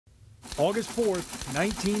August 4th,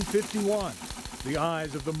 1951. The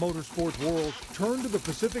eyes of the motorsports world turn to the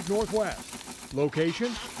Pacific Northwest.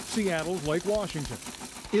 Location, Seattle's Lake Washington.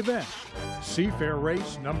 Event, Seafair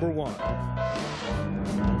Race number 1.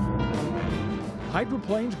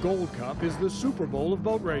 Hydroplane's Gold Cup is the Super Bowl of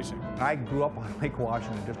boat racing. I grew up on Lake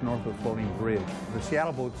Washington, just north of the floating bridge. The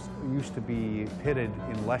Seattle boats used to be pitted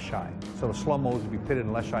in Leschi. So the Slummos would be pitted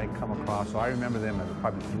in Leschi and come across. So I remember them at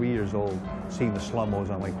probably 3 years old, seeing the Slummos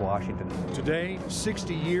on Lake Washington. Today,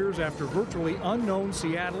 60 years after virtually unknown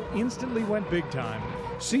Seattle instantly went big time,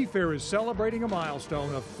 Seafair is celebrating a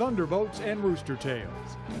milestone of thunderboats and rooster tails.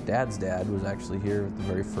 Dad's dad was actually here at the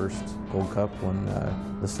very first Gold Cup when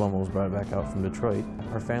the Slummos brought it back out from Detroit.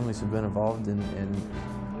 Our families have been involved, and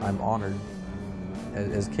I'm honored,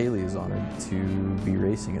 as Kaylee is honored, to be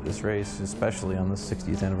racing at this race, especially on the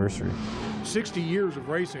 60th anniversary. 60 years of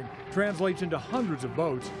racing translates into hundreds of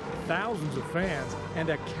boats, thousands of fans, and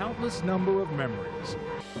a countless number of memories.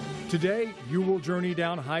 Today, you will journey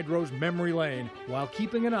down Hydro's memory lane while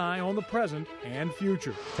keeping an eye on the present and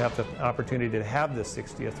future. To have the opportunity to have the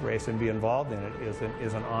 60th race and be involved in it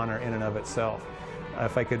is an honor in and of itself.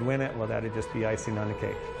 If I could win it, well, that'd just be icing on the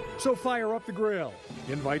cake. So fire up the grill,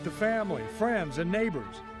 invite the family, friends, and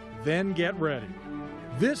neighbors, then get ready.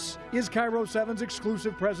 This is KIRO 7's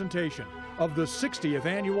exclusive presentation of the 60th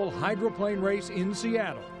annual hydroplane race in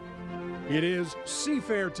Seattle. It is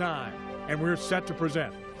Seafair time, and we're set to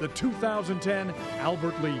present the 2010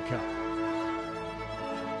 Albert Lee Cup.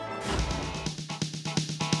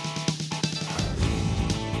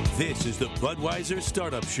 This is the Budweiser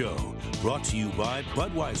Startup Show, brought to you by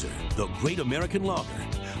Budweiser, the great American lager,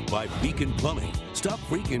 by Beacon Plumbing. Stop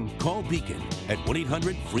freaking, call Beacon at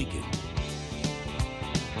 1-800-FREAKIN.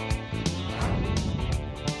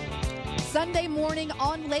 Sunday morning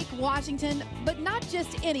on Lake Washington, but not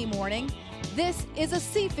just any morning. This is a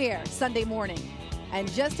Seafair Sunday morning. And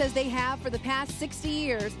just as they have for the past 60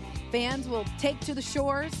 years, fans will take to the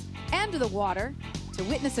shores and to the water to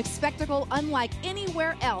witness a spectacle unlike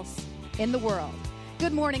anywhere else in the world.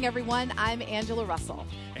 Good morning, everyone. I'm Angela Russell.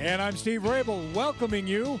 And I'm Steve Rabel, welcoming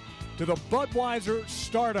you to the Budweiser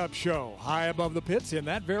Startup Show, high above the pits in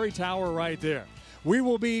that very tower right there. We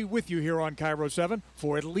will be with you here on KIRO 7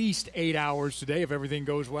 for at least 8 hours today if everything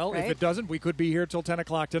goes well. Right. If it doesn't, we could be here till 10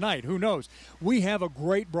 o'clock tonight. Who knows? We have a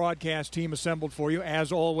great broadcast team assembled for you,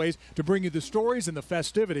 as always, to bring you the stories and the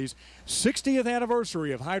festivities. 60th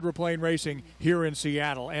anniversary of hydroplane racing here in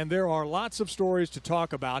Seattle. And there are lots of stories to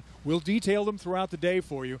talk about. We'll detail them throughout the day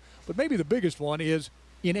for you. But maybe the biggest one is,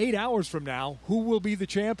 in 8 hours from now, who will be the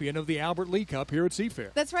champion of the Albert Lee Cup here at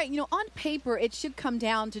Seafair? That's right. You know, on paper, it should come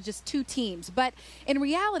down to just 2 teams. But in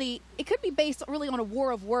reality, it could be based really on a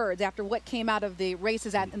war of words after what came out of the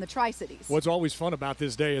races in the Tri-Cities. What's always fun about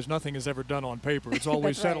this day is nothing is ever done on paper. It's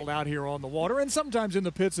always settled out here on the water and sometimes in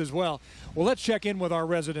the pits as well. Well, let's check in with our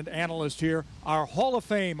resident analyst here, our Hall of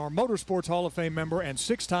Fame, our Motorsports Hall of Fame member and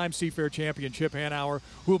 6-time Seafair champion, Chip Hanauer,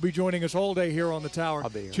 who will be joining us all day here on the tower.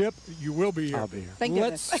 I'll be here. Chip, you will be here. I'll be here. Thank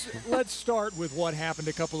goodness. Let's start with what happened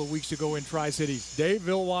a couple of weeks ago in Tri-Cities. Dave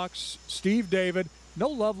Vilwaks, Steve David, no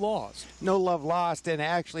love lost. No love lost, and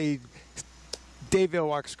actually Dave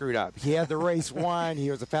Vilwaks screwed up. He had the race won.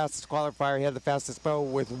 He was the fastest qualifier. He had the fastest boat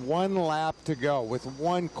with 1 lap to go, with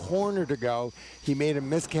 1 corner to go. He made a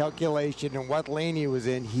miscalculation in what lane he was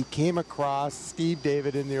in. He came across Steve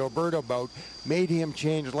David in the Alberto boat, made him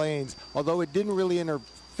change lanes, although it didn't really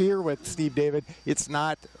interfere with Steve David. It's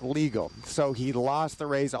not legal. So he lost the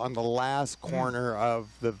race on the last corner of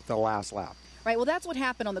the last lap. Right, well, that's what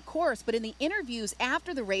happened on the course, but in the interviews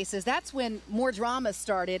after the races, that's when more drama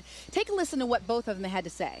started. Take a listen to what both of them had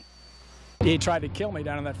to say. He tried to kill me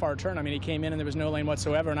down in that far turn. I mean, he came in and there was no lane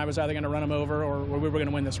whatsoever, and I was either going to run him over or we were going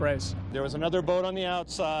to win this race. There was another boat on the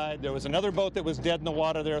outside. There was another boat that was dead in the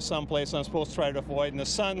water there someplace I'm supposed to try to avoid, and the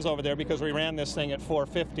sun's over there because we ran this thing at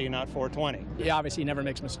 450, not 420. Yeah, obviously he never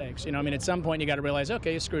makes mistakes. You know, I mean, at some point you got to realize,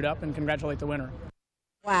 okay, you screwed up, and congratulate the winner.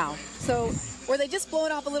 Wow. So were they just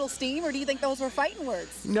blowing off a little steam, or do you think those were fighting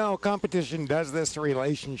words? No, competition does this to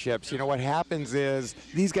relationships. You know, what happens is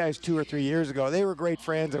these guys 2 or 3 years ago, they were great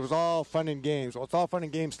friends. It was all fun and games. Well, it's all fun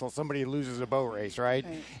and games till somebody loses a boat race, right?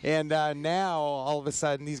 And now, all of a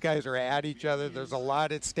sudden, these guys are at each other. There's a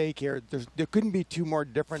lot at stake here. There couldn't be 2 more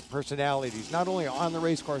different personalities, not only on the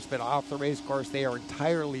race course, but off the race course. They are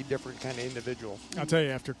entirely different kind of individuals. I'll tell you,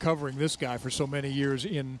 after covering this guy for so many years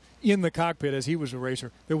in the cockpit as he was a racer,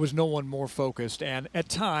 there was no one more focused. And at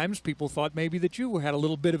times, people thought maybe that you had a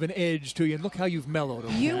little bit of an edge to you. And look how you've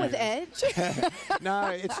mellowed. You with edge? No,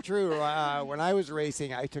 it's true. When I was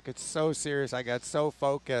racing, I took it so serious. I got so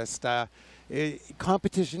focused.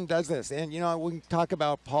 competition does this. And, you know, we can talk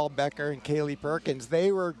about Paul Becker and Kaylee Perkins.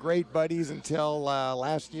 They were great buddies until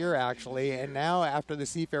last year, actually. And now after the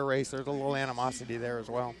Seafair race, there's a little animosity there as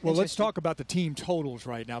well. Well, let's talk about the team totals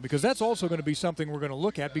right now, because that's also going to be something we're going to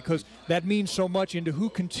look at, because that means so much into who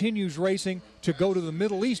continues racing to go to the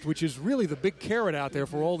Middle East, which is really the big carrot out there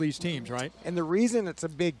for all these teams, right? And the reason it's a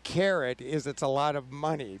big carrot is it's a lot of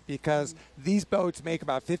money, because these boats make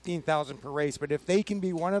about $15,000 per race. But if they can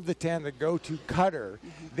be one of the 10 that go to Qatar,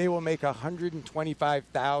 they will make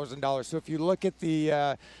 $125,000. So if you look at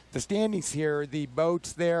the standings here, the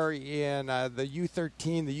boats there in the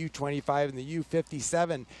U13, the U25, and the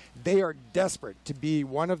U57, they are desperate to be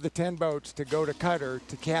one of the 10 boats to go to Qatar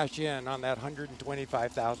to cash in on that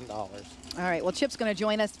 $125,000. All right, well, Chip's going to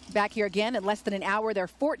join us back here again in less than an hour. There are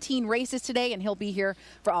 14 races today, and he'll be here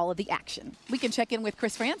for all of the action. We can check in with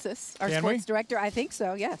Chris Francis, our sports director. I think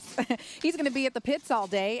so, yes. He's going to be at the pits all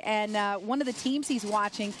day, and one of the teams he's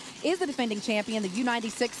watching is the defending champion, the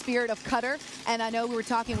U96 Spirit of Qatar. And I know we were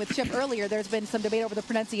talking with Chip earlier, there's been some debate over the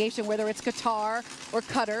pronunciation, whether it's Qatar or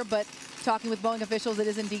Qatar, but talking with Boeing officials, it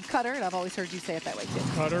is indeed Qatar, and I've always heard you say it that way, too.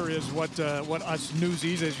 Qatar is what us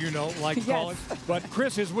newsies, as you know, like to call it. But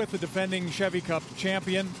Chris is with the defending Chevy Cup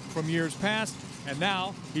champion from years past, and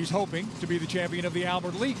now he's hoping to be the champion of the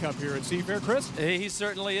Albert Lee Cup here at Seafair. Chris? He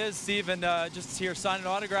certainly is, Steve, and just here signing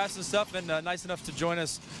autographs and stuff, and nice enough to join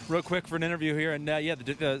us real quick for an interview here. And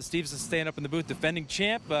yeah, Steve's staying up in the booth, defending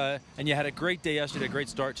champ, and you had a great day yesterday, a great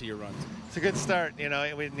start to your runs. It's a good start. You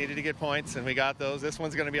know, we needed to get points, and we got those. This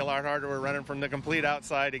one's going to be a lot harder. We're running from the complete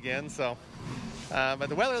outside again, so. But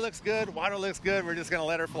the weather looks good, water looks good. We're just going to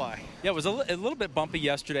let her fly. Yeah, it was a little bit bumpy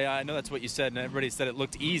yesterday. I know that's what you said, and everybody said it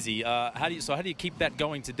looked easy. How do you keep that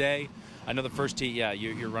going today? I know the first tee, yeah,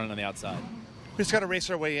 you're running on the outside. We just got to race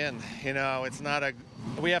our way in. You know, it's not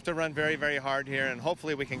we have to run very, very hard here, and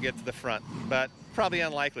hopefully we can get to the front. But probably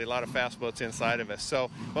unlikely, a lot of fast boats inside of us. So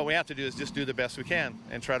what we have to do is just do the best we can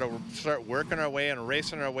and try to start working our way and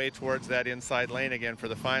racing our way towards that inside lane again for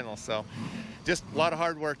the final. So just a lot of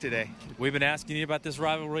hard work today. We've been asking you about this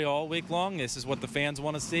rivalry all week long. This is what the fans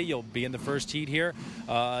want to see. You'll be in the first heat here.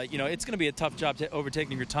 You know, it's going to be a tough job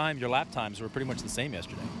overtaking your time. Your lap times were pretty much the same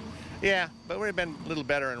yesterday. Yeah, but we've been a little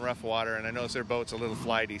better in rough water, and I notice their boat's a little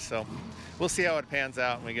flighty, so we'll see how it pans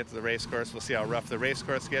out when we get to the race course. We'll see how rough the race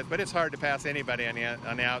course gets, but it's hard to pass anybody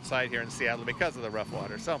on the outside here in Seattle because of the rough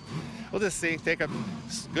water. So we'll just see, take a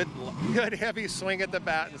good heavy swing at the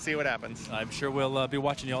bat and see what happens. I'm sure we'll be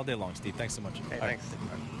watching you all day long, Steve. Thanks so much. Hey, thanks.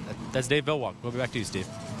 Right. That's Dave Villwalk. We'll be back to you, Steve.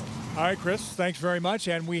 All right, Chris, thanks very much.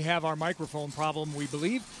 And we have our microphone problem, we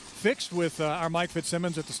believe, fixed with our Mike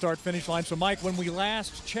Fitzsimmons at the start-finish line. So, Mike, when we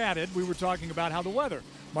last chatted, we were talking about how the weather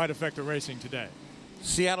might affect the racing today.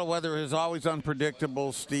 Seattle weather is always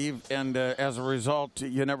unpredictable, Steve, and as a result,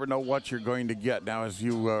 you never know what you're going to get. Now, as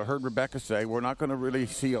you heard Rebecca say, we're not going to really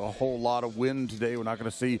see a whole lot of wind today. We're not going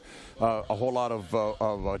to see a whole lot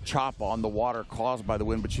of chop on the water caused by the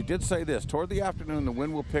wind. But she did say this: toward the afternoon, the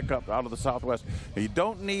wind will pick up out of the southwest. Now, you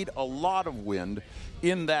don't need a lot of wind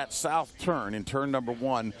in that south turn, in turn number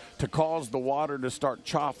one, to cause the water to start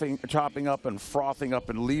chopping up and frothing up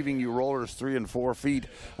and leaving you rollers 3 and 4 feet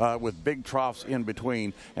with big troughs in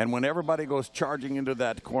between. And when everybody goes charging into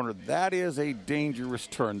that corner, that is a dangerous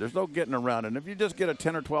turn. There's no getting around it. And if you just get a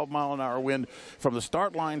 10 or 12 mile an hour wind from the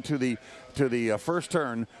start line to the first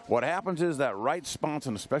turn, what happens is that right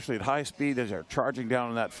sponson, especially at high speed as they're charging down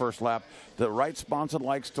in that first lap, the right sponson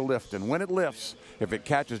likes to lift. And when it lifts, if it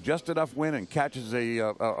catches just enough wind and catches a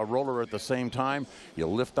roller at the same time,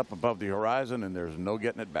 you'll lift up above the horizon and there's no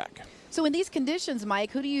getting it back. So in these conditions,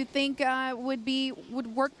 Mike, who do you think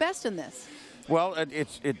would work best in this? Well,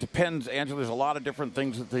 it depends, Angela. There's a lot of different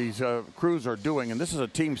things that these crews are doing, and this is a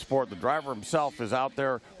team sport. The driver himself is out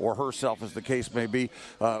there, or herself, as the case may be,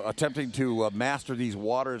 attempting to master these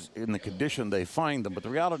waters in the condition they find them. But the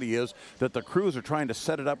reality is that the crews are trying to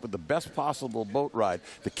set it up with the best possible boat ride.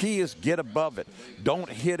 The key is get above it. Don't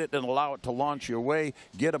hit it and allow it to launch you away.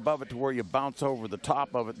 Get above it to where you bounce over the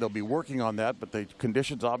top of it. They'll be working on that, but the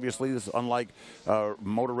conditions, obviously, this is unlike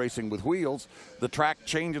motor racing with wheels. The track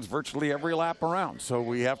changes virtually every lap around, so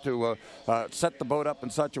we have to set the boat up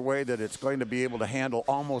in such a way that it's going to be able to handle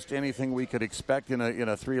almost anything we could expect in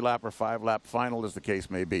a 3-lap or 5-lap final, as the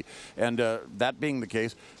case may be. And that being the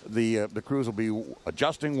case, the crews will be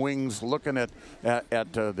adjusting wings, looking at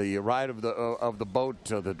the ride of the boat.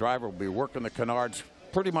 The driver will be working the canards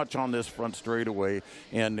pretty much on this front straightaway,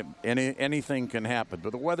 and anything can happen.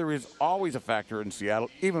 But the weather is always a factor in Seattle,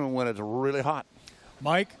 even when it's really hot.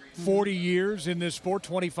 Mike, 40 years in this sport,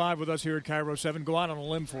 25 with us here at Cairo 7. Go out on a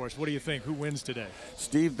limb for us. What do you think? Who wins today?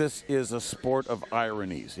 Steve, this is a sport of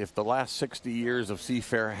ironies. If the last 60 years of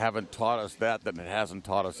Seafair haven't taught us that, then it hasn't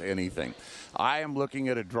taught us anything. I am looking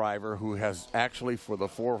at a driver who has actually, for the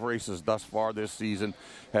 4 races thus far this season,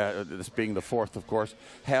 this being the 4th, of course,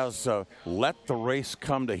 has let the race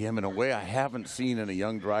come to him in a way I haven't seen in a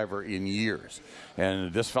young driver in years.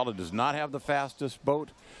 And this fellow does not have the fastest boat,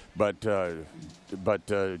 but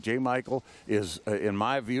J. Michael is, in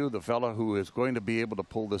my view, the fellow who is going to be able to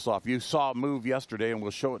pull this off. You saw a move yesterday, and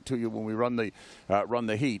we'll show it to you when we run the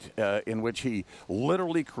heat, in which he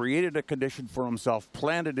literally created a condition for himself,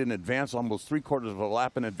 planned it in advance, almost 3/4 of a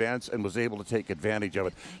lap in advance, and was able to take advantage of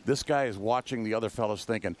it. This guy is watching the other fellows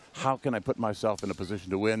thinking, how can I put myself in a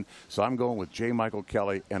position to win? So I'm going with J. Michael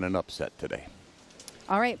Kelly and an upset today.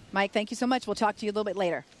 All right, Mike, thank you so much. We'll talk to you a little bit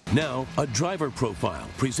later. Now, a driver profile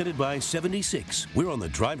presented by 76. We're on the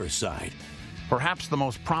driver's side. Perhaps the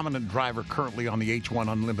most prominent driver currently on the H1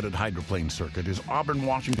 Unlimited hydroplane circuit is Auburn,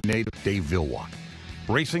 Washington native Dave Villwock.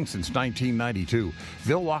 Racing since 1992,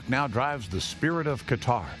 Villwock now drives the Spirit of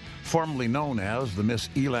Qatar, formerly known as the Miss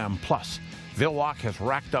Elam Plus. Villwock has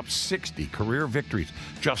racked up 60 career victories,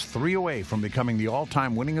 just 3 away from becoming the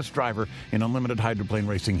all-time winningest driver in unlimited hydroplane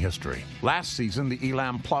racing history. Last season, the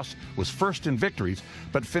Elam Plus was first in victories,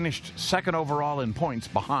 but finished 2nd overall in points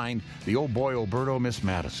behind the Oh Boy Oberto Miss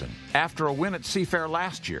Madison. After a win at Seafair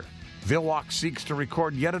last year, Villwock seeks to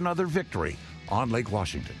record yet another victory on Lake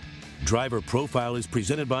Washington. Driver Profile is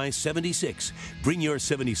presented by 76. Bring your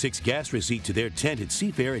 76 gas receipt to their tent at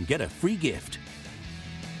Seafair and get a free gift.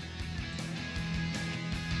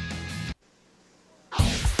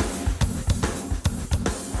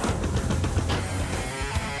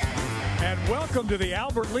 Welcome to the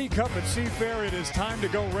Albert Lee Cup at Seafair. It is time to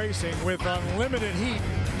go racing with unlimited heat.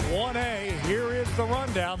 1A, here is the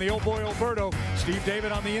rundown. The Oh Boy Oberto, Steve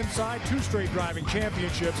David on the inside, 2 straight driving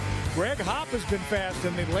championships. Greg Hopp has been fast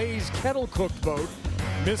in the Lay's kettle cooked boat.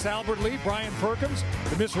 Miss Albert Lee, Brian Perkins,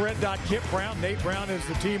 the Miss Red Dot, Kip Brown. Nate Brown is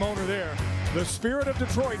the team owner there. The Spirit of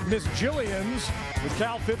Detroit, Miss Jillians, with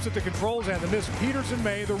Cal Phipps at the controls, and the Miss Peterson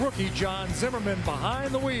May, the rookie John Zimmerman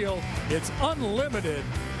behind the wheel. It's unlimited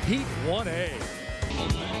Heat 1A.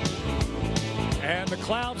 And the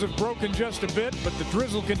clouds have broken just a bit, but the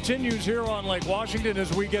drizzle continues here on Lake Washington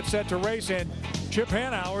as we get set to race. And Chip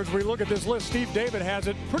Hanauer, as we look at this list, Steve David has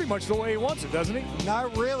it pretty much the way he wants it, doesn't he?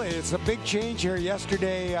 Not really. It's a big change here.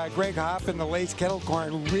 Yesterday, Greg Hopp in the Lace Kettle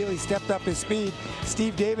Corn really stepped up his speed.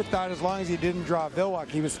 Steve David thought as long as he didn't draw Villwock,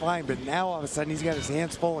 he was fine. But now all of a sudden, he's got his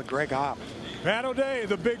hands full of Greg Hopp. Pat O'Day,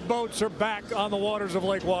 the big boats are back on the waters of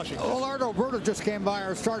Lake Washington. Lardo Berta just came by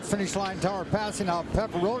our start-finish line tower, passing out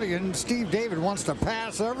Pepperoni, and Steve David wants to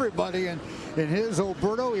pass everybody. And in his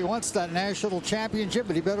Oberto, he wants that national championship,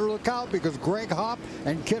 but he better look out because Greg Hopp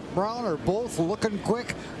and Kit Brown are both looking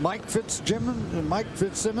quick. Mike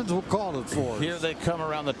Fitzsimmons will call it for us. Here they come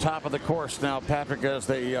around the top of the course now, Patrick, as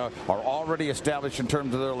they are already established in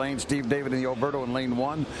terms of their lane. Steve David in the Oberto in lane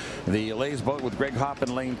 1. The Lay's boat with Greg Hopp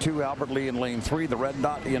in lane 2. Albert Lee in lane 3. The Red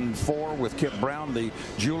Dot in 4 with Kip Brown. The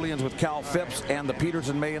Julians with Cal Phipps and the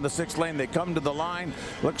Peterson May in the 6th lane. They come to the line.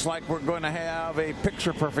 Looks like we're going to have a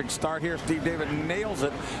picture-perfect start here. Steve David nails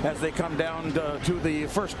it as they come down to the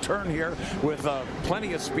first turn here with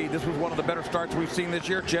plenty of speed. This was one of the better starts we've seen this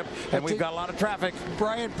year, Chip, and we've got a lot of traffic.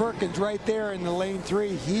 Brian Perkins right there in the lane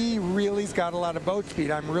 3. He really's got a lot of boat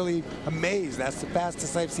speed. I'm really amazed. That's the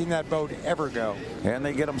fastest I've seen that boat ever go. And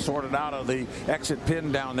they get them sorted out of the exit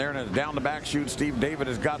pin down there, and down the back chute, Steve David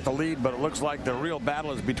has got the lead, but it looks like the real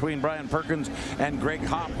battle is between Brian Perkins and Greg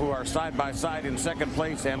Hopp, who are side by side in 2nd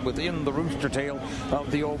place and within the rooster tail of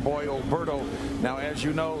the Oh Boy Oberto. Now, as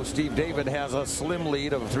you know, Steve David has a slim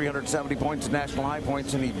lead of 370 points in national high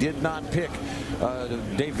points, and he did not pick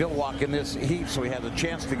Dave Villwock in this heat, so he has a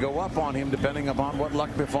chance to go up on him depending upon what luck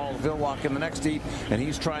befalls Villwock in the next heat, and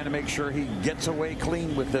he's trying to make sure he gets away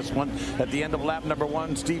clean with this one. At the end of lap number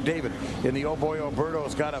 1, Steve David in the Oh Boy Oberto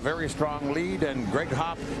has got a very strong lead, and Greg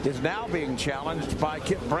Hopp is now being challenged by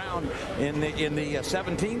Kip Brown in the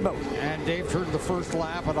 17 boat. And Dave turned the first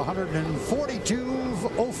lap at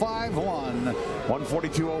 142.051.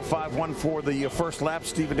 142.051 for the first lap.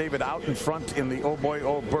 Steve David out in front in the Oh Boy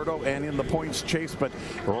Oberto and in the points chase, but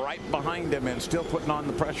right behind him and still putting on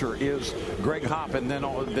the pressure is Greg Hopp, and then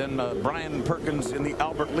Brian Perkins in the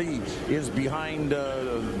Albert Lee is behind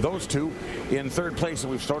those two in 3rd place.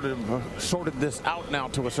 And we've sorted this out now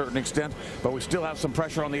to a certain extent, but we still have some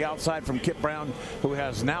pressure on the outside from Kip Brown, who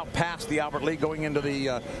has now passed the Albert Lee going into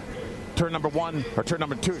the turn number 1, or turn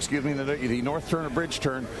number 2, excuse me, the north turn of bridge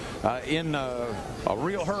turn, in a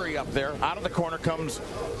real hurry up there. Out of the corner comes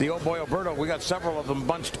the Oh Boy Alberto. We got several of them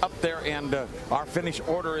bunched up there, and our finish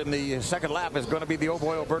order in the second lap is going to be the Oh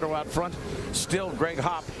Boy Alberto out front. Still Greg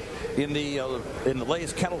Hopp in the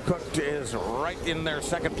Lay's Kettle Cooked is right in their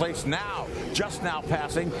second place now. Just now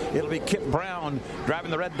passing, it'll be Kip Brown driving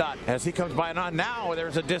the red dot as he comes by. Now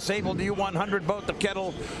there's a disabled U100 boat. The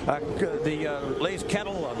Kettle, the Lay's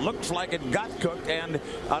Kettle looks like it got cooked, and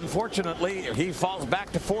unfortunately he falls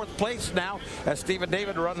back to fourth place now as Stephen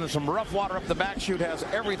David running some rough water up the back chute has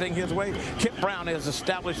everything his way. Kip Brown has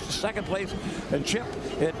established second place, and Chip,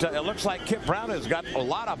 it looks like Kip Brown has got a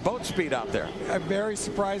lot of boat speed out there. Very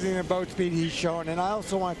surprising the boat speed he's shown. And I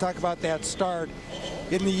also want to talk about that start.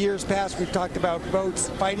 In the years past, we've talked about boats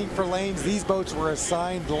fighting for lanes. These boats were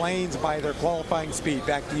assigned lanes by their qualifying speed.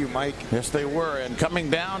 Back to you, Mike. Yes, they were. And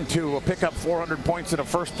coming down to pick up 400 points in a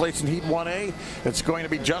first place in Heat 1A, it's going to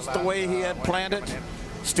be just the way he had planned it.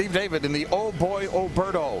 Steve David in the Oh Boy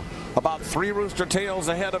Alberto, about 3 rooster tails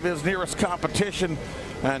ahead of his nearest competition,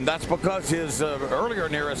 and that's because his earlier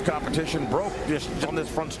nearest competition broke just on this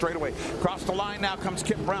front straightaway. Across the line now comes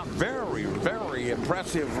Kip Brown. Very, very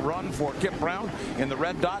impressive run for Kip Brown in the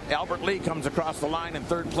red dot. Albert Lee comes across the line in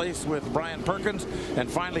third place with Brian Perkins, and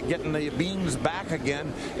finally getting the beams back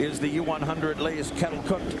again is the U100 Lay's Kettle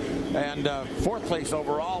Cooked. And fourth place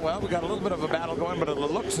overall, well, we got a little bit of a battle going, but it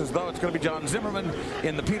looks as though it's going to be John Zimmerman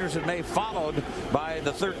in the Peterson May, followed by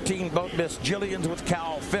the 13 boat Miss Jillian's with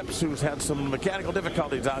Cal Phipps, who's had some mechanical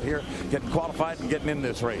difficulties out here getting qualified and getting in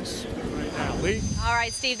this race. All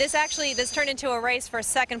right, Steve, this turned into a race for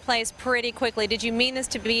second place pretty quickly. Did you mean this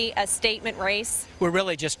to be a statement race? We're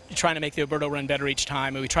really just trying to make the Alberto run better each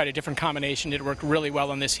time. We tried a different combination. It worked really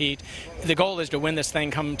well in this heat. The goal is to win this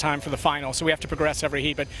thing come time for the final, so we have to progress every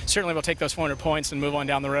heat, but certainly we'll take those 400 points and move on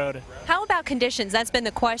down the road. How about conditions? That's been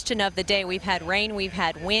the question of the day. We've had rain, we've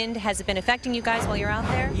had wind. Has it been affecting you guys while you're out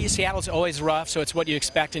there? Seattle's always rough, so it's what you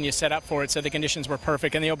expect and you set up for it, so the conditions were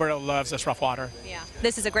perfect, and the Alberto loves this rough water. Yeah.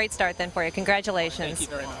 This is a great start then for you. Congratulations. Thank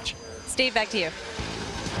you very much. Steve, back to you.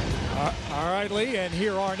 All right, Lee, and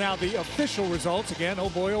here are now the official results. Again, Oh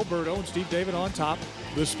Boy Alberto and Steve David on top.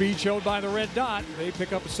 The speed showed by the red dot. They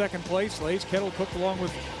pick up a second place. Lay's Kettle Cooked along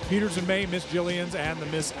with Peters and May, Miss Jillian's, and the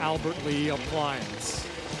Miss Albert Lee Appliance.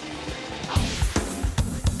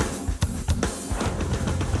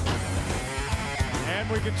 And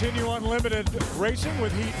we continue unlimited racing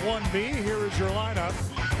with Heat 1B. Here is your lineup.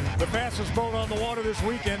 The fastest boat on the water this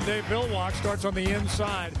weekend, Dave Villwalk, starts on the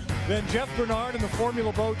inside. Then Jeff Bernard in the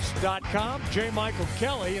FormulaBoats.com. J. Michael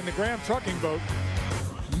Kelly in the Graham Trucking boat.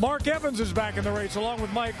 Mark Evans is back in the race along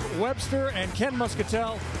with Mike Webster, and Ken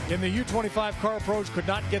Muscatel in the U25 Car Pros could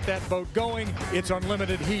not get that boat going. It's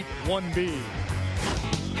unlimited Heat 1B.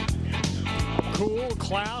 Cool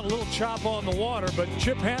cloud, a little chop on the water, but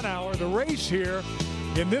Chip Hanauer, the race here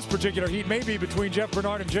in this particular heat may be between Jeff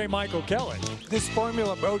Bernard and J. Michael Kelly. This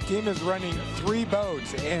Formula Boat team is running 3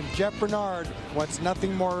 boats, and Jeff Bernard wants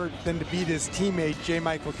nothing more than to beat his teammate, J.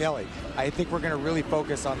 Michael Kelly. I think we're going to really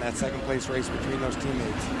focus on that second place race between those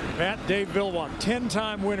teammates. Pat Dave Villwalk,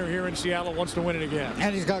 10-time winner here in Seattle, wants to win it again.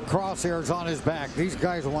 And he's got crosshairs on his back. These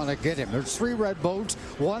guys want to get him. There's 3 red boats.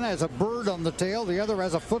 One has a bird on the tail. The other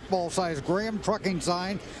has a football-sized Graham Trucking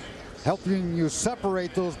sign. Helping you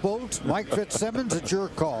separate those boats. Mike Fitzsimmons, it's your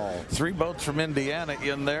call. 3 boats from Indiana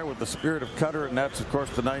in there with the Spirit of Cutter, and that's, of course,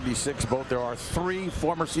 the 96 boat. There are 3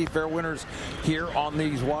 former Seafair winners here on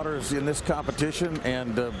these waters in this competition,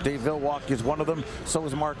 and Dave Villwalk is one of them. So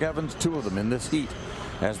is Mark Evans, 2 of them in this heat.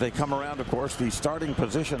 As they come around, of course, the starting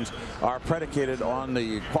positions are predicated on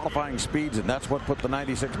the qualifying speeds, and that's what put the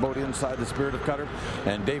 96 boat inside the Spirit of Cutter.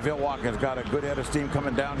 And Dave Villwalk has got a good head of steam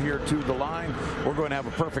coming down here to the line. We're going to have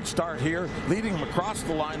a perfect start here. Leading him across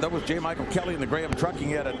the line, that was J. Michael Kelly in the Graham Trucking.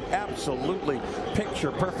 He had an absolutely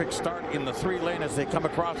picture-perfect start in the 3-lane as they come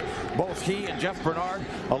across. Both he and Jeff Bernard,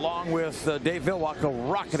 along with Dave Villwalk, go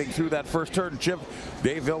rocketing through that first turn. Chip,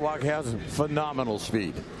 Dave Villwalk has phenomenal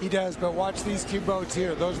speed. He does, but watch these 2 boats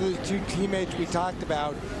here. Those are the 2 teammates we talked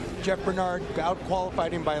about. Jeff Bernard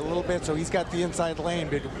out-qualified him by a little bit, so he's got the inside lane,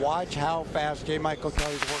 but watch how fast J. Michael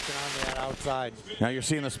Kelly's working on that outside. Now you're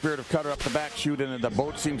seeing the Spirit of Cutter up the back chute, and the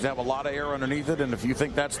boat seems to have a lot of air underneath it, and if you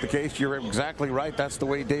think that's the case, you're exactly right. That's the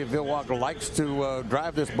way Dave Villwalk likes to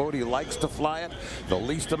drive this boat. He likes to fly it. The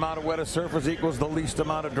least amount of wettest surface equals the least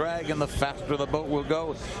amount of drag, and the faster the boat will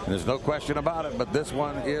go. And there's no question about it, but this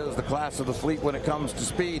one is the class of the fleet when it comes to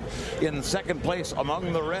speed. In second place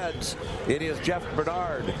among the Reds, it is Jeff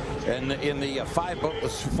Bernard. And in the 5-boat,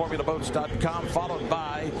 FormulaBoats.com, followed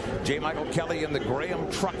by J. Michael Kelly in the Graham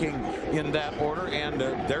Trucking in that order. And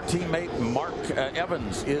their teammate Mark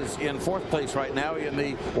Evans is in 4th place right now in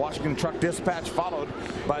the Washington Truck Dispatch, followed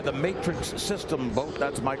by the Matrix System boat.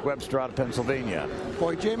 That's Mike Webster out of Pennsylvania.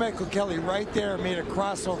 Boy, J. Michael Kelly right there made a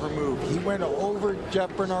crossover move. He went over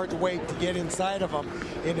Jeff Bernard's wake to get inside of him.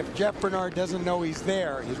 And if Jeff Bernard doesn't know he's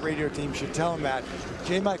there, his radio team should tell him that.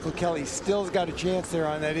 J. Michael Kelly still's got a chance there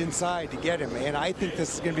on that inside to get him. And I think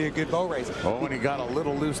this is going to be a good boat race. Oh, when he got a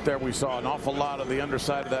little loose there, we saw an awful lot of the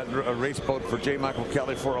underside of that race boat for J. Michael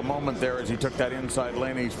Kelly for a moment there as he took that inside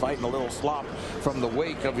lane. He's fighting a little slop from the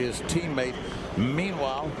wake of his teammate.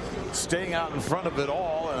 Meanwhile, staying out in front of it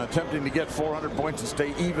all and attempting to get 400 points and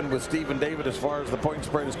stay even with Stephen David as far as the point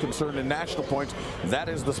spread is concerned in national points. That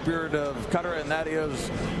is the Spirit of Cutter, and that is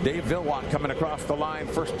Dave Villwatt coming across the line.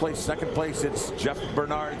 1st place, 2nd place, it's Jeff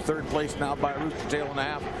Bernard. 3rd place now by a rooster tail and a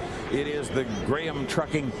half. It is the Graham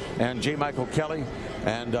Trucking and J. Michael Kelly.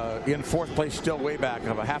 And in 4th place, still way back,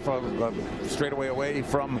 of a half a straightaway away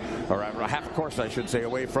from, or a half a course, I should say,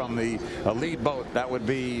 away from the lead boat. That would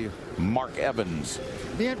be Mark Evans.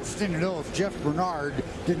 It'd be interesting to know if Jeff Bernard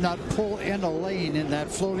did not pull in a lane in that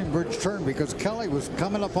floating bridge turn, because Kelly was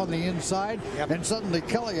coming up on the inside, and suddenly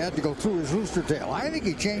Kelly had to go through his rooster tail. I think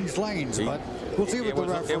he changed lanes, but we'll see what the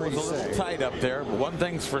referees say. It was a little tight up there. One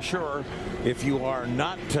thing's for sure, if you are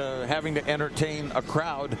not having to entertain a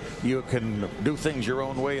crowd, you can do things your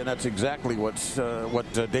own way, and that's exactly what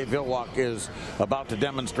Dave Villwatt is about to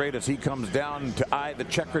demonstrate as he comes down to eye the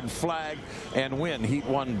checkered flag and win Heat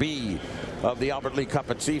 1B of the Albert Lee Cup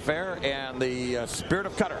at Seafair. And the Spirit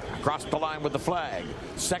of Cutter across the line with the flag.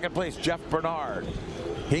 2nd place, Jeff Bernard.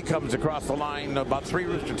 He comes across the line about 3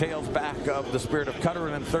 rooster tails back of the Spirit of Cutter,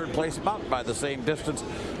 and in 3rd place, about by the same distance,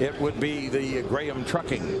 it would be the Graham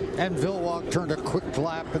Trucking. And Villwatt turned a quick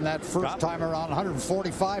lap in that first time around,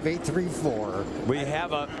 145.834.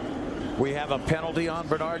 We have a penalty on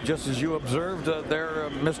Bernard, just as you observed there,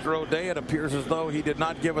 Mr. O'Day. It appears as though he did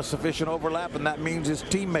not give a sufficient overlap, and that means his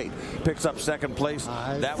teammate picks up 2nd place.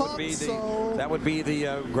 That would be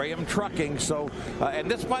the Graham Trucking. So,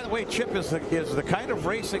 and this, by the way, Chip, is the kind of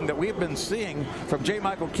racing that we've been seeing from J.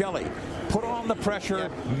 Michael Kelly. Put on the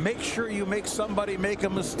pressure, make sure you make somebody make a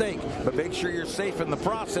mistake, but make sure you're safe in the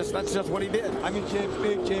process. That's just what he did. I'm a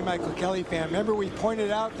big J. Michael Kelly fan. Remember, we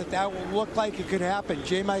pointed out that looked like it could happen.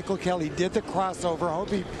 J. Michael Kelly did the crossover.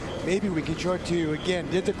 Maybe we can show it to you again.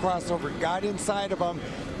 Did the crossover, got inside of him,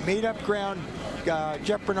 made up ground.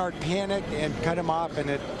 Jeff Bernard panicked and cut him off, and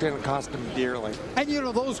it didn't cost him dearly. And you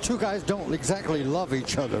know, those two guys don't exactly love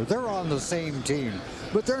each other. They're on the same team,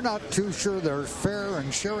 but they're not too sure they're fair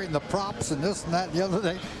and sharing the props and this and that and the other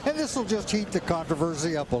thing. And this will just heat the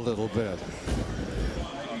controversy up a little bit.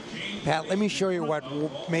 Pat, let me show you what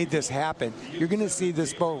made this happen. You're going to see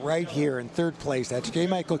this boat right here in 3rd place. That's J.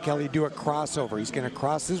 Michael Kelly do a crossover. He's going to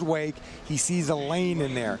cross his wake. He sees a lane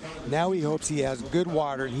in there. Now he hopes he has good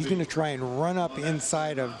water, and he's going to try and run up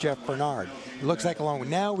inside of Jeff Bernard. It looks like a long way.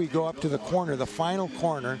 Now we go up to the corner, the final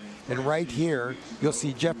corner, and right here you'll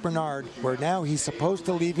see Jeff Bernard, where now he's supposed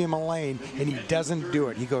to leave him a lane, and he doesn't do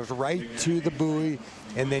it. He goes right to the buoy,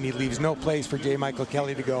 and then he leaves no place for J. Michael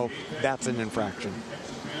Kelly to go. That's an infraction.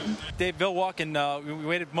 Dave Villwatt, and we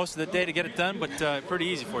waited most of the day to get it done, but pretty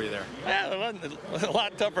easy for you there. Yeah, it wasn't a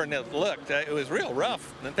lot tougher than it looked. It was real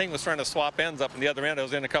rough. The thing was trying to swap ends up on the other end. I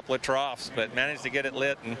was in a couple of troughs, but managed to get it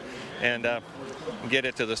lit and get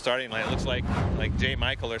it to the starting line. It looks like J.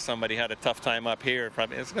 Michael or somebody had a tough time up here.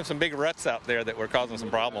 Probably it's some big ruts out there that were causing some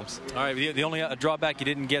problems. All right, the only drawback, you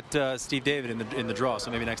didn't get Steve David in the draw, so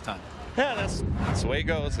maybe next time. Yeah, that's the way it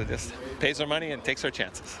goes. It just pays our money and takes our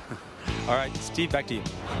chances. All right, Steve, back to you.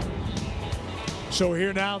 So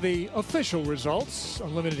here now the official results,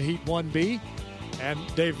 Unlimited Heat 1B. And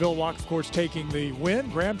Dave Villwatt, of course, taking the win.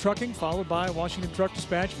 Graham Trucking, followed by Washington Truck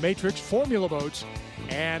Dispatch, Matrix, Formula Boats,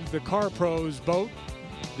 and the Car Pros boat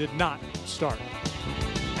did not start.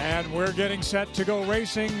 And we're getting set to go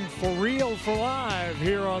racing for real, for live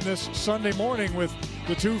here on this Sunday morning with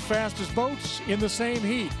the 2 fastest boats in the same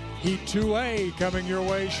heat. Heat 2A coming your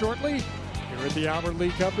way shortly here at the Albert Lee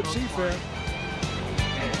Cup at Seafair.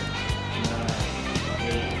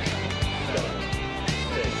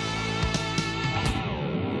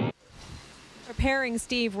 preparing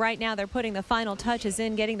Steve right now. They're putting the final touches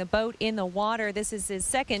in, getting the boat in the water. This is his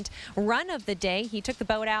second run of the day. He took the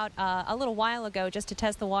boat out a little while ago just to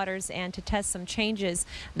test the waters and to test some changes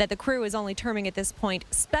that the crew is only terming at this point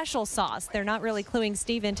special sauce. They're not really cluing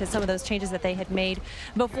Steve into some of those changes that they had made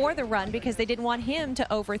before the run because they didn't want him to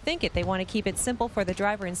overthink it. They want to keep it simple for the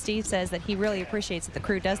driver, and Steve says that he really appreciates that the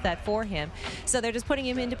crew does that for him. So they're just putting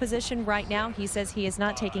him into position right now. He says he is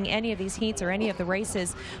not taking any of these heats or any of the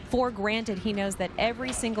races for granted. He knows that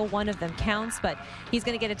every single one of them counts, but he's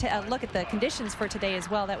going to get a look at the conditions for today as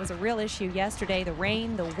well. That was a real issue yesterday. The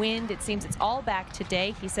rain, the wind, it seems it's all back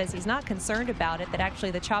today. He says he's not concerned about it, that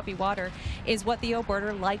actually the choppy water is what the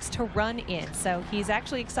Oberto likes to run in. So he's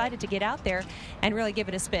actually excited to get out there and really give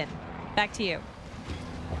it a spin. Back to you.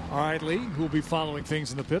 All right, Lee, who will be following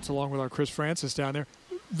things in the pits along with our Chris Francis down there.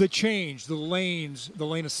 The change, the lanes, the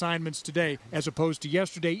lane assignments today, as opposed to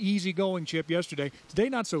yesterday, easy going, Chip, yesterday. Today,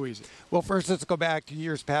 not so easy. Well, first, let's go back to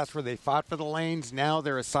years past where they fought for the lanes. Now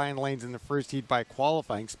they're assigned lanes in the first heat by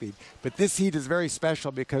qualifying speed. But this heat is very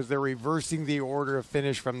special because they're reversing the order of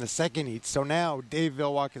finish from the second heat. So now Dave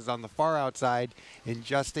Villwock is on the far outside, and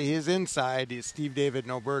just to his inside is Steve David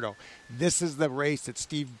and Oberto. This is the race that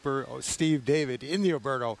Steve David in the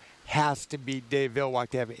Oberto has to beat Dave Villwock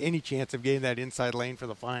to have any chance of getting that inside lane for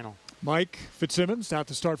the final. Mike Fitzsimmons out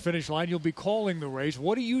the start-finish line. You'll be calling the race.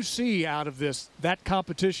 What do you see out of that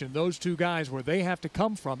competition, those two guys, where they have to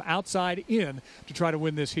come from outside in to try to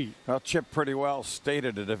win this heat? Well, Chip pretty well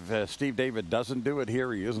stated it. If Steve David doesn't do it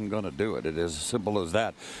here, he isn't going to do it. It is as simple as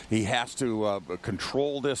that. He has to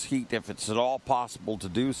control this heat if it's at all possible to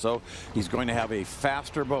do so. He's going to have a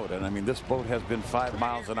faster boat. And, I mean, this boat has been 5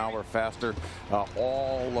 miles an hour faster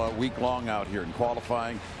all week long out here in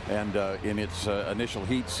qualifying and in its initial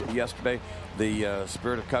heats yesterday. The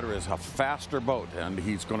Spirit of Cutter is a faster boat, and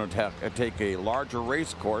he's going to take a larger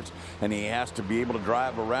race course, and he has to be able to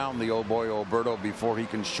drive around the old boy Oberto before he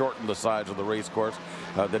can shorten the size of the race course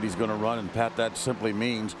that he's going to run. And, Pat, that simply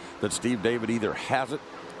means that Steve David either has it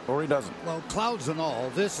or he doesn't. Well, clouds and all,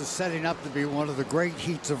 this is setting up to be one of the great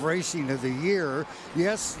heats of racing of the year.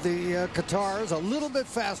 Yes, the Qatar is a little bit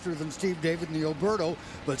faster than Steve David and the Oberto,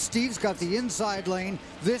 but Steve's got the inside lane.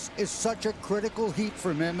 This is such a critical heat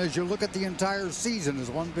for him as you look at the entire season as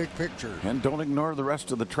one big picture. And don't ignore the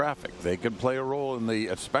rest of the traffic. They could play a role in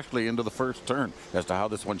especially into the first turn as to how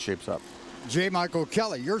this one shapes up. J. Michael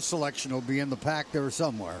Kelly, your selection will be in the pack there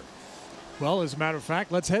somewhere. Well, as a matter of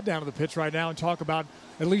fact, let's head down to the pits right now and talk about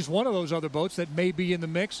at least one of those other boats that may be in the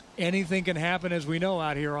mix. Anything can happen, as we know,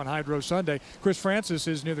 out here on Hydro Sunday. Chris Francis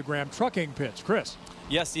is near the Graham Trucking pits. Chris.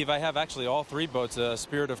 Yes, Steve, I have actually all three boats,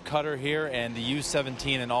 Spirit of Cutter here and the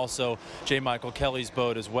U-17 and also J. Michael Kelly's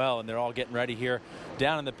boat as well, and they're all getting ready here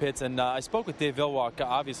down in the pits. And I spoke with Dave Villwock.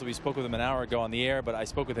 Obviously, we spoke with him an hour ago on the air, but I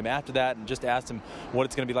spoke with him after that and just asked him what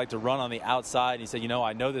it's going to be like to run on the outside. And he said, you know,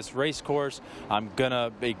 I know this race course. I'm going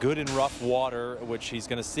to be good in rough water, which he's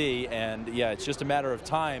going to see. And, yeah, it's just a matter of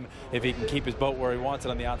time if he can keep his boat where he wants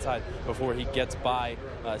it on the outside before he gets by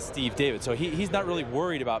Steve David. So he's not really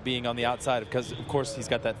worried about being on the outside because, of course, he's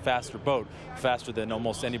got that faster boat, faster than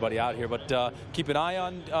almost anybody out here. But keep an eye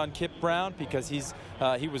on Kip Brown because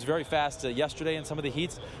he was very fast yesterday in some of the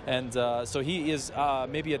heats, and so he is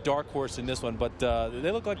maybe a dark horse in this one. But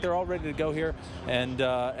they look like they're all ready to go here, and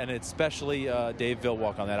especially Dave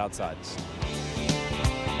Villwock on that outside.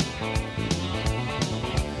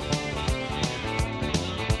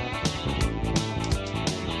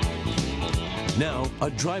 Now, a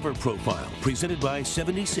driver profile presented by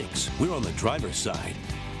 76. We're on the driver's side.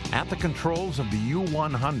 At the controls of the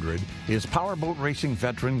U-100 is powerboat racing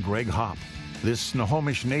veteran Greg Hopp. This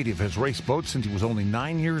Snohomish native has raced boats since he was only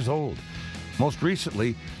 9 years old. Most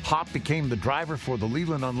recently, Hopp became the driver for the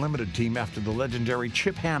Leland Unlimited team after the legendary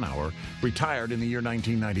Chip Hanauer retired in the year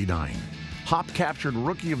 1999. Hopp captured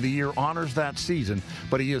Rookie of the Year honors that season,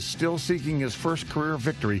 but he is still seeking his first career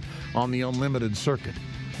victory on the Unlimited circuit.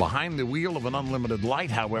 Behind the wheel of an Unlimited Light,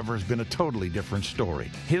 however, has been a totally different story.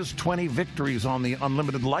 His 20 victories on the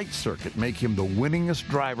Unlimited Light circuit make him the winningest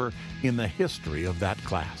driver in the history of that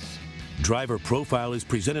class. Driver Profile is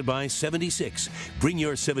presented by 76. Bring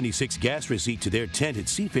your 76 gas receipt to their tent at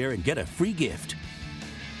Seafair and get a free gift.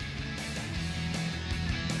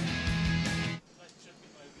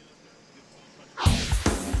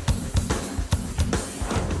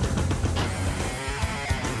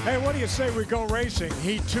 Hey, what do you say we go racing?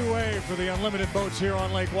 Heat 2A for the Unlimited boats here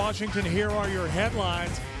on Lake Washington. Here are your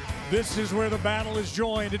headlines. This is where the battle is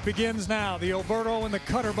joined. It begins now. The Oberto and the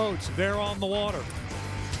Cutter boats, they're on the water.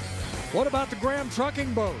 What about the Graham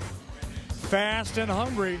Trucking boat? Fast and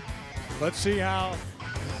hungry. Let's see how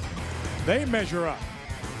they measure up.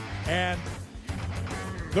 And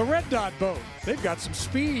The Red Dot boat, they've got some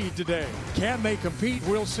speed today. Can they compete?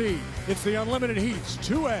 We'll see. It's the Unlimited Heats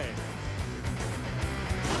 2A.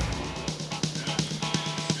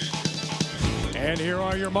 And here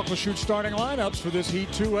are your Muckleshoot starting lineups for this Heat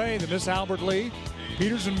 2A. The Miss Albert Lee,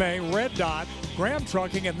 Peters and May, Red Dot, Graham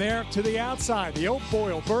Trucking, and there to the outside, the Oh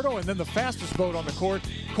Boy Alberto, and then the fastest boat on the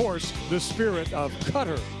course, the Spirit of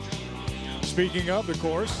Cutter. Speaking of the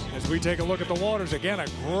course, as we take a look at the waters, again, a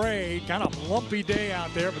gray, kind of lumpy day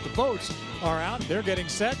out there, but the boats are out. They're getting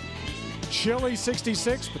set. Chilly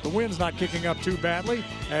 66, but the wind's not kicking up too badly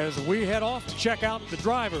as we head off to check out the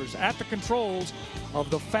drivers at the controls of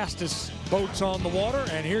the fastest boats on the water.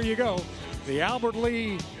 And here you go, the Albert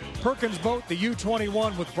Lee Perkins boat, the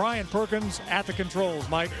U-21 with Brian Perkins at the controls.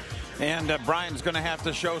 Mike. And Brian's going to have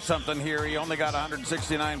to show something here. He only got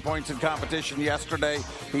 169 points in competition yesterday.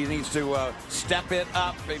 He needs to step it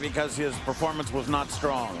up because his performance was not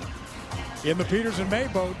strong. In the Peters and May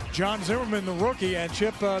boat, John Zimmerman, the rookie, and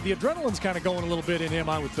Chip, the adrenaline's kind of going a little bit in him,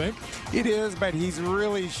 I would think. It is, but he's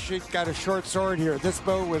really got a short sword here. This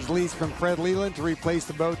boat was leased from Fred Leland to replace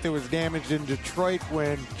the boat that was damaged in Detroit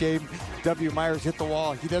when J.W. Myers hit the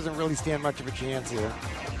wall. He doesn't really stand much of a chance here.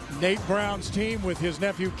 Nate Brown's team with his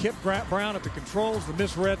nephew Kip Brown at the controls, the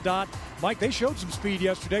Miss Red Dot. Mike, they showed some speed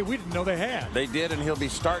yesterday we didn't know they had. They did, and he'll be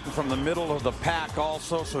starting from the middle of the pack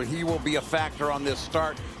also, so he will be a factor on this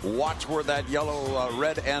start. Watch where that yellow,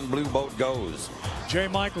 red, and blue boat goes. J.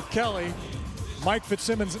 Michael Kelly, Mike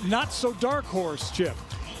Fitzsimmons, not so dark horse, Chip.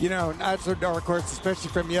 You know, not so dark horse, especially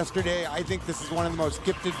from yesterday. I think this is one of the most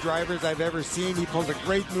gifted drivers I've ever seen. He pulled a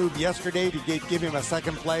great move yesterday to give him a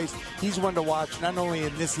second place. He's one to watch not only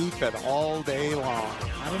in this heat, but all day long.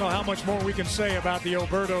 I don't know how much more we can say about the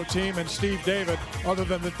Alberto team and Steve David, other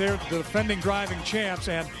than that they're the defending driving champs.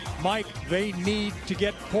 And Mike, they need to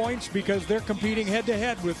get points because they're competing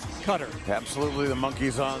head-to-head with Cutter. Absolutely, the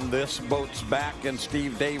monkey's on this boat's back and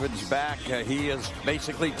Steve David's back. He has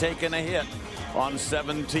basically taken a hit on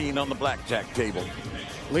 17 on the blackjack table.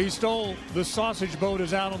 Lee Stoll, the sausage boat,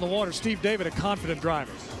 is out on the water. Steve David, a confident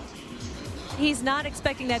driver. He's not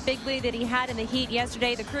expecting that big lead that he had in the heat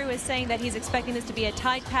yesterday. The crew is saying that he's expecting this to be a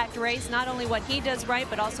tight, packed race. Not only what he does right,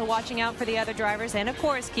 but also watching out for the other drivers and, of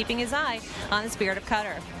course, keeping his eye on the Spirit of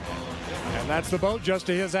Cutter. And that's the boat just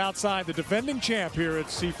to his outside, the defending champ here at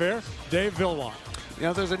Seafair, Dave Villwock. You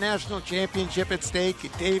know, there's a national championship at stake.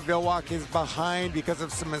 Dave Villwock is behind because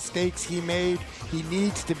of some mistakes he made. He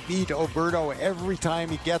needs to beat Alberto every time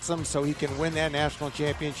he gets them so he can win that national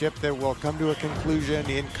championship that will come to a conclusion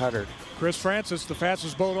in Cutter. Chris Francis, the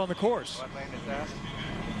fastest boat on the course. What lane is that?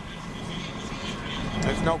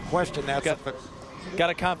 There's no question that's got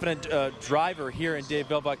a confident driver here in Dave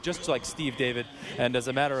Villwock, just like Steve David. And as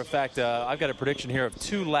a matter of fact, I've got a prediction here of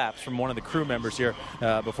 2 laps from one of the crew members here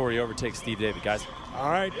before he overtakes Steve David, guys. All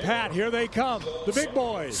right, Pat, here they come, the big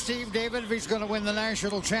boys. Steve David, if he's going to win the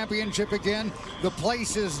national championship again, the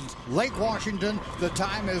place is Lake Washington. The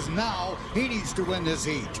time is now. He needs to win this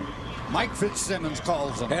heat. Mike Fitzsimmons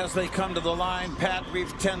calls them. As they come to the line, Pat,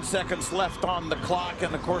 we've 10 seconds left on the clock,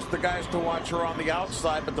 and of course the guys to watch are on the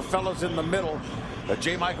outside, but the fellas in the middle,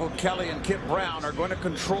 J. Michael Kelly and Kip Brown, are going to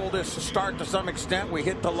control this start to some extent. We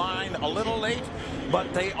hit the line a little late,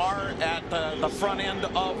 but they are at the front end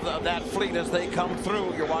of that fleet as they come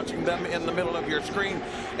through. You're watching them in the middle of your screen,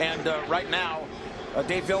 and right now,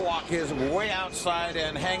 Dave Villwock is way outside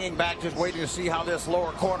and hanging back, just waiting to see how this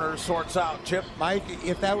lower corner sorts out. Chip? Mike,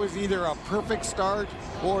 if that was either a perfect start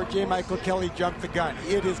or J. Michael Kelly jumped the gun,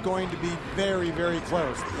 it is going to be very, very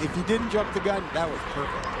close. If he didn't jump the gun, that was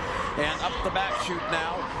perfect. And up the back chute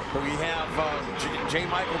now, we have J.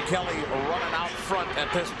 Michael Kelly running out front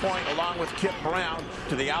at this point, along with Kip Brown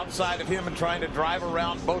to the outside of him and trying to drive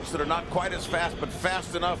around boats that are not quite as fast, but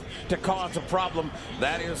fast enough to cause a problem.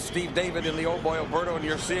 That is Steve David in the Oh Boy Alberto, and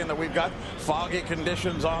you're seeing that we've got foggy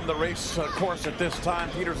conditions on the race course at this time.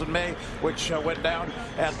 Peters and May, which went down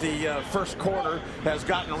at the first quarter, has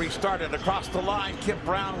gotten restarted. Across the line, Kip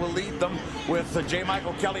Brown will lead them with J.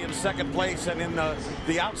 Michael Kelly in second place, and in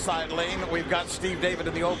the outside lane, we've got Steve David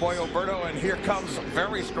in the Oh Boy Alberto, and here comes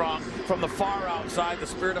very strong from the far outside, the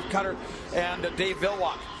Spirit of Cutter and Dave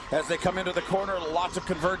Villwock. As they come into the corner, lots of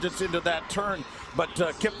convergence into that turn. But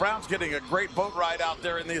Kip Brown's getting a great boat ride out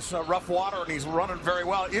there in this rough water, and he's running very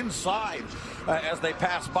well inside as they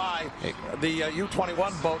pass by the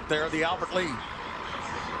U-21 boat there, the Albert Lee.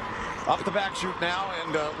 Up the back chute now,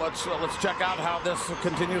 and let's check out how this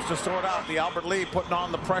continues to sort out. The Albert Lee putting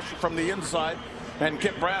on the pressure from the inside, and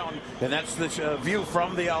Kip Brown, and that's the view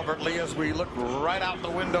from the Albert Lee as we look right out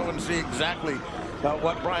the window and see exactly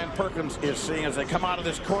what Brian Perkins is seeing as they come out of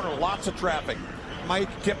this corner. Lots of traffic.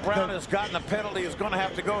 Mike, Kip Brown has gotten a penalty, is going to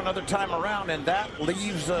have to go another time around, and that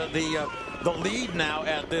leaves the lead now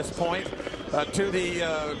at this point to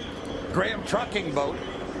the Graham Trucking boat.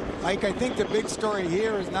 Mike, I think the big story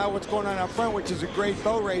here is now what's going on up front, which is a great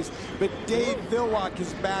boat race. But Dave Villwock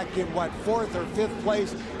is back in, what, 4th or 5th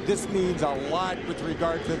place. This means a lot with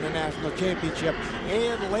regard to the national championship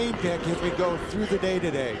and lane pick as we go through the day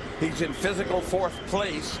today. He's in physical 4th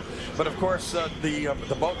place. But of course, the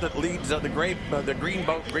boat that leads the green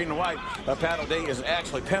boat, green and white, Pat O'Day, is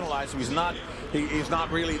actually penalized. He's not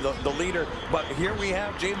really the leader. But here we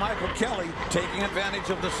have J. Michael Kelly taking advantage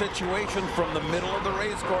of the situation from the middle of the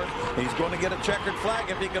race course. He's going to get a checkered flag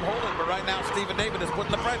if he can hold it. But right now, Stephen David is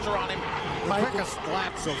putting the pressure on him. The quickest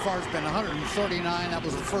lap so far has been 139. That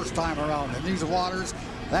was the first time around. In these waters,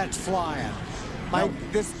 that's flying. Mike,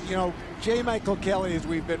 J. Michael Kelly, as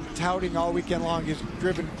we've been touting all weekend long, has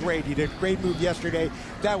driven great. He did a great move yesterday.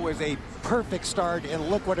 That was a perfect start, and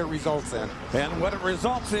look what it results in. And what it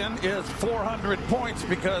results in is 400 points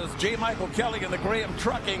because J. Michael Kelly and the Graham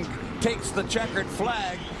Trucking takes the checkered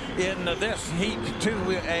flag in this heat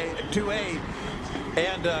 2A.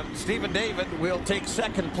 And Stephen David will take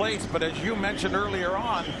 2nd place, but as you mentioned earlier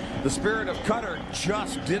on, the Spirit of Cutter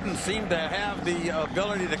just didn't seem to have the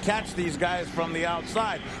ability to catch these guys from the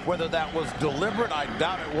outside. Whether that was deliberate, I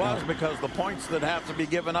doubt it was, because the points that have to be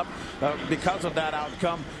given up because of that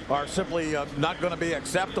outcome are simply not going to be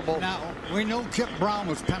acceptable. Now, we know Kip Brown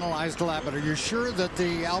was penalized a lot, but are you sure that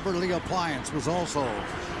the Albert Lee appliance was also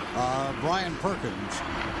Brian Perkins?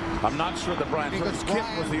 I'm not sure that Brian Perkins. Kip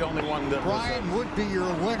was the only one that Brian would be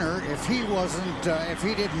your winner if he wasn't, if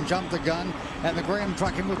he didn't jump the gun, and the Graham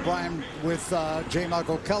Trucking with Brian with J.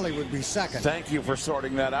 Michael Kelly would be 2nd. Thank you for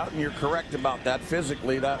sorting that out, and you're correct about that.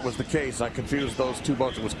 Physically, that was the case. I confused those two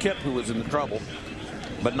boats. It was Kip who was in the trouble,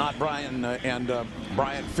 but not Brian, and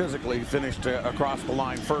Brian physically finished across the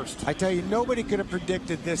line first. I tell you, nobody could have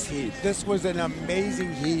predicted this heat. This was an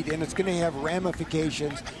amazing heat, and it's going to have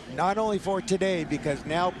ramifications not only for today, because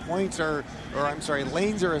now lanes are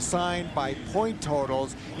assigned by point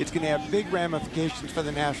totals. It's going to have big ramifications for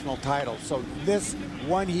the national title. So this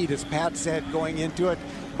one heat, as Pat said, going into it,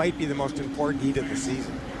 might be the most important heat of the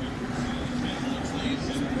season.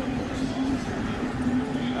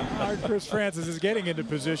 Chris Francis is getting into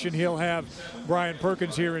position. He'll have Brian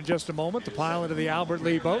Perkins here in just a moment, the pilot of the Albert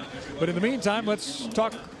Lee boat. But in the meantime, let's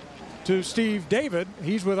talk to Steve David.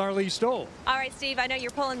 He's with our Lee Stoll. All right, Steve, I know you're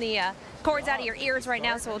pulling the cords out of your ears right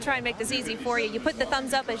now, so we'll try and make this easy for you. You put the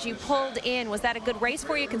thumbs up as you pulled in. Was that a good race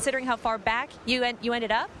for you, considering how far back you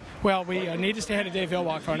ended up? Well, we needed to stay ahead of Dave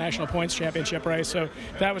Villwock for our national points championship race, so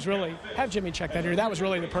that was really, have Jimmy check that here, that was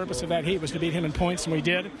really the purpose of that heat, was to beat him in points, and we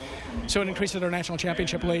did. So it increases our national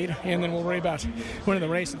championship lead, and then we'll worry about winning the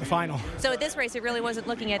race at the final. So at this race, it really wasn't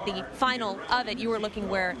looking at the final of it, you were looking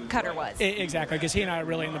where Cutter was. Exactly, because he and I are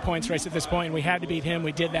really in the points race at this point, and we had to beat him,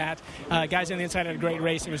 we did that. Guys on the inside had a great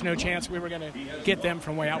race, there was no chance we were going to get them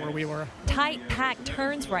from way out where we were. Tight packed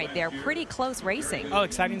turns right there, pretty close racing. Oh,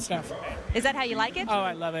 exciting stuff. Is that how you like it? Oh,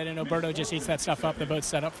 I love it, and Oberto just eats that stuff up. The boat's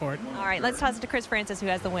set up for it. All right, let's toss it to Chris Francis, who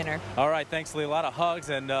has the winner. All right, thanks, Lee. A lot of hugs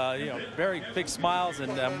and very big smiles,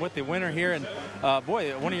 and I'm with the winner here. And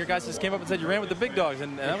boy, one of your guys just came up and said you ran with the big dogs,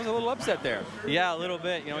 and that was a little upset there. Yeah, a little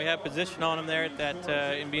bit. We had position on him there at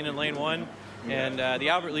that in being in lane 1. And the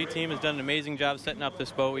Albert Lee team has done an amazing job setting up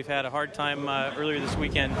this boat. We've had a hard time earlier this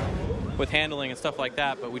weekend with handling and stuff like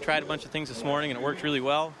that, but we tried a bunch of things this morning and it worked really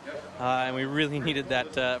well. And we really needed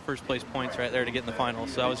that first place points right there to get in the final,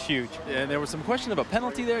 so that was huge. And there was some question of a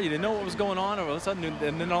penalty there. You didn't know what was going on, all of a sudden,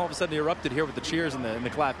 and then all of a sudden you erupted here with the cheers and the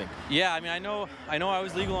clapping. Yeah, I mean, I know I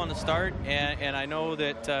was legal on the start, and I know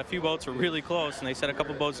that a few boats were really close, and they said a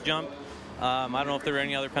couple boats jumped. I don't know if there were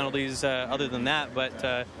any other penalties other than that,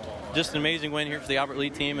 but just an amazing win here for the Albert Lee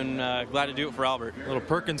team, and glad to do it for Albert. A little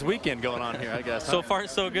Perkins weekend going on here, I guess. So far,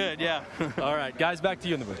 so good, yeah. All right, guys, back to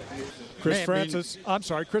you in the booth. Chris Francis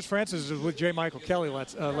is with J. Michael Kelly.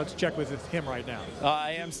 Let's check with him right now.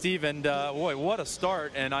 I am Steve, and boy, what a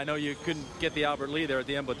start. And I know you couldn't get the Albert Lee there at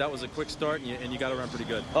the end, but that was a quick start, and you got to run pretty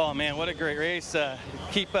good. Oh, man, what a great race.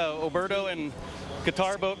 Keep Oberto and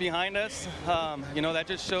Qatar boat behind us. That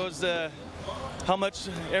just shows how much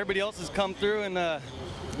everybody else has come through, and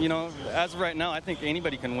as of right now, I think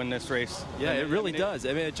anybody can win this race. Yeah, it really does.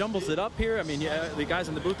 I mean, it jumbles it up here. I mean, the guys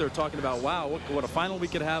in the booth are talking about, wow, what a final we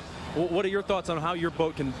could have. What are your thoughts on how your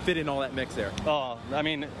boat can fit in all that mix there? Oh, I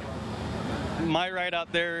mean, my ride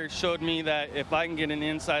out there showed me that if I can get an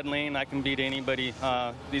inside lane, I can beat anybody.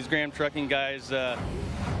 These Graham Trucking guys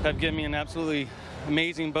have given me an absolutely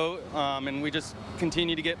amazing boat, and we just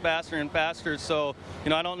continue to get faster and faster. So,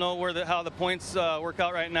 I don't know how the points work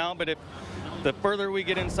out right now, but if the further we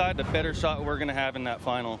get inside, the better shot we're going to have in that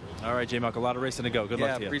final. All right, J-Michael, a lot of racing to go. Good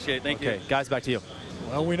luck to you. Appreciate it. Thank you. Okay, guys, back to you.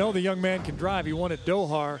 Well, we know the young man can drive. He won at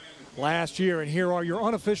Doha last year, and here are your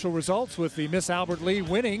unofficial results with the Miss Albert Lee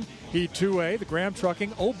winning Heat 2A. The Graham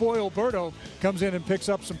Trucking. Oh boy, Alberto comes in and picks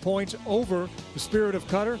up some points over the Spirit of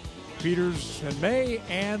Cutter. Peters and May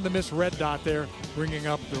and the Miss Red Dot there bringing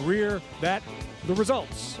up the rear. The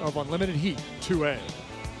results of Unlimited Heat 2A.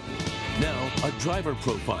 Now, a driver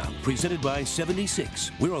profile presented by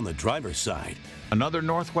 76. We're on the driver's side. Another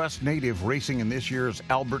Northwest native racing in this year's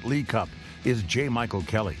Albert Lee Cup is J. Michael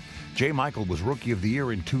Kelly. J. Michael was Rookie of the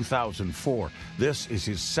Year in 2004. This is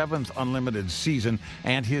his 7th Unlimited season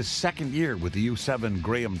and his 2nd year with the U7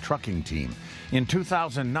 Graham Trucking Team. In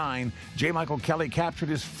 2009, J. Michael Kelly captured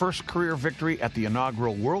his first career victory at the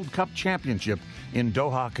inaugural World Cup Championship in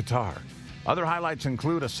Doha, Qatar. Other highlights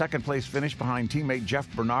include a 2nd-place finish behind teammate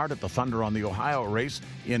Jeff Bernard at the Thunder on the Ohio race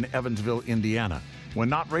in Evansville, Indiana. When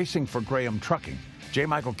not racing for Graham Trucking, J.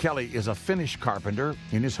 Michael Kelly is a finish carpenter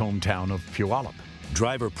in his hometown of Puyallup.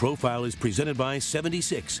 Driver Profile is presented by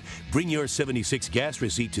 76. Bring your 76 gas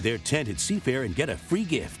receipt to their tent at Seafair and get a free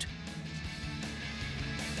gift.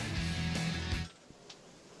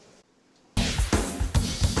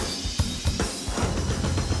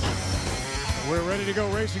 We're ready to go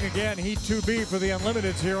racing again. Heat 2B for the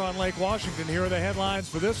Unlimiteds here on Lake Washington. Here are the headlines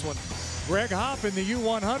for this one. Greg Hopp in the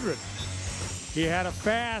U100. He had a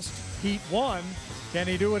fast Heat 1. Can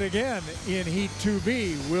he do it again in Heat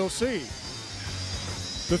 2B? We'll see.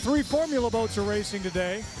 The 3 Formula boats are racing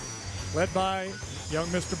today, led by young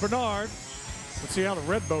Mr. Bernard. Let's see how the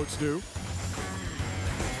red boats do.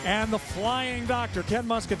 And the Flying Doctor, Ken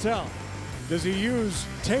Muscatel. Does he use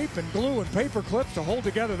tape and glue and paper clips to hold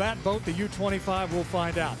together that boat? The U25 will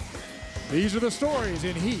find out. These are the stories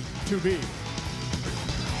in Heat 2B.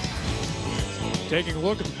 Taking a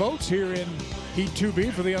look at the boats here in Heat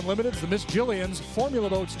 2B for the Unlimiteds, the Miss Jillian's,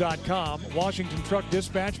 FormulaBoats.com, Washington Truck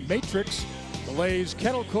Dispatch, Matrix, the Lay's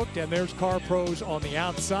Kettle Cooked, and there's Car Pros on the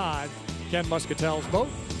outside. Ken Muscatel's boat.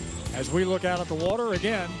 As we look out at the water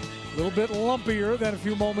again, a little bit lumpier than a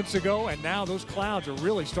few moments ago, and now those clouds are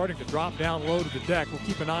really starting to drop down low to the deck. We'll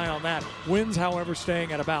keep an eye on that. Winds, however,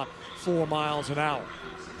 staying at about 4 miles an hour.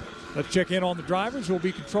 Let's check in on the drivers who will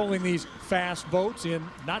be controlling these fast boats in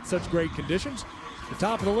not such great conditions. The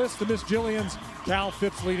top of the list, the Miss Jillian's, Cal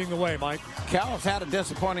Phipps leading the way, Mike. Cal's had a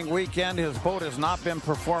disappointing weekend. His boat has not been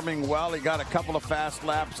performing well. He got a couple of fast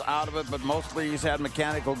laps out of it, but mostly he's had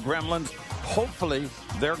mechanical gremlins. Hopefully,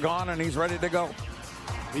 they're gone and he's ready to go.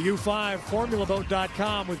 The U5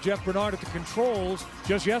 FormulaBoat.com with Jeff Bernard at the controls.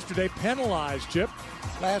 Just yesterday, penalized Chip.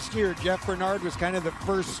 Last year, Jeff Bernard was kind of the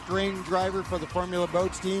first string driver for the Formula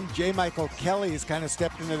Boats team. J. Michael Kelly has kind of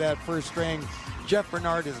stepped into that first string. Jeff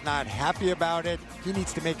Bernard is not happy about it. He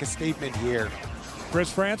needs to make a statement here.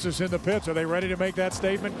 Chris Francis in the pits. Are they ready to make that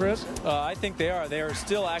statement, Chris? I think they are. They are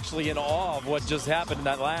still actually in awe of what just happened in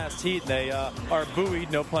that last heat. They are buoyed,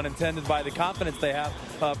 no pun intended, by the confidence they have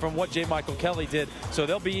from what J. Michael Kelly did. So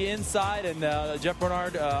they'll be inside, and Jeff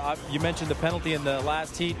Bernard, you mentioned the penalty in the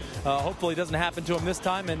last heat. Hopefully it doesn't happen to him this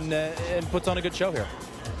time and puts on a good show here.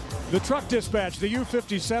 The Truck Dispatch, the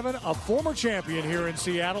U57, a former champion here in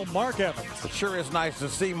Seattle, Mark Evans. It sure is nice to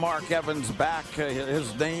see Mark Evans back.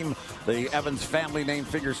 His name, the Evans family name,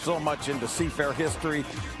 figures so much into Seafair history.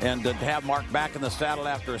 And to have Mark back in the saddle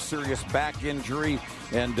after a serious back injury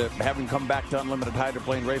and have him come back to Unlimited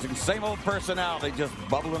Hydroplane Racing. Same old personality, just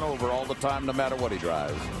bubbling over all the time, no matter what he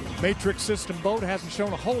drives. Matrix System boat hasn't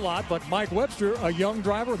shown a whole lot, but Mike Webster, a young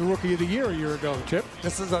driver, the Rookie of the Year a year ago, Chip.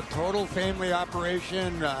 This is a total family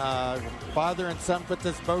operation. Father and son put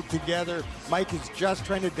this boat together. Mike is just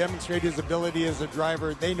trying to demonstrate his ability as a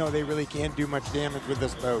driver. They know they really can't do much damage with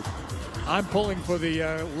this boat. I'm pulling for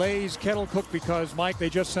the Lay's Kettle Cook because, Mike,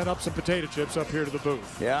 they just sent up some potato chips up here to the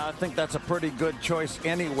booth. Yeah, I think that's a pretty good choice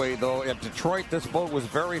anyway, though. At Detroit, this boat was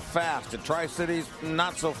very fast. At Tri-Cities,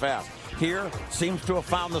 not so fast. Here, seems to have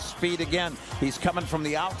found the speed again. He's coming from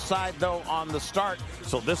the outside, though, on the start.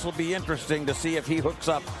 So this will be interesting to see if he hooks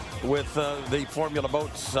up with the Formula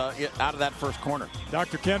Boats out of that first corner.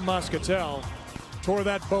 Dr. Ken Muscatel tore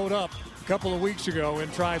that boat up a couple of weeks ago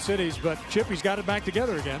in Tri-Cities, but Chip, he's got it back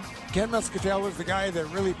together again. Ken Muscatel was the guy that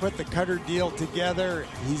really put the Cutter deal together.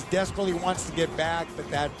 He desperately wants to get back, but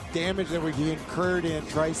that damage that he incurred in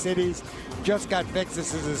Tri-Cities just got fixed.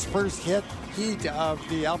 This is his first heat of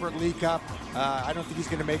the Albert Lee Cup. I don't think he's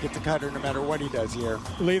going to make it to Cutter no matter what he does here.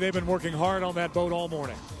 Lee, they've been working hard on that boat all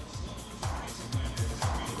morning.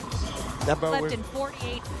 Slept in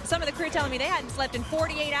 48. Some of the crew telling me they hadn't slept in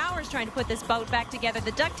 48 hours trying to put this boat back together.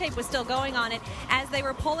 The duct tape was still going on it as they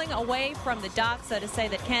were pulling away from the dock. So to say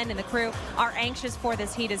that Ken and the crew are anxious for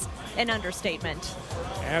this heat is an understatement.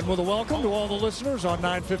 And with a welcome to all the listeners on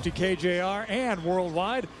 950 KJR and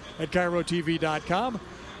worldwide at KairoTV.com.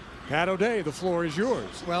 Pat O'Day, the floor is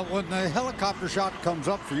yours. Well, when the helicopter shot comes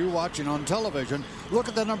up for you watching on television, look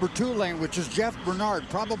at the number 2 lane, which is Jeff Bernard,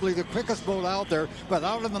 probably the quickest boat out there. But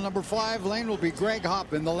out in the number 5 lane will be Greg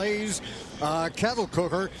Hopp in the Lay's kettle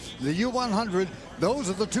cooker, the U100. Those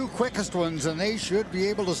are the 2 quickest ones, and they should be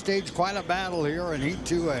able to stage quite a battle here in Heat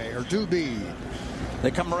 2A or 2B. They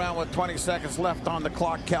come around with 20 seconds left on the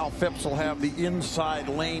clock. Cal Phipps will have the inside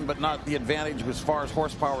lane, but not the advantage as far as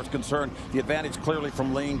horsepower is concerned. The advantage clearly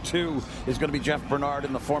from lane 2 is going to be Jeff Bernard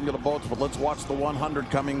in the Formula boats, but let's watch the 100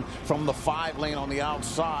 coming from the 5 lane on the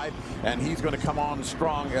outside, and he's going to come on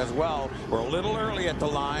strong as well. We're a little early at the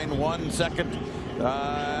line, 1 second.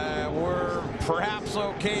 We're perhaps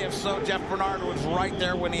okay. If so, Jeff Bernard was right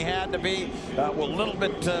there when he had to be. A little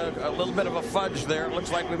bit of a fudge there. It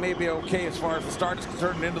looks like we may be okay as far as the start is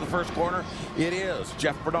concerned into the first corner. It is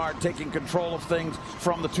Jeff Bernard taking control of things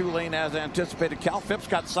from the 2 lane as anticipated. Cal Phipps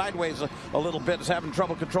got sideways a little bit, is having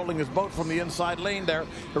trouble controlling his boat from the inside lane there.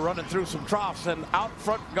 They're running through some troughs, and out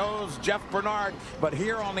front goes Jeff Bernard. But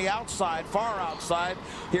here on the outside, far outside,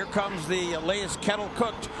 here comes the Lay's Kettle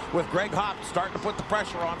Cooked with Greg Hopp starting to put the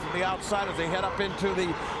pressure on from the outside as they head up into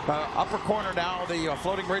the upper corner now, the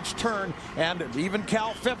floating bridge turn, and even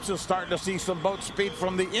Cal Phipps is starting to see some boat speed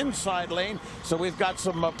from the inside lane. So we've got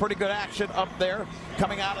some pretty good action up there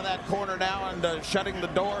coming out of that corner now and shutting the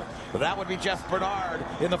door. That would be Jeff Bernard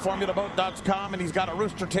in the formulaboat.com, and he's got a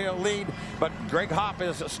rooster tail lead, but Greg Hopp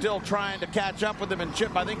is still trying to catch up with him. And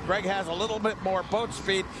Chip, I think Greg has a little bit more boat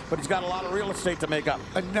speed, but he's got a lot of real estate to make up.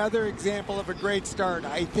 Another example of a great start.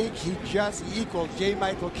 I think he just equaled J.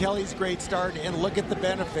 Michael Kelly's great start, and look at the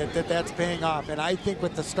benefit that's paying off. And I think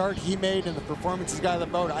with the start he made and the performance he's got of the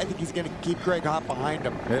boat, I think he's going to keep Greg Hopp behind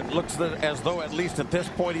him. It looks as though at least at this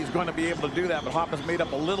point he's going to be able to do that, but Hopp has made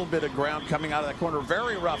up a little bit of ground coming out of that corner.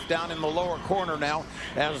 Very rough down in the lower corner now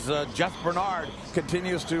as Jeff Bernard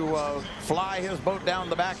continues to fly his boat down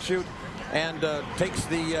the back chute and takes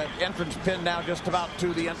the entrance pin now just about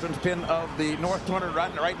to the entrance pin of the North 200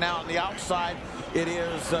 right now on the outside. It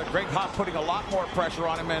is Greg Hopp putting a lot more pressure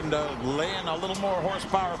on him and laying a little more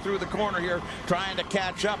horsepower through the corner here, trying to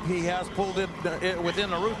catch up. He has pulled it within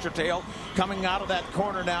the rooster tail. Coming out of that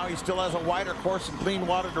corner now, he still has a wider course and clean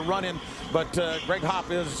water to run in, but Greg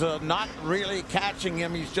Hopp is not really catching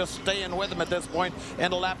him. He's just staying with him at this point.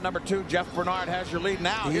 End of lap number 2, Jeff Bernard has your lead.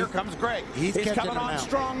 Now, here comes Greg. He's coming on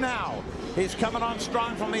strong now. He's coming on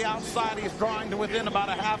strong from the outside. He's drawing to within about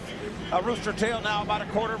a half a rooster tail now, about a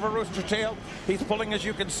quarter of a rooster tail. He's pulling, as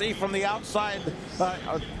you can see, from the outside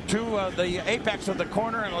to the apex of the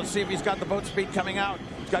corner, and let's see if he's got the boat speed coming out.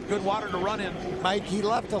 He's got good water to run in. Mike, he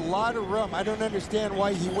left a lot of room. I don't understand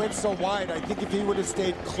why he went so wide. I think if he would have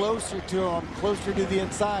stayed closer to him, closer to the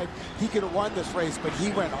inside, he could have won this race, but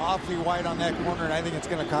he went awfully wide on that corner, and I think it's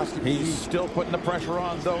going to cost him. He's still putting the pressure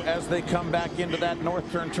on, though, as they come back into that north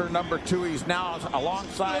turn number 2. He's now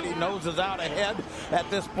alongside. He noses out ahead at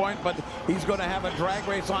this point, but he's going to have a drag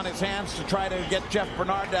race on his hands to try to get Jeff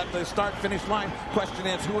Bernard at the start-finish line. Question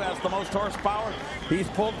is, who has the most horsepower? He's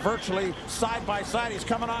pulled virtually side by side. He's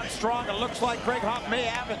coming on strong. It looks like Greg Hopp may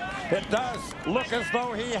have it. It does look as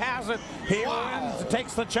though he has it. He wins,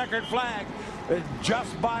 takes the checkered flag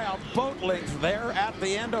just by a boat length there at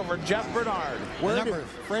the end over Jeff Bernard. Where did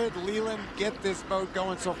Fred Leland get this boat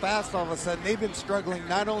going so fast all of a sudden? They've been struggling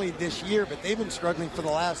not only this year, but they've been struggling for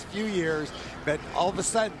the last few years. But all of a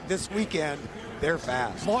sudden, this weekend, they're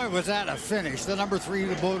fast. Boy, was that a finish. The number 3 of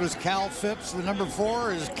the boat is Cal Phipps. The number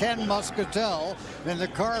 4 is Ken Muscatel in the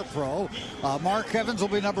Car Pro. Mark Evans will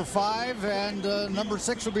be number 5, and number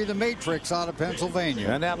 6 will be the Matrix out of Pennsylvania.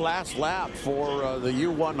 And that last lap for the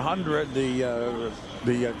U100,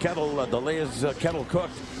 the Lay's Kettle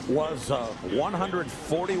Cooked, was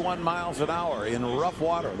 141 miles an hour in rough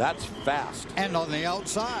water. That's fast. And on the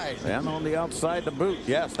outside. And on the outside to boot.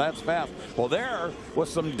 Yes, that's fast. Well, there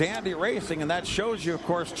was some dandy racing, and that shows you, of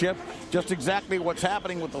course, Chip, just exactly what's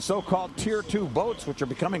happening with the so-called Tier 2 boats, which are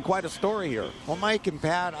becoming quite a story here. Well, Mike and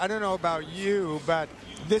Pat, I don't know about you, but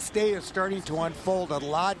this day is starting to unfold a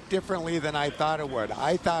lot differently than I thought it would.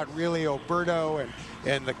 I thought really Alberto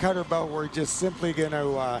and the cutter boat were just simply going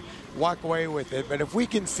to walk away with it. But if we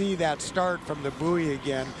can see that start from the buoy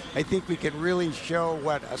again, I think we can really show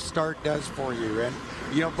what a start does for you. And,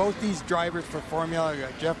 you know, both these drivers for Formula,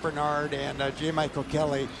 Jeff Bernard and J. Michael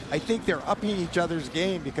Kelly, I think they're upping each other's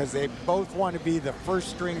game because they both want to be the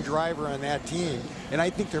first string driver on that team. And I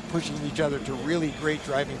think they're pushing each other to really great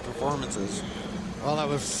driving performances. Well, that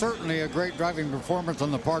was certainly a great driving performance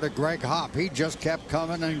on the part of Greg Hopp. He just kept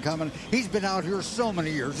coming and coming. He's been out here so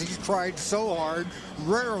many years. He's tried so hard.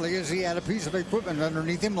 Rarely has he had a piece of equipment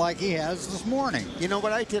underneath him like he has this morning. You know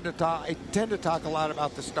what, I tend to talk a lot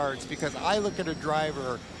about the starts because I look at a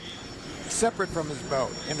driver separate from his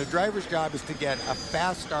boat. And the driver's job is to get a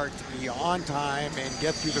fast start, to be on time and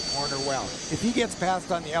get through the corner well. If he gets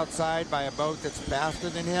passed on the outside by a boat that's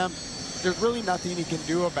faster than him, there's really nothing he can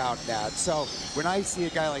do about that. So when I see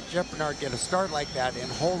a guy like Jeff Bernard get a start like that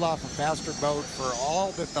and hold off a faster boat for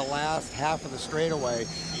all but the last half of the straightaway,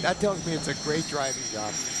 that tells me it's a great driving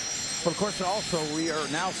job. But of course, also we are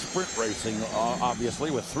now sprint racing,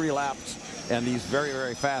 obviously, with 3 laps and these very,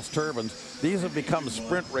 very fast turbines. These have become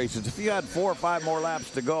sprint races. If you had 4 or 5 more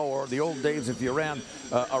laps to go, or the old days if you ran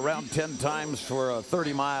around 10 times for a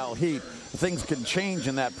 30-mile heat, things can change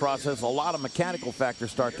in that process. A lot of mechanical factors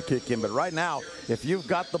start to kick in. But right now, if you've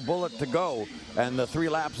got the bullet to go and the 3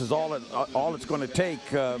 laps is all it's going to take,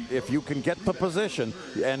 if you can get the position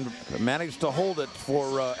and manage to hold it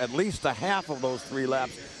for at least a half of those 3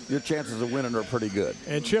 laps, your chances of winning are pretty good.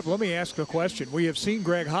 And Chip, let me ask a question. We have seen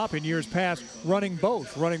Greg Hopp in years past running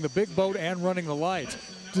both, running the big boat and running the lights.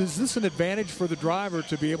 Is this an advantage for the driver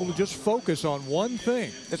to be able to just focus on one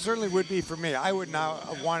thing? It certainly would be for me. I would now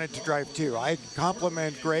have wanted to drive 2. I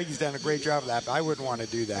compliment Greg. He's done a great job of that, but I wouldn't want to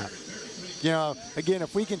do that. You know, again,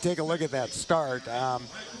 if we can take a look at that start, I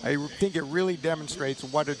think it really demonstrates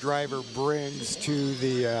what a driver brings to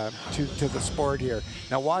the sport here.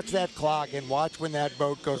 Now watch that clock and watch when that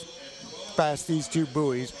boat goes past these 2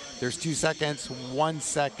 buoys. There's 2 seconds, 1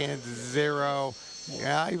 second, 0.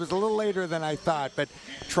 Yeah, he was a little later than I thought, but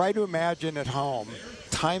try to imagine at home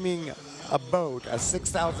timing a boat, a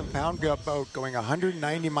 6,000-pound boat going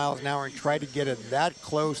 190 miles an hour and try to get it that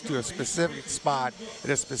close to a specific spot at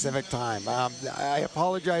a specific time. I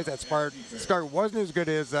apologize, that start wasn't as good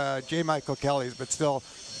as J. Michael Kelly's, but still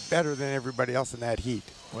better than everybody else in that heat.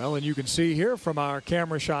 Well, and you can see here from our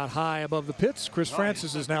camera shot high above the pits, Chris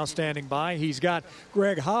Francis is now standing by. He's got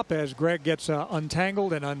Greg Hopp as Greg gets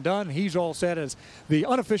untangled and undone. He's all set as the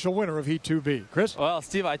unofficial winner of Heat 2B. Chris? Well,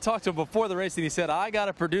 Steve, I talked to him before the race, and he said, I got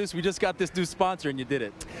to produce. We just got this new sponsor, and you did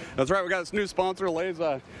it. That's right. We got this new sponsor, Lay's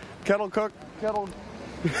kettle cooked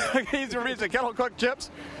chips.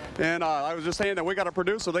 And I was just saying that we got to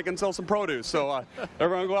produce so they can sell some produce. So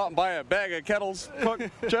everyone go out and buy a bag of Kettles cooked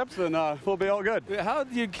chips, and we'll be all good. How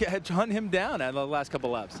did you hunt him down at the last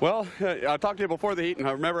couple laps? Well, I talked to you before the heat, and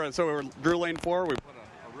I remember, so we were Drew Lane 4. We put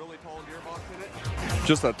a really tall gearbox in it.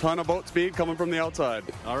 Just a ton of boat speed coming from the outside.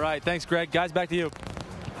 All right. Thanks, Greg. Guys, back to you.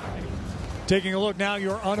 Taking a look now,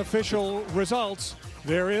 your unofficial results.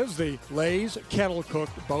 There is the Lay's Kettle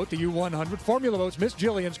Cooked boat, the U100. Formula boats, Miss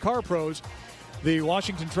Jillian's Car Pros, the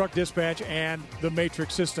Washington Truck Dispatch, and the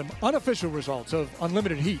Matrix System. Unofficial results of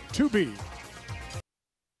Unlimited Heat 2B.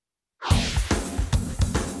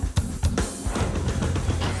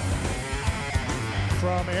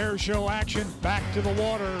 From air show action back to the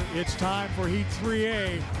water, it's time for Heat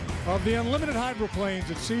 3A of the Unlimited Hydroplanes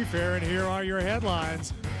at Seafair, and here are your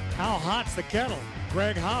headlines. How hot's the kettle?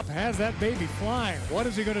 Greg Hopp has that baby flying. What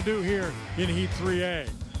is he going to do here in Heat 3A?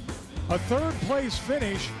 A third-place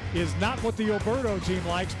finish is not what the Alberto team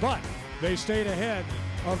likes, but they stayed ahead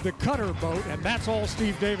of the cutter boat, and that's all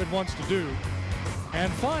Steve David wants to do.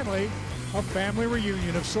 And finally, a family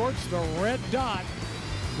reunion of sorts, the Red Dot,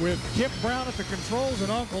 with Kip Brown at the controls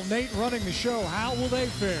and Uncle Nate running the show. How will they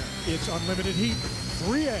fare? It's Unlimited Heat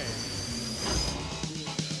 3A.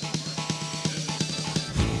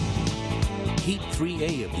 Heat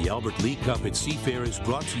 3A of the Albert Lee Cup at Seafair is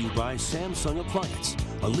brought to you by Samsung Appliance,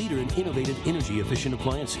 a leader in innovative energy-efficient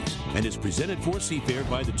appliances, and is presented for Seafair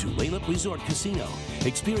by the Tulalip Resort Casino.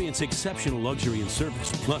 Experience exceptional luxury and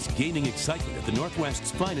service, plus gaming excitement at the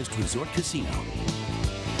Northwest's finest resort casino.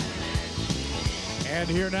 And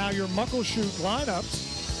here now your Muckleshoot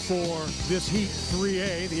lineups for this Heat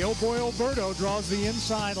 3A. The Oh Boy Alberto draws the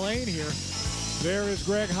inside lane here. There is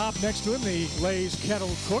Greg Hopp next to him, the Lay's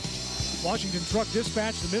Kettle Cooked. Washington Truck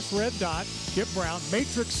Dispatch, the Miss Red Dot, Kip Brown,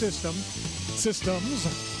 Matrix Systems,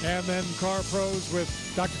 and then Car Pros with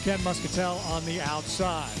Dr. Ken Muscatel on the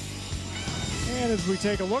outside. And as we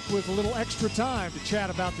take a look with a little extra time to chat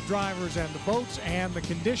about the drivers and the boats and the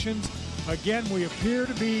conditions, again,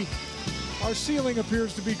 our ceiling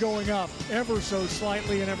appears to be going up ever so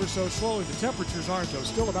slightly and ever so slowly. The temperatures aren't, though.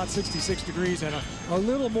 Still about 66 degrees and a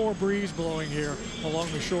little more breeze blowing here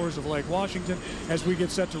along the shores of Lake Washington. As we get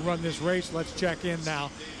set to run this race, let's check in now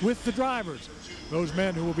with the drivers, those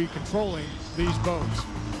men who will be controlling these boats.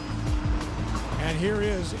 And here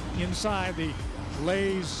is inside the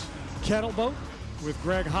Lay's Kettle boat with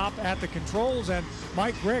Greg Hopp at the controls. And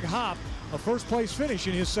Mike, Greg Hopp, a first-place finish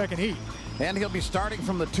in his second heat. And he'll be starting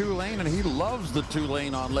from the 2-lane, and he loves the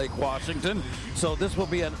 2-lane on Lake Washington. So this will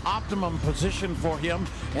be an optimum position for him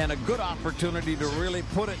and a good opportunity to really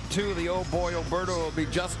put it to the Oh Boy Alberto. Will be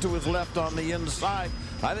just to his left on the inside.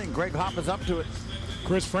 I think Greg Hopp is up to it.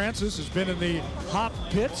 Chris Francis has been in the Hopp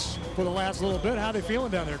pits for the last little bit. How are they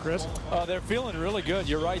feeling down there, Chris? They're feeling really good.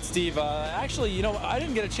 You're right, Steve. Actually, you know, I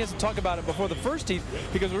didn't get a chance to talk about it before the first heat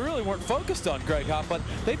because we really weren't focused on Greg Hopp, but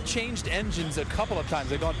they've changed engines a couple of times.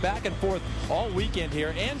 They've gone back and forth all weekend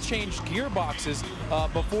here and changed gearboxes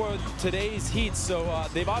before today's heats. So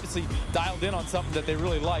they've obviously dialed in on something that they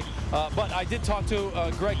really like. But I did talk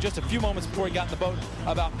to Greg just a few moments before he got in the boat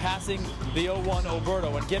about passing the 01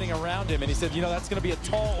 Alberto and getting around him. And he said, you know, that's going to be a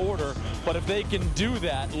tall order, but if they can do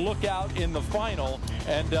that, look out in the final.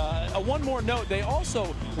 And one more note, they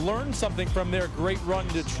also learned something from their great run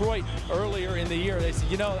in Detroit earlier in the year. They said,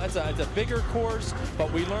 you know, it's a bigger course,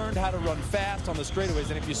 but we learned how to run fast on the straightaways.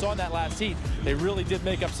 And if you saw in that last heat, they really did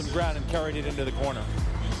make up some ground and carried it into the corner.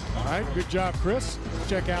 All right, good job, Chris.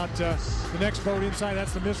 Check out the next boat inside.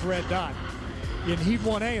 That's the Miss Red Dot. In Heat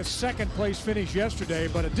 1A, a second-place finish yesterday,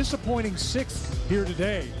 but a disappointing 6th here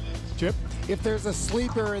today. Chip? If there's a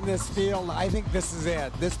sleeper in this field, I think this is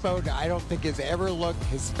it. This boat, I don't think has ever looked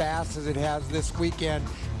as fast as it has this weekend.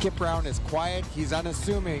 Kip Brown is quiet, he's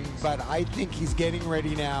unassuming, but I think he's getting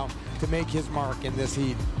ready now to make his mark in this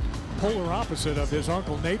heat. Polar opposite of his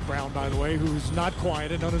uncle Nate Brown, by the way, who's not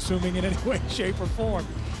quiet and unassuming in any way, shape, or form.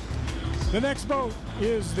 The next boat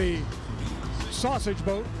is the sausage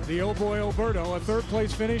boat, the Oh Boy Alberto, a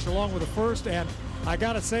third-place finish along with a first. And I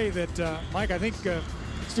got to say that, Mike, I think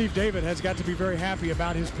Steve David has got to be very happy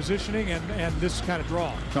about his positioning and this kind of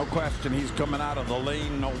draw. No question, he's coming out of the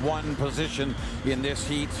lane 1 position in this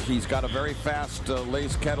heat. He's got a very fast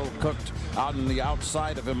Lay's Kettle cooked out on the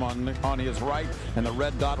outside of him on his right, and the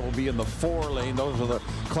red dot will be in the 4 lane. Those are the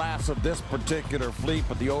class of this particular fleet,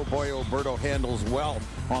 but the Oh Boy Alberto handles well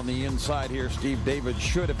on the inside here. Steve David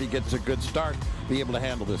should, if he gets a good start, be able to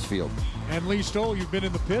handle this field. And Lee Stoll, you've been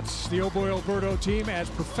in the pits, the Oh Boy Alberto team, as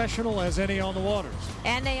professional as any on the waters.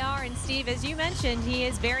 And they are, and Steve, as you mentioned, he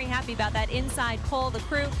is very happy about that inside pull. The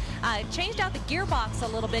crew changed out the gearbox a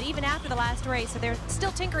little bit even after the last race, so they're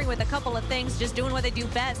still tinkering with a couple of things, just doing what they do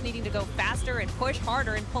best, needing to go faster and push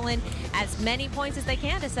harder and pull in as many points as they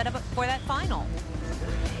can to set up for that final.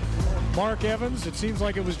 Mark Evans, it seems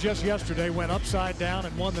like it was just yesterday, went upside down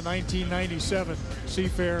and won the 1997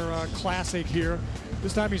 Seafair Classic here.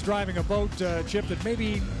 This time he's driving a boat, Chip, that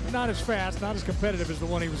maybe not as fast, not as competitive as the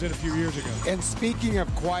one he was in a few years ago. And speaking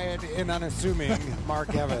of quiet and unassuming,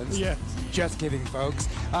 Mark Evans. Yes. Just kidding, folks.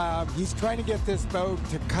 He's trying to get this boat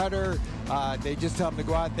to cutter. They just tell him to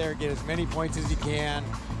go out there, get as many points as he can.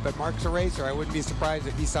 But Mark's a racer. I wouldn't be surprised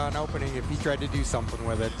if he saw an opening if he tried to do something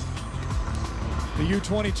with it. The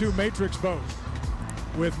U-22 Matrix boat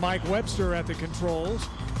with Mike Webster at the controls.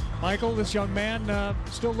 Michael, this young man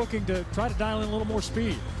still looking to try to dial in a little more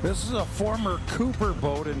speed. This is a former Cooper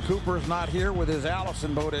boat, and Cooper's not here with his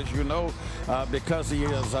Allison boat, as you know, because he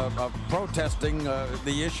is protesting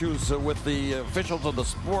the issues with the officials of the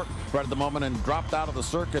sport right at the moment and dropped out of the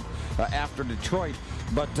circuit after Detroit.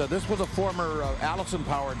 But this was a former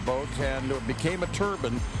Allison-powered boat and became a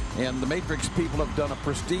turbine, and the Matrix people have done a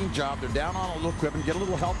pristine job. They're down on a little equipment, get a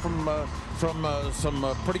little help from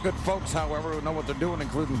some pretty good folks, however, who know what they're doing,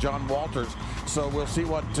 including John Walters. So we'll see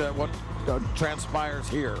what transpires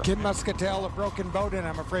here. Kim Muscatel, a broken boat, and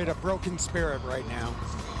I'm afraid a broken spirit right now.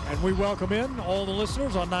 And we welcome in all the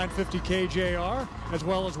listeners on 950 KJR, as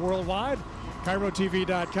well as worldwide,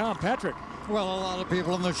 KairoTV.com. Patrick. Well, a lot of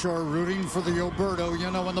people on the shore rooting for the Alberto, you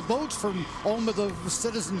know, and the boat's from home of the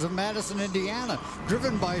citizens of Madison, Indiana,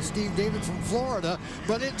 driven by Steve David from Florida,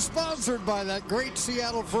 but it's sponsored by that great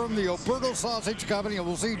Seattle firm, the Alberto Sausage Company, and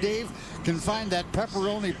we'll see Dave can find that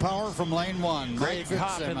pepperoni power from lane 1. Greg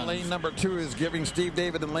Hopp in lane number 2 is giving Steve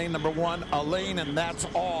David in lane number 1 a lane, and that's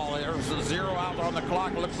all. There's a 0 out on the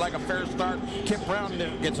clock. Looks like a fair start. Kip Brown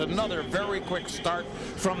gets another very quick start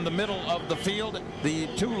from the middle of the field. The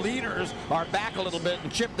 2 leaders are back a little bit,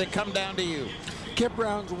 and Chip, they come down to you. Kip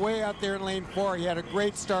Brown's way out there in lane 4. He had a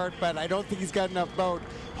great start, but I don't think he's got enough boat.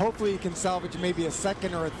 Hopefully he can salvage maybe a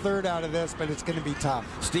second or a third out of this, but it's going to be tough.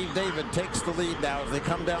 Steve David takes the lead now as they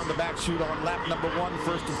come down the back chute on lap number 1,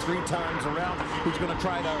 first of 3 times around. He's going to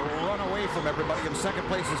try to run away from everybody. In second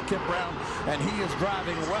place is Kip Brown, and he is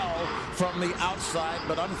driving well from the outside,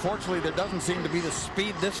 but unfortunately there doesn't seem to be the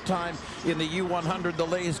speed this time in the U100, the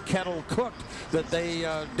Lay's Kettle Cooked, that they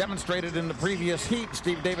demonstrated in the previous heat.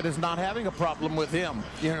 Steve David is not having a problem with him.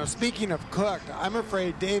 You know, speaking of cooked, I'm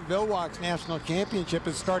afraid Dave Villwalk's national championship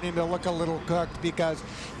is starting to look a little cooked, because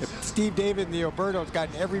Steve David and the Oberto has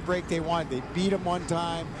gotten every break they want. They beat him one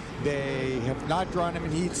time. They have not drawn him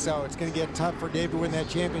in heat, so it's going to get tough for Dave to win that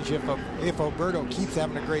championship if Oberto keeps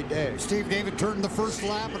having a great day. Steve David turned the first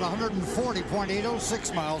lap at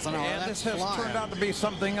 140.806 miles an hour. And That's this has turned out to be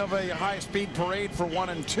something of a high-speed parade for 1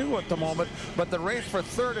 and 2 at the moment, but the race for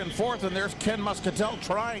 3rd and 4th, and there's Ken Muscatel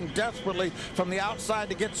trying desperately from the outside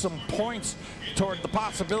to get some points toward the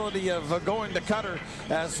possibility of going to Cutter,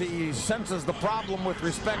 as he senses the problem with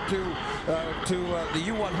respect to the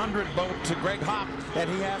U100 boat to Greg Hopp, and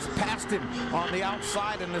he has passed him on the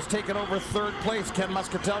outside and has taken over 3rd place. Ken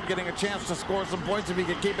Muscatel getting a chance to score some points if he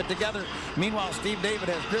can keep it together. Meanwhile, Steve David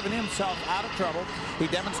has driven himself out of trouble. He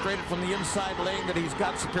demonstrated from the inside lane that he's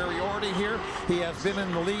got superiority here. He has been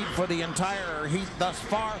in the lead for the entire heat thus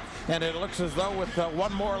far, and it looks as though with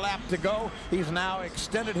 1 more lap to go, he's now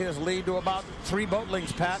extended his lead to about 3 boat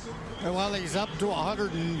lengths, Pat. Well, he's up to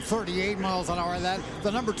 138 miles an hour.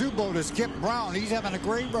 The number 2 boat is Kip Brown. He's having a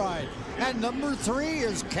great ride. And number 3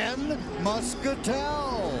 is Ken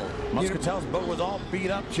Muscatel. Muscatel's boat was all beat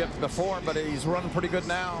up, Chip, before, but he's running pretty good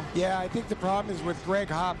now. Yeah, I think the problem is with Greg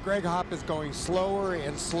Hopp. Greg Hopp is going slower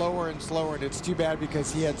and slower and slower, and it's too bad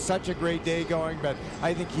because he had such a great day going, but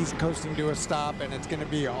I think he's coasting to a stop, and it's going to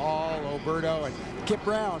be all Oberto and Kip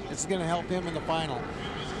Brown. It's going to help him in the final.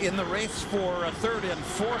 In the race for 3rd and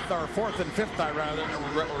 4th, or 4th and 5th,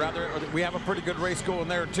 rather, we have a pretty good race going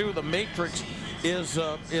there too. The Matrix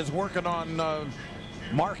is working on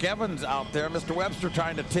Mark Evans out there. Mr. Webster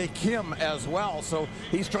trying to take him as well, so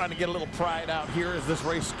he's trying to get a little pride out here as this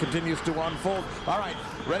race continues to unfold. All right,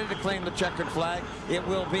 ready to claim the checkered flag. It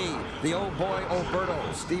will be the old boy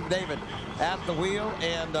Oberto, Steve David, at the wheel,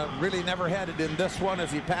 and really never headed in this one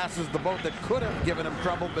as he passes the boat that could have given him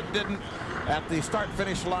trouble but didn't. At the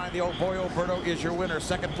start-finish line, the old boy Oberto is your winner.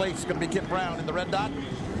 2nd place is going to be Kip Brown in the red dot.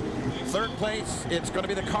 3rd place, it's going to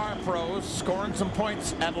be the Car Pros, scoring some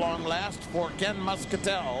points at long last for Ken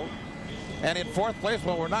Muscatel. And in 4th place,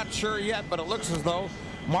 well, we're not sure yet, but it looks as though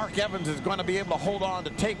Mark Evans is going to be able to hold on to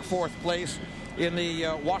take 4th place in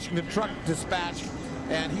the Washington Truck Dispatch.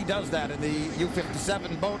 And he does that in the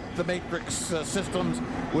U-57 boat, the Matrix Systems,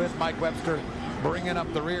 with Mike Webster bringing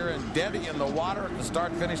up the rear, and dead in the water at the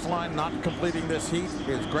start-finish line, not completing this heat,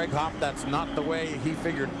 is Greg Hopp. That's not the way he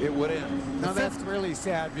figured it would end. Now that's really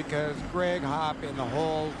sad, because Greg Hopp and the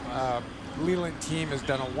whole Leland team has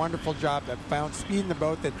done a wonderful job. They've found speed in the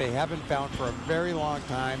boat that they haven't found for a very long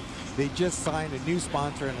time. They just signed a new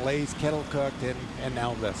sponsor in Lay's Kettle Cooked, and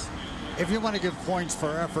now this. If you want to give points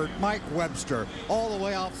for effort, Mike Webster, all the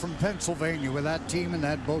way out from Pennsylvania with that team and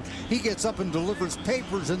that boat. He gets up and delivers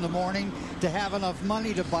papers in the morning to have enough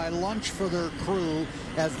money to buy lunch for their crew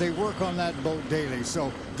as they work on that boat daily.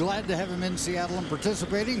 So glad to have him in Seattle and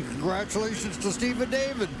participating. Congratulations to Steve and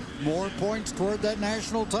David. More points toward that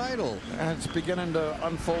national title. And it's beginning to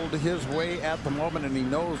unfold his way at the moment, and he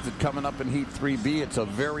knows that coming up in Heat 3B, it's a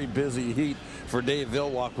very busy heat for Dave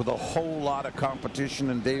Villwalk with a whole lot of competition,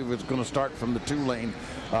 and Dave is going to start from the 2 lane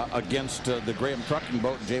against the Graham Trucking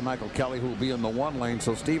boat, J. Michael Kelly, who will be in the 1 lane.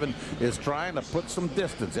 So Stephen is trying to put some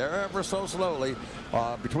distance ever so slowly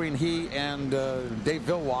between he and Dave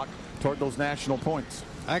Villwalk toward those national points.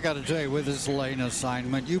 I got to tell you, with this lane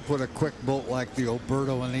assignment, you put a quick boat like the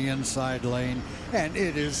Oberto in the inside lane, and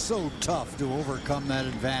it is so tough to overcome that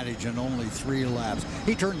advantage in only 3 laps.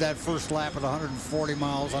 He turned that first lap at 140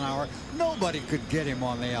 miles an hour. Nobody could get him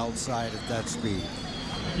on the outside at that speed.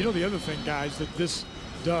 You know, the other thing, guys, that this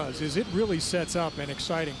does is it really sets up an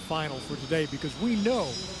exciting final for today, because we know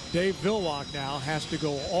Dave Villwalk now has to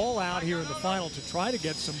go all out here in the final to try to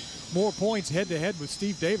get some more points head-to-head with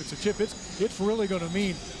Steve David. So, Chip, it's really going to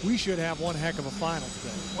mean we should have one heck of a final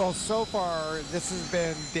today. Well, so far, this has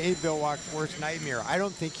been Dave Villwalk's worst nightmare. I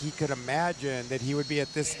don't think he could imagine that he would be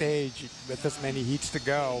at this stage with this many heats to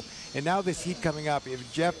go. And now this heat coming up,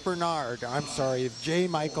 if if J.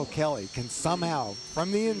 Michael Kelly can somehow,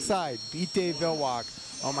 from the inside, beat Dave Villwalk,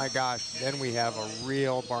 oh my gosh, then we have a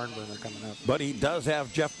real barn burner coming up. But he does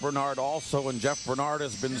have Jeff Bernard also, and Jeff Bernard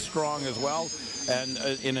has been strong as well. And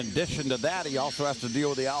in addition addition to that, he also has to deal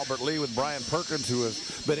with the Albert Lee with Brian Perkins, who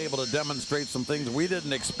has been able to demonstrate some things we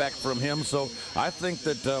didn't expect from him. So I think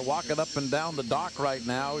that walking up and down the dock right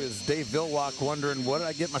now is Dave Villwock wondering, what did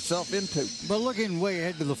I get myself into? But looking way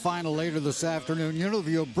ahead to the final later this afternoon, you know,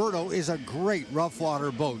 the Alberto is a great rough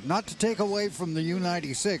water boat. Not to take away from the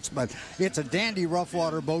U-96, but it's a dandy rough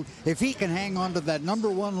water boat. If he can hang on to that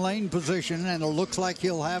 #1 lane position, and it looks like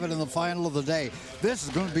he'll have it in the final of the day, this is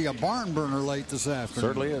going to be a barn burner late this afternoon.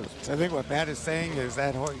 Certainly is. I think what Pat is saying is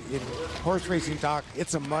that in horse racing talk,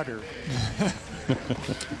 it's a mudder.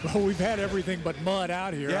 Well, we've had everything but mud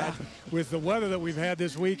out here, yeah, with the weather that we've had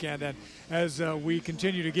this weekend. And as we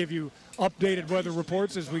continue to give you updated weather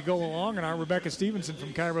reports as we go along, and our Rebecca Stevenson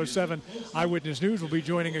from Cairo 7 Eyewitness News will be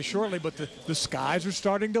joining us shortly. But the skies are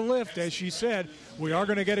starting to lift, as she said. We are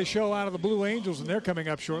going to get a show out of the Blue Angels, and they're coming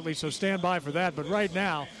up shortly, so stand by for that. But right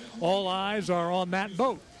now, all eyes are on that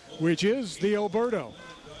boat, which is the Alberto,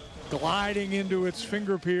 gliding into its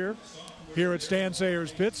finger pier here at Stan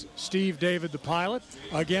Sayers Pits. Steve David, the pilot.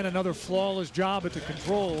 Again, another flawless job at the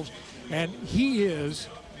controls. And he is,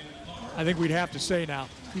 I think we'd have to say now,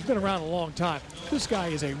 he's been around a long time. This guy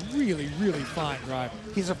is a really, really fine driver.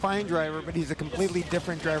 He's a fine driver, but he's a completely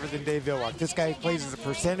different driver than Dave Villwock. This guy plays the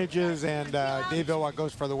percentages, and Dave Villwock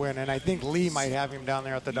goes for the win. And I think Lee might have him down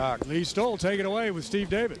there at the dock. Lee Stoll, take it away with Steve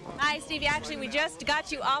David. Hi, Stevie. Actually, we just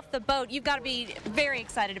got you off the boat. You've got to be very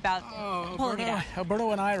excited about pulling it out.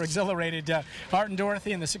 Alberto and I are exhilarated. Art and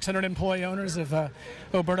Dorothy and the 600 employee owners of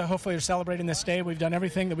Alberto hopefully are celebrating this day. We've done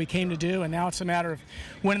everything that we came to do, and now it's a matter of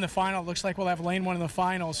winning the final. It looks like we'll have lane 1 in the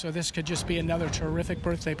final, so this could just be another terrific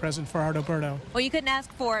birthday present for Art Alberto. Well, you couldn't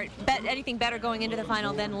ask for anything better going into the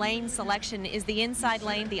final than lane selection. Is the inside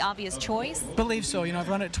lane the obvious choice? Believe so. You know, I've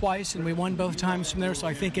run it twice, and we won both times from there, so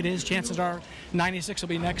I think it is. Chances are 96 will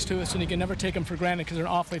be next to us, and you can never take them for granted because they're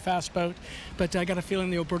an awfully fast boat. But I got a feeling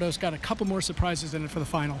the Alberto's got a couple more surprises in it for the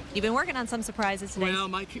final. You've been working on some surprises today. Well,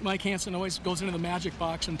 Mike Hansen always goes into the magic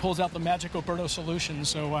box and pulls out the magic Alberto solution,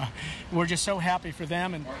 so we're just so happy for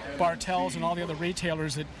them and Bartels and all the other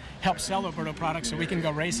retailers that help sell Alberto products so we can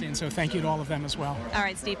go racing, so thank you to all of them as well. All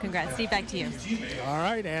right, Steve, congrats. Steve, back to you. All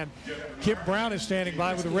right, and Kip Brown is standing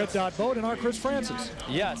by with the red dot boat, and our Chris Francis.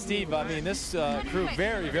 Yeah, Steve, I mean, this crew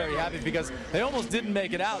very, very happy because they almost didn't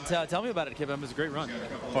make it out. Tell me about it, Kip. It was a great run.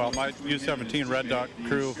 Well, my U-17 red dot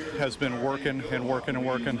crew has been working and working and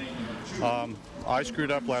working. I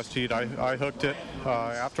screwed up last heat. I hooked it.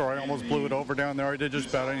 After I almost blew it over down there, I did just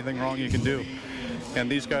about anything wrong you can do. And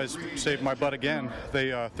these guys saved my butt again.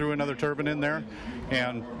 They threw another turbine in there,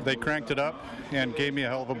 and they cranked it up and gave me a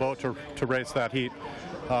hell of a boat to race that heat.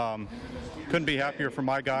 Couldn't be happier for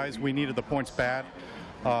my guys. We needed the points bad.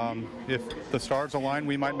 If the stars align,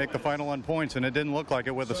 we might make the final on points, and it didn't look like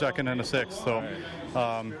it with a second and a sixth. So,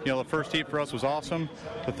 you know, the first heat for us was awesome.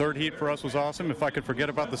 The third heat for us was awesome. If I could forget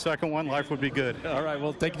about the second one, life would be good. All right,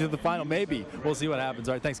 we'll take you to the final, maybe. We'll see what happens.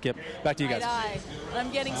 All right, thanks, Kip. Back to you guys.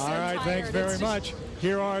 I'm getting so tired. All right, thanks very much.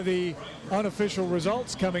 Here are the unofficial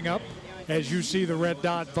results coming up. As you see the red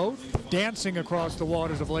dot boat dancing across the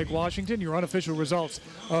waters of Lake Washington, your unofficial results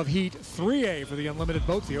of Heat 3A for the Unlimited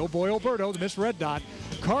boat, the Oh Boy Alberto, the Miss Red Dot,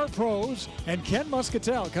 Car Pros, and Ken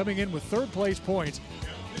Muscatel coming in with third place points.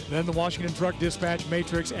 Then the Washington Truck Dispatch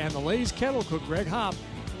Matrix and the Lay's Kettle Cook Greg Hopp,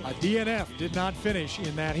 a DNF, did not finish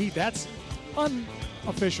in that heat. That's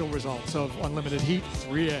unofficial results of Unlimited Heat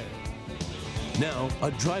 3A. Now,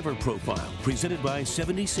 a driver profile presented by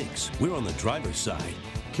 76. We're on the driver's side.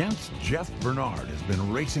 Kent's Jeff Bernard has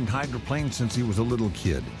been racing hydroplanes since he was a little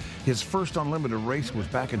kid. His first Unlimited race was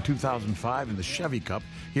back in 2005 in the Chevy Cup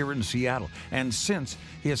here in Seattle. And since,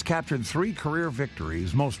 he has captured 3 career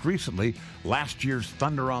victories, most recently last year's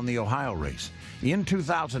Thunder on the Ohio race. In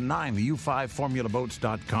 2009, the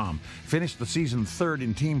U5FormulaBoats.com finished the season 3rd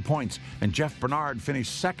in team points, and Jeff Bernard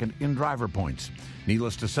finished 2nd in driver points.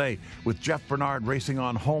 Needless to say, with Jeff Bernard racing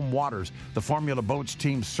on home waters, the Formula Boats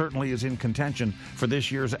team certainly is in contention for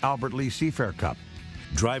this year's Albert Lee Seafair Cup.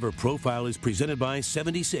 Driver Profile is presented by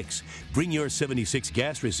 76. Bring your 76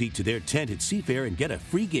 gas receipt to their tent at Seafair and get a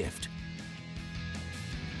free gift.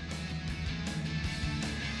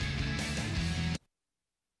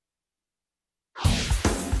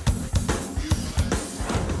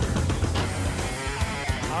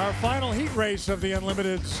 Our final heat race of the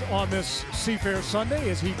Unlimiteds on this Seafair Sunday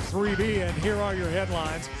is Heat 3B, and here are your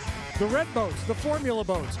headlines. The red boats, the Formula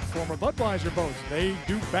boats, former Budweiser boats, they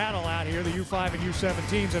do battle out here, the U5 and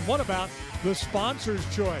U17s. And what about the sponsor's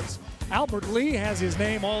choice? Albert Lee has his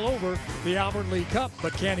name all over the Albert Lee Cup,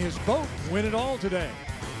 but can his boat win it all today?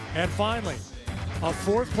 And finally, A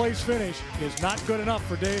fourth-place finish is not good enough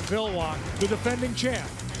for Dave Villwock, the defending champ.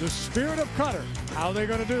 The Spirit of Cutter. How are they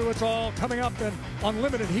going to do? It's all coming up in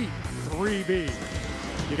Unlimited Heat 3B.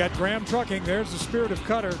 You got Graham Trucking. There's the Spirit of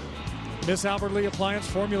Cutter. Miss Albert Lee Appliance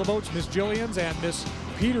Formula Boats, Miss Jillian's, and Miss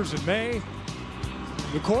Peters in May.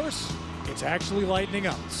 The course, it's actually lightening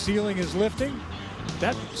up. Ceiling is lifting.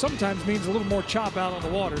 That sometimes means a little more chop out on the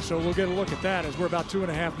water, so we'll get a look at that as we're about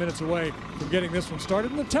 2.5 minutes away from getting this one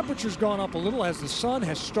started. And the temperature's gone up a little as the sun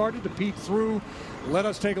has started to peek through. Let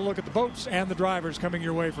us take a look at the boats and the drivers coming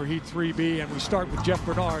your way for Heat 3B, and we start with Jeff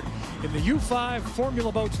Bernard in the U5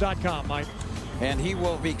 FormulaBoats.com, Mike. And he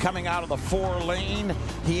will be coming out of the 4 lane.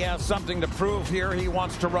 He has something to prove here. He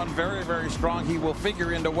wants to run very, very strong. He will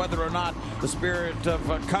figure into whether or not the Spirit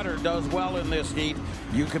of Cutter does well in this heat.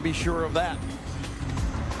 You can be sure of that.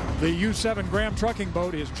 The U7 Graham Trucking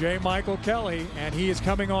boat is J. Michael Kelly, and he is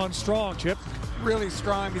coming on strong, Chip. Really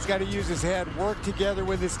strong. He's got to use his head, work together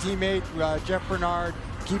with his teammate, Jeff Bernard,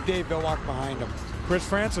 keep Dave Villwock behind him. Chris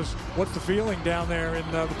Francis, what's the feeling down there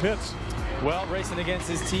in the pits? Well, racing against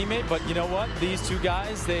his teammate, but you know what? These two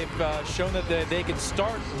guys, they've shown that they can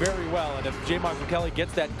start very well, and if J. Michael Kelly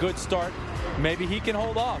gets that good start, maybe he can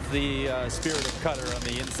hold off the Spirit of Cutter on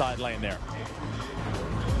the inside lane there.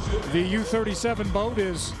 The U37 boat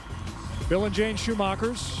is Bill and Jane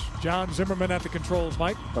Schumacher's. John Zimmerman at the controls,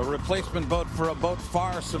 Mike. A replacement boat for a boat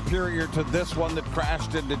far superior to this one that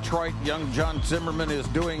crashed in Detroit. Young John Zimmerman is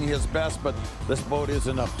doing his best, but this boat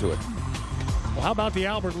isn't up to it. Well, how about the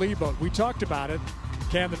Albert Lee boat? We talked about it.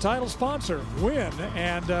 Can the title sponsor win?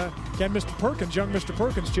 And can Mr. Perkins, young Mr.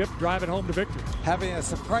 Perkins, Chip, drive it home to victory? Having a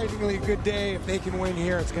surprisingly good day. If they can win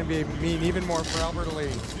here, it's going to mean even more for Albert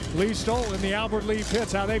Lee. Lee Stoll in the Albert Lee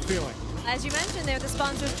pits. How they feeling? As you mentioned, they're the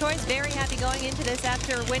sponsor of choice. Very happy going into this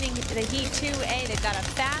after winning the Heat 2A. They've got a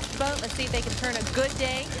fast boat. Let's see if they can turn a good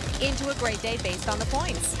day into a great day based on the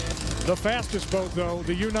points. The fastest boat, though,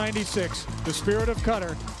 the U96, the Spirit of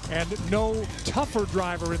Cutter, and no tougher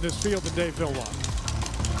driver in this field than Dave Villwock.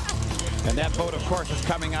 And that boat, of course, is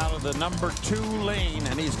coming out of the number 2 lane,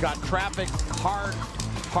 and he's got traffic,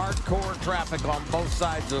 hardcore traffic on both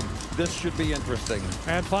sides of this. Should be interesting.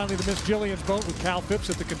 And finally, the Miss Jillian's boat with Cal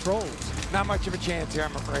Phipps at the controls. Not much of a chance here,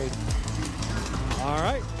 I'm afraid. All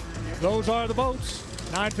right, those are the boats.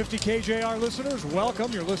 950 KJR listeners,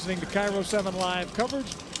 welcome. You're listening to Cairo 7 live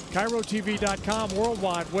coverage, KairoTV.com, World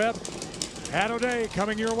Wide Web. Had a day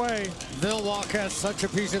coming your way. Villwock has such a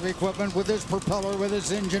piece of equipment with his propeller, with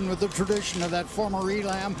his engine, with the tradition of that former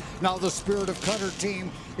Elam, now the Spirit of Cutter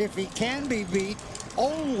team. If he can be beat,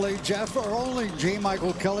 only Jeff or only J.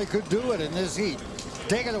 Michael Kelly could do it in this heat.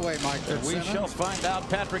 Take it away, Mike. We shall find out,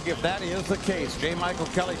 Patrick, if that is the case. J. Michael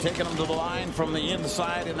Kelly taking him to the line from the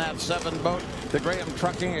inside in that 7 boat. The Graham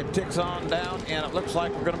Trucking, it ticks on down, and it looks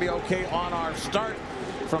like we're going to be okay on our start.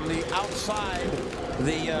 From the outside,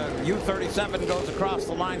 the U37 goes across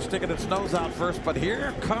the line, sticking its nose out first, but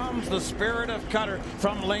here comes the Spirit of Cutter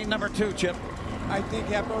from lane number 2, Chip. I think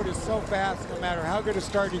that boat is so fast, no matter how good a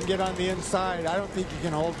start you can get on the inside, I don't think you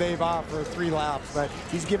can hold Dave off for 3 laps, but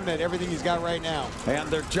he's giving it everything he's got right now. And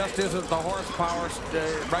there just isn't the horsepower.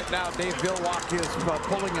 Right now, Dave Villwock is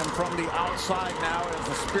pulling him from the outside now as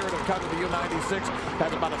the Spirit of Cutter, the U96,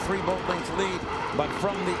 has about a 3-boat length lead, but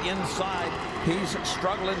from the inside, he's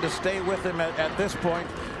struggling to stay with him at this point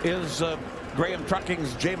is Graham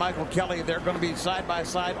Trucking's J. Michael Kelly. They're going to be side by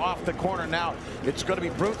side off the corner now. It's going to be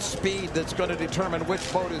brute speed that's going to determine which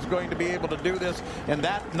boat is going to be able to do this, and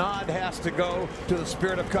that nod has to go to the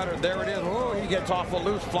Spirit of Cutter. There it is. Oh, he gets awful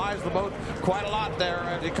loose, flies the boat quite a lot there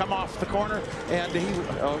as he come off the corner, and he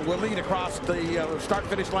will lead across the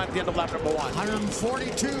start-finish line at the end of lap number 1.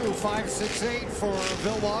 142.568 for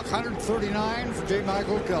Villwock, 139 for J.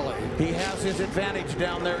 Michael Kelly. He has his advantage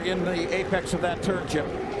down there in the apex of that turn, Chip.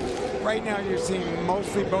 Right now you're seeing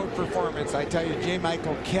mostly boat performance. I tell you, J.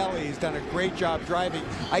 Michael Kelly has done a great job driving.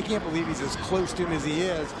 I can't believe he's as close to him as he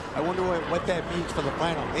is. I wonder what that means for the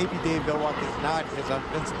final. Maybe Dave Villwock is not as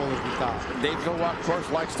invincible as we thought. Dave Villwock, of course,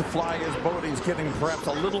 likes to fly his boat. He's getting perhaps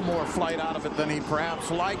a little more flight out of it than he perhaps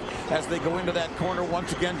like. As they go into that corner,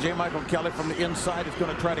 once again, J. Michael Kelly from the inside is going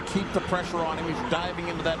to try to keep the pressure on him. He's diving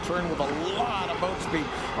into that turn with a lot of boat speed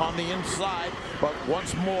on the inside. But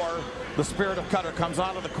once more, the Spirit of Cutter comes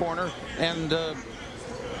out of the corner, and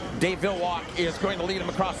Dave Villwock is going to lead him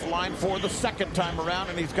across the line for the 2nd time around,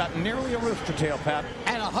 and he's got nearly a rooster tail, Pat.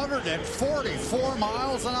 And 144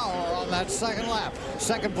 miles an hour on that 2nd lap.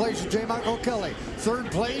 2nd place is J. Michael Kelly.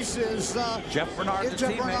 3rd place is Jeff Bernard, and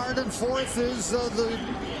 4th is the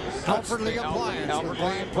Albert Lee Appliance. Albert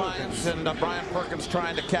Lee Appliance, and Brian Perkins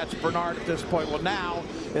trying to catch Bernard at this point. Well, now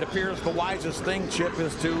it appears the wisest thing, Chip,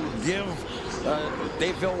 is to give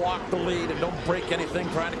Dave Villwock the lead and don't break anything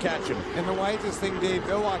trying to catch him. And the wisest thing Dave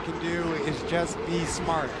Villwock can do is just be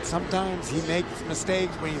smart. Sometimes he makes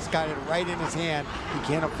mistakes when he's got it right in his hand. He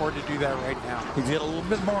can't afford to do that right now. He's a little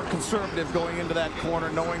bit more conservative going into that corner,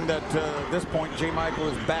 knowing that at this point J. Michael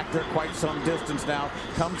is back there quite some distance now.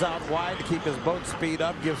 Comes out wide to keep his boat speed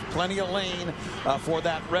up, gives plenty of lane for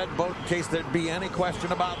that red boat in case there'd be any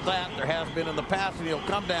question about that. There has been in the past, and he'll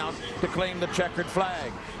come down to claim the checkered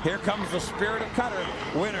flag. Here comes the Spirit of Cutter,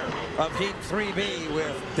 winner of Heat 3B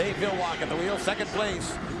with Dave Villwock at the wheel. Second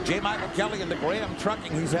place, J. Michael Kelly in the Graham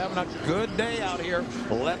Trucking. He's having a good day out here,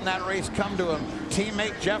 letting that race come to him.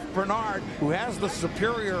 Teammate Jeff Bernard, who has the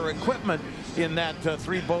superior equipment in that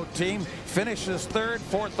three-boat team, finishes third.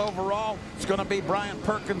 Fourth overall, it's going to be Brian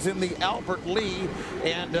Perkins in the Albert Lee,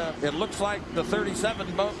 and it looks like the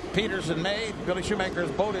 37 boat, Peters and May, Billy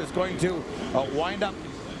Shoemaker's boat, is going to wind up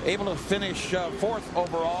able to finish fourth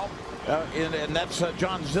overall. And that's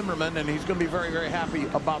John Zimmerman, and he's going to be very, very happy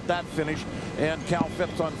about that finish. And Cal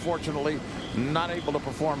Phipps, unfortunately, not able to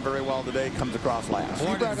perform very well today, comes across last.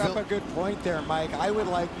 You brought up a good point there, Mike. I would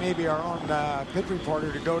like maybe our own pit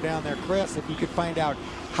reporter to go down there, Chris, if you could find out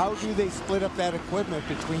how do they split up that equipment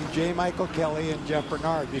between J. Michael Kelly and Jeff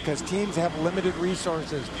Bernard, because teams have limited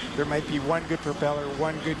resources. There might be one good propeller,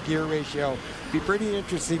 one good gear ratio. It'd be pretty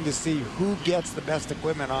interesting to see who gets the best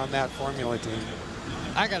equipment on that Formula team.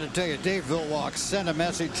 I got to tell you, Dave Villwock sent a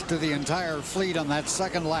message to the entire fleet on that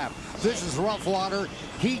second lap. This is rough water.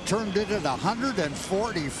 He turned it at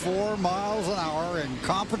 144 miles an hour in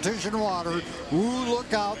competition water. Ooh,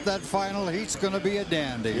 look out. That final heat's going to be a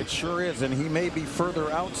dandy. It sure is, and he may be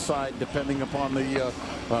further outside depending upon the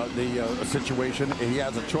situation. He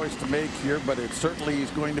has a choice to make here, but it certainly is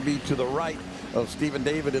going to be to the right of Stephen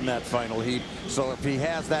David in that final heat. So if he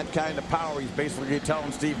has that kind of power, he's basically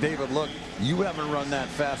telling Steve David, look, you haven't run that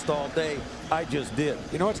fast all day. I just did.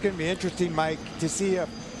 You know what's going to be interesting, Mike, to see if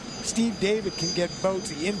Steve David can get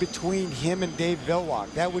boats in between him and Dave Villwock.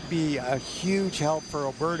 That would be a huge help for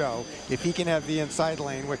Alberto if he can have the inside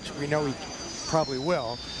lane, which we know he probably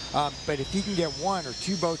will. But if he can get one or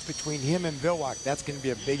two boats between him and Villwock, that's going to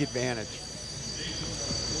be a big advantage.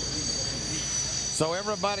 So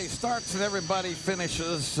everybody starts and everybody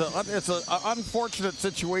finishes. It's an unfortunate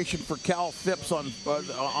situation for Cal Phipps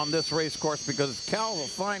on this race course, because Cal's a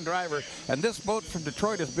fine driver, and this boat from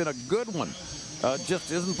Detroit has been a good one.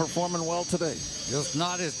 Just isn't performing well today. Just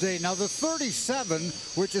not his day. Now the 37,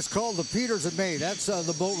 which is called the Peters and May, that's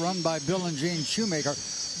the boat run by Bill and Jane Shoemaker.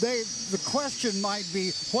 The question might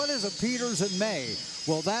be, what is a Peters and May?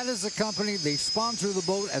 Well, that is the company. They sponsor the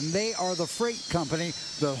boat, and they are the freight company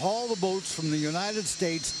that haul the boats from the United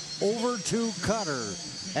States over to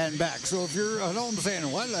Qatar and back. So if you're at home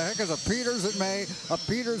saying, what the heck is a Peters and May? A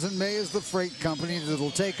Peters and May is the freight company that'll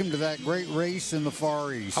take them to that great race in the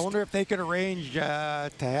Far East. I wonder if they could arrange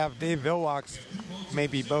to have Dave Villwock's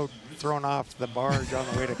maybe boat thrown off the barge on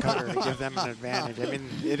the way to Qatar to give them an advantage. I mean,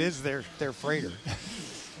 it is their freighter.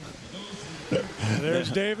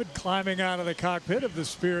 There's David climbing out of the cockpit of the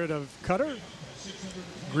Spirit of Cutter,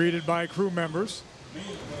 greeted by crew members.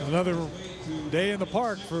 Another day in the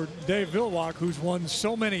park for Dave Villwock, who's won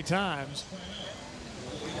so many times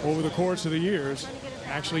over the course of the years,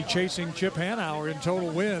 actually chasing Chip Hanauer in total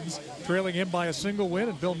wins, trailing him by a single win,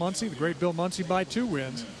 and Bill Munsey, the great Bill Munsey, by 2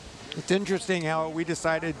 wins. It's interesting how we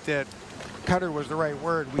decided that Cutter was the right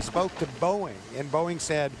word. We spoke to Boeing, and Boeing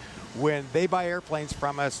said when they buy airplanes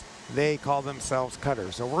from us, they call themselves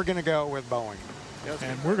Cutter. So we're going to go with Boeing.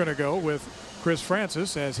 And we're going to go with Chris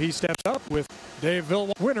Francis as he steps up with Dave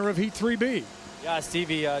Villwock, winner of Heat 3B. Yeah,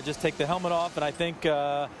 Stevie, just take the helmet off, and I think,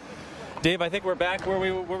 Dave, I think we're back where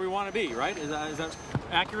we want to be, right? Is that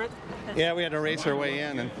accurate? Yeah, we had to race our way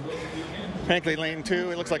in, and frankly, lane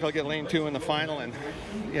 2, it looks like I'll get lane 2 in the final, and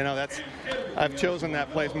you know, I've chosen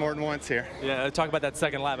that place more than once here. Yeah, talk about that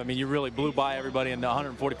second lap. I mean, you really blew by everybody in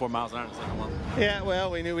 144 miles an hour in the second lap. Yeah,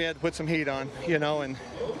 well, we knew we had to put some heat on, you know, and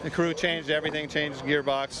the crew changed everything, changed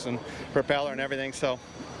gearbox and propeller and everything, so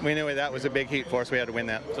we knew that was a big heat for us. We had to win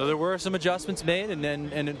that. So there were some adjustments made,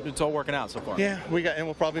 and it's all working out so far. Yeah, and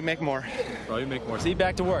we'll probably make more. Probably make more. See,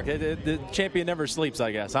 back to work. The champion never sleeps,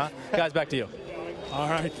 I guess, huh? Guys, back to you. All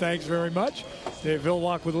right, thanks very much. Dave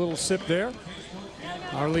Villwock with a little sip there.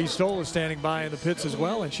 Our Lee Stoll is standing by in the pits as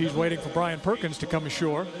well, and she's waiting for Brian Perkins to come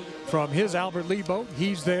ashore from his Albert Lee boat.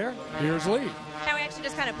 He's there. Here's Lee. Now we actually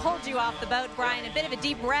just kind of pulled you off the boat, Brian. A bit of a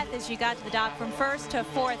deep breath as you got to the dock from first to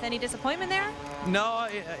fourth. Any disappointment there? No,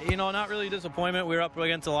 you know, not really disappointment. We were up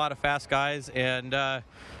against a lot of fast guys, and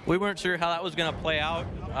we weren't sure how that was going to play out.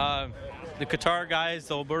 the Qatar guys,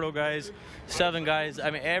 the Alberto guys, 7 guys, I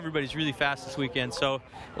mean, everybody's really fast this weekend. So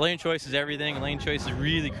lane choice is everything. Lane choice is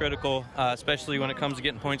really critical, especially when it comes to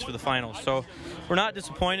getting points for the finals. So we're not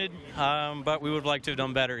disappointed, but we would like to have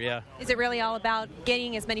done better, yeah. Is it really all about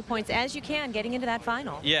getting as many points as you can, getting into that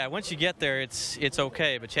final? Yeah, once you get there, it's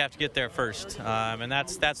okay, but you have to get there first, and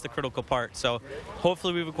that's the critical part. So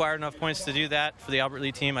hopefully we've acquired enough points to do that for the Albert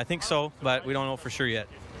Lee team. I think so, but we don't know for sure yet.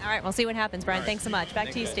 All right, we'll see what happens, Brian. Thanks so much. Back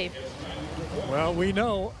to you, Steve. Well, we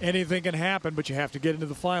know anything can happen, but you have to get into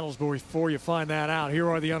the finals before you find that out. Here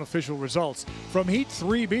are the unofficial results. From Heat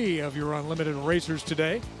 3B of your Unlimited Racers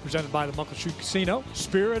today, presented by the Muckleshoot Casino,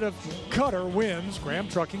 Spirit of Cutter wins, Graham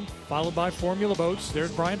Trucking, followed by Formula Boats.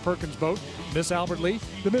 There's Brian Perkins' boat, Miss Albert Lee,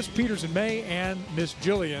 the Miss Peterson May, and Miss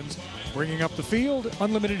Jillian's. Bringing up the field,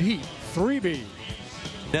 Unlimited Heat 3B.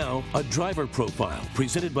 Now, a driver profile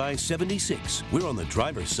presented by 76. We're on the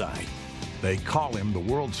driver's side. They call him the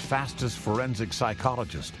world's fastest forensic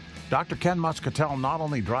psychologist. Dr. Ken Muscatel not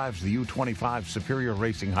only drives the U-25 Superior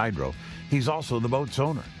Racing Hydro, he's also the boat's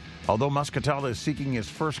owner. Although Muscatel is seeking his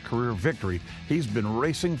first career victory, he's been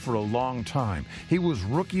racing for a long time. He was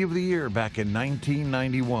Rookie of the Year back in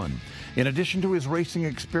 1991. In addition to his racing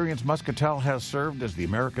experience, Muscatel has served as the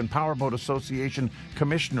American Powerboat Association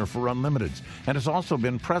Commissioner for Unlimiteds and has also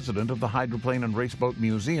been president of the Hydroplane and Raceboat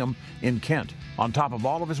Museum in Kent. On top of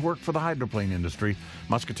all of his work for the hydroplane industry,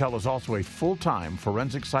 Muscatel is also a full-time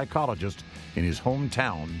forensic psychologist in his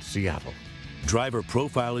hometown, Seattle. Driver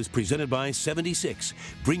Profile is presented by 76.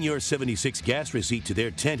 Bring your 76 gas receipt to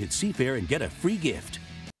their tent at Seafair and get a free gift.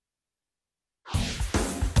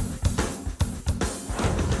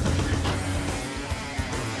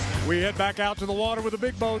 We head back out to the water with the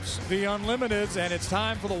big boats, the Unlimiteds, and it's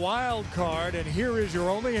time for the wild card. And here is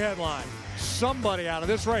your only headline. Somebody out of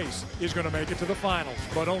this race is going to make it to the finals,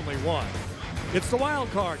 but only one. It's the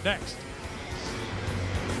wild card next.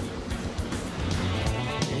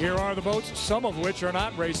 Here are the boats, some of which are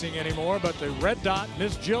not racing anymore, but the red dot,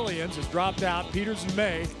 Miss Jillian's, has dropped out. Peterson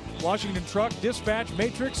May, Washington Truck, Dispatch,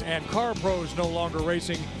 Matrix, and Car Pros no longer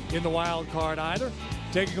racing in the wild card either.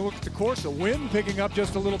 Taking a look at the course, the wind picking up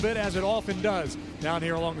just a little bit, as it often does down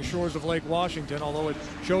here along the shores of Lake Washington. Although it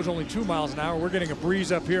shows only 2 miles an hour, we're getting a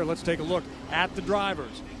breeze up here. Let's take a look at the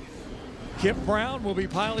drivers. Kip Brown will be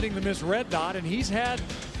piloting the Miss Red Dot, and he's had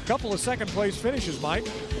a couple of second-place finishes, Mike.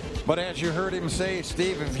 But as you heard him say,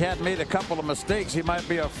 Steve, if he had made a couple of mistakes, he might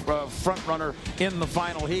be a front runner in the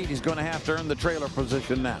final heat. He's going to have to earn the trailer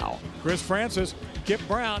position now. Chris Francis, Kip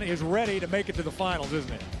Brown is ready to make it to the finals,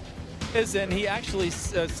 isn't he? And he actually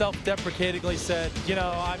self-deprecatingly said, you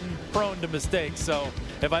know, I'm prone to mistakes, so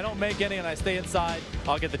if I don't make any and I stay inside,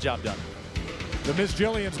 I'll get the job done. The Miss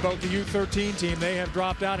Jillian's boat, the U-13 team, they have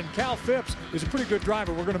dropped out, and Cal Phipps is a pretty good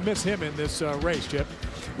driver. We're going to miss him in this race, Chip.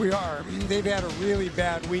 We are. They've had a really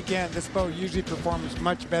bad weekend. This boat usually performs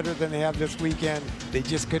much better than they have this weekend. They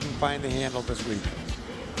just couldn't find the handle this week.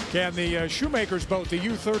 Can the Shoemaker's boat, the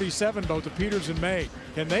U-37 boat, the Peterson May,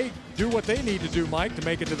 can they do what they need to do, Mike, to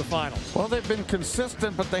make it to the finals? Well, they've been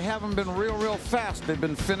consistent, but they haven't been real fast. They've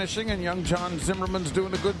been finishing, and young John Zimmerman's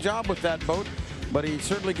doing a good job with that boat, but he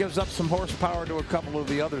certainly gives up some horsepower to a couple of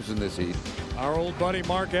the others in this heat. Our old buddy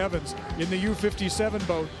Mark Evans in the U-57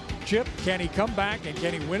 boat. Chip, can he come back and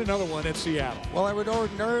can he win another one at Seattle? Well, I would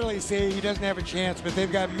ordinarily say he doesn't have a chance, but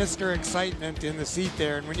they've got Mr. Excitement in the seat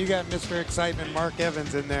there. And when you got Mr. Excitement, Mark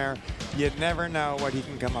Evans, in there, you never know what he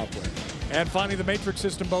can come up with. And finally, the Matrix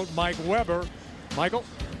System boat, Mike Weber. Michael?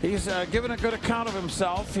 He's given a good account of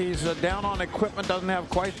himself. He's down on equipment, doesn't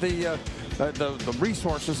have quite the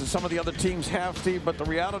resources that some of the other teams have, Steve, but the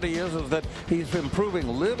reality is that he's improving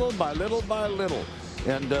little by little by little.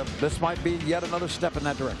 And this might be yet another step in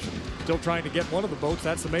that direction. Still trying to get one of the boats.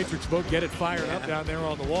 That's the Matrix boat. Get it fired up down there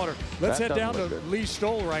on the water. Let's head down to Lee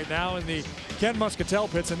Stoll right now in the Ken Muscatel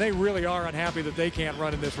pits, and they really are unhappy that they can't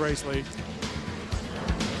run in this race, Lee.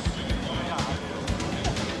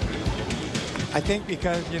 I think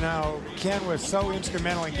because, you know, Ken was so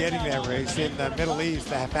instrumental in getting that race in the Middle East,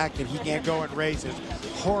 the fact that he can't go and race is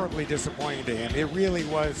horribly disappointing to him. It really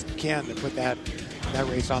was Ken that put that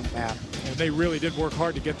race on the map. And they really did work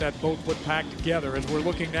hard to get that boat put back together. As we're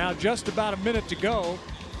looking now, just about a minute to go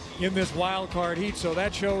in this wild card heat. So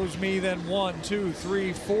that shows me then 1, 2,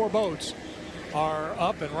 3, 4 boats are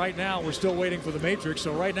up. And right now we're still waiting for the Matrix.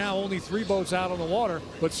 So right now only 3 boats out on the water.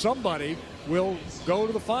 But somebody will go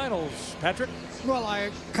to the finals. Patrick? Well, I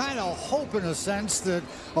kind of hope in a sense that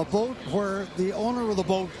a boat where the owner of the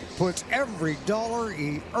boat puts every dollar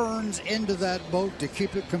he earns into that boat to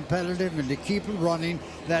keep it competitive and to keep it running.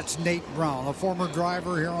 That's Nate Brown, a former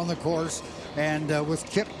driver here on the course. And with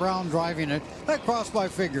Kip Brown driving it, that crossed my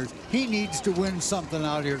fingers. He needs to win something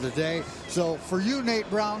out here today. So for you, Nate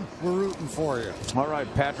Brown, we're rooting for you. All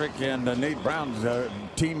right, Patrick, and Nate Brown's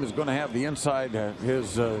team is going to have the inside.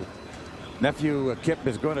 His nephew Kip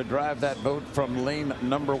is going to drive that boat from lane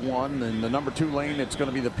number 1. In the number 2 lane, it's going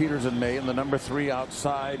to be the Peters and May. In the number 3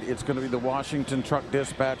 outside, it's going to be the Washington Truck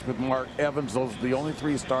Dispatch with Mark Evans. Those are the only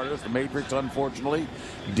 3 starters. The Matrix, unfortunately,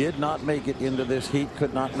 did not make it into this heat,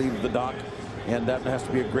 could not leave the dock. And that has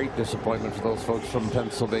to be a great disappointment for those folks from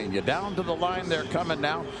Pennsylvania. Down to the line, they're coming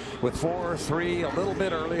now with 4-3, a little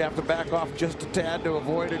bit early. Have to back off just a tad to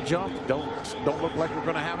avoid a jump. Don't look like we're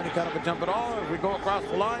going to have any kind of a jump at all as we go across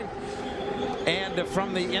the line. And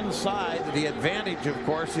from the inside, the advantage, of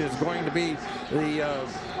course, is going to be the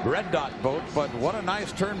Red Dot boat. But what a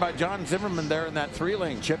nice turn by John Zimmerman there in that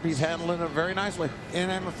 3-lane. Chip, he's handling it very nicely.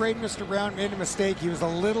 And I'm afraid Mr. Brown made a mistake. He was a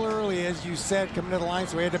little early, as you said, coming to the line,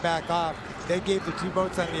 so he had to back off. They gave the 2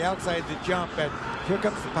 boats on the outside the jump, and here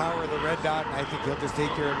comes the power of the Red Dot, and I think he'll just take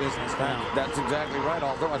care of business now. That's exactly right.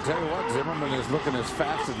 Although I tell you what, Zimmerman is looking as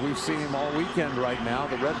fast as we've seen him all weekend right now.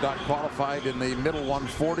 The Red Dot qualified in the middle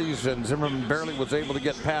 140s, and Zimmerman barely was able to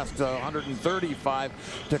get past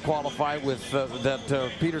 135 to qualify with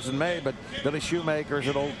that Peters and May. But Billy Shoemaker's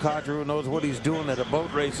an old codger who knows what he's doing at a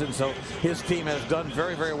boat racing, so his team has done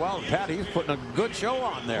very, very well. Pat, he's putting a good show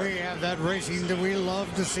on there. We have that racing that we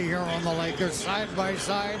love to see here on the lake. They're side by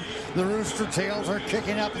side. The Rooster Tails are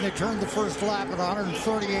kicking up, and they turned the first lap at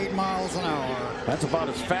 138 miles an hour. That's about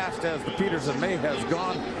as fast as the Peters and May has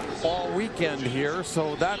gone all weekend here,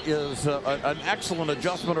 so that is an excellent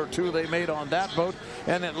adjustment or 2 they made on that boat,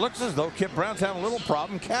 and it looks as though Kip Brown's having a little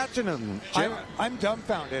problem catching him. I'm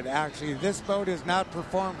dumbfounded, actually. This boat has not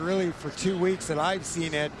performed really for 2 weeks that I've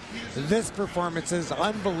seen it. This performance is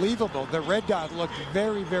unbelievable. The Red Dot looked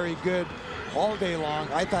very, very good all day long.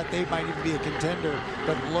 I thought they might even be a contender,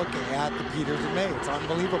 but look at the Peters and May. It's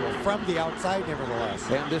unbelievable from the outside, nevertheless.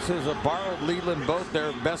 And this is a borrowed Leland boat,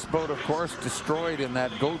 their best boat, of course, destroyed in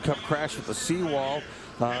that Gold Cup crash with the seawall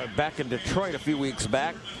back in Detroit a few weeks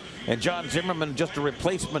back. And John Zimmerman, just a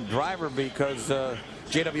replacement driver because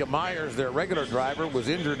J.W. Myers, their regular driver, was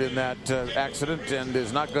injured in that accident and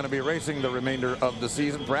is not going to be racing the remainder of the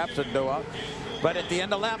season, perhaps at Doha. But at the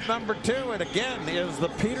end of lap number 2, it again is the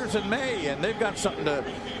Peters and May, and they've got something to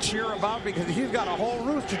cheer about because he's got a whole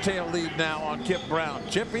Rooster Tail lead now on Kip Brown.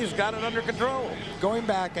 Chip, he's got it under control. Going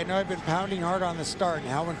back, I know I've been pounding hard on the start and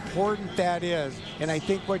how important that is, and I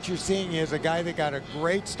think what you're seeing is a guy that got a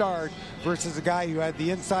great start versus a guy who had the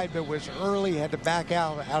inside but was early, had to back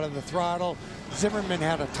out of the throttle. Zimmerman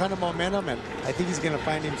had a ton of momentum, and I think he's going to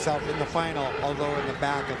find himself in the final, although in the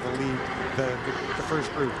back of the lead, the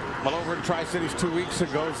first group. Well, over in Tri-Cities 2 weeks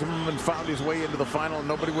ago, Zimmerman found his way into the final, and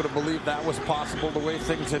nobody would have believed that was possible the way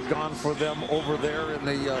things had gone for them over there in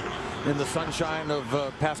the sunshine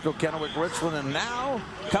of Pasco, Kennewick, Richland. And now,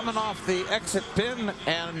 coming off the exit pin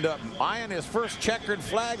and eyeing his first checkered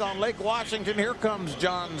flag on Lake Washington, here comes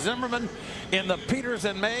John Zimmerman in the Peters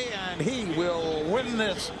and May, and he will win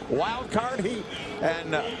this wild card heat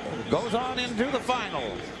and goes on into the final.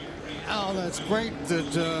 Oh, that's great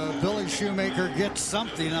that Billy Shoemaker gets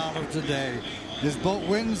something out of today. His boat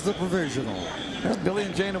wins the Provisional. Well, Billy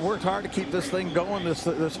and Jane have worked hard to keep this thing going,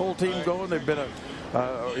 this whole team going. They've been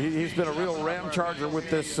he's been a real ram charger with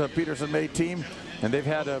this Peters and May team, and they've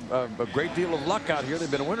had a great deal of luck out here.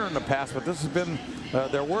 They've been a winner in the past, but this has been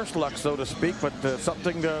their worst luck, so to speak, but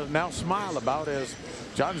something to now smile about as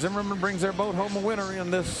John Zimmerman brings their boat home a winner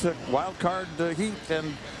in this wild card heat,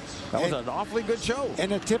 and that was an awfully good show.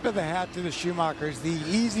 And a tip of the hat to the Schumachers. The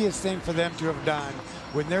easiest thing for them to have done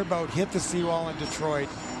when their boat hit the seawall in Detroit,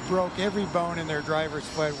 broke every bone in their driver's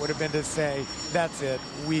foot, would have been to say, that's it,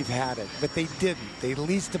 we've had it. But they didn't. They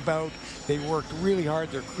leased a boat. They worked really hard.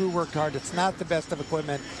 Their crew worked hard. It's not the best of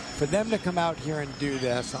equipment. For them to come out here and do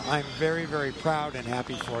this, I'm very, very proud and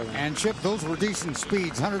happy for them. And Chip, those were decent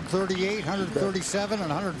speeds, 138, 137, and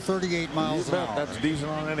 138 miles an hour. That's decent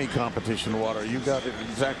on any competition water. You got it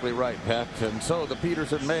exactly right, Pat. And so the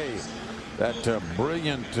Peters and May, that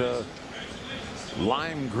brilliant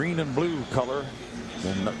lime green and blue color,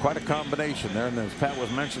 And quite a combination there. And as Pat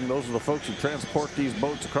was mentioning, those are the folks who transport these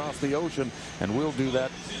boats across the ocean, and we'll do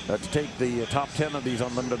that to take the top 10 of these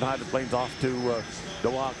unlimited hydroplanes off to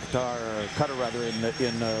Qatar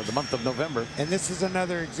in the month of November. And this is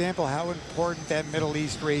another example how important that Middle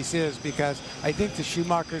East race is, because I think the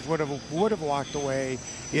Schumachers would have walked away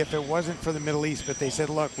if it wasn't for the Middle East. But they said,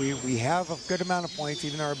 look, we have a good amount of points,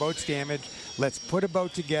 even though our boat's damaged. Let's put a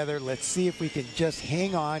boat together. Let's see if we can just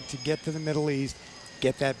hang on to get to the Middle East,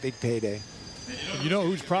 get that big payday. You know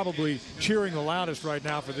who's probably cheering the loudest right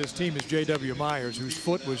now for this team is J.W. Myers, whose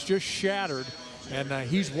foot was just shattered. And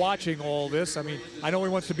he's watching all this. I mean, I know he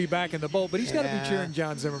wants to be back in the boat, but he's got to be cheering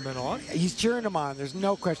John Zimmerman on. He's cheering him on. There's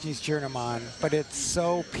no question he's cheering him on, but it's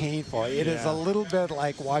so painful. It is a little bit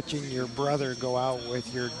like watching your brother go out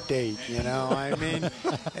with your date, you know? I mean,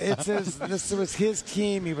 this was his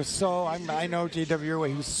team. He was so, I know J.W.,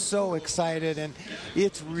 he was so excited, and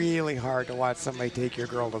it's really hard to watch somebody take your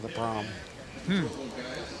girl to the prom.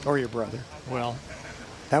 Or your brother. Well,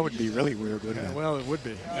 that would be really weird, wouldn't it? Well, it would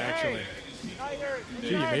be, actually. Gee,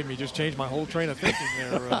 you made me just change my whole train of thinking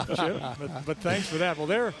there, Chip. But thanks for that. Well,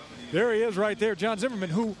 there he is right there, John Zimmerman,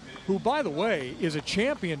 who, by the way, is a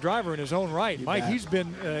champion driver in his own right. Mike, he's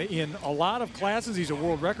been in a lot of classes. He's a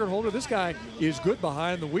world record holder. This guy is good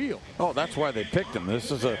behind the wheel. Oh, that's why they picked him. This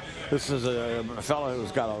is a fellow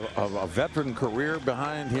who's got a veteran career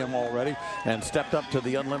behind him already, and stepped up to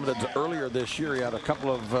the Unlimiteds earlier this year. He had a couple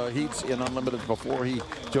of heats in Unlimiteds before he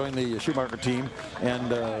joined the Schumacher team,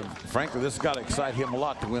 and frankly, this has got to excite him a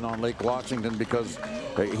lot to win on Lake Washington, because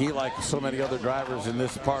he, like so many other drivers in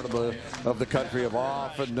this part of the country, have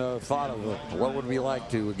often thought of what would it be like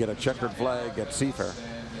to get a checkered flag at Seafair.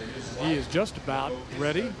 He is just about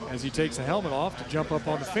ready as he takes the helmet off to jump up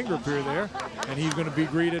on the finger pier there, and he's going to be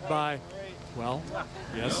greeted by, well,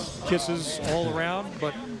 yes, kisses all around,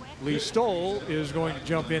 but Lee Stoll is going to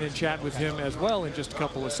jump in and chat with him as well in just a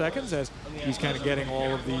couple of seconds as he's kind of getting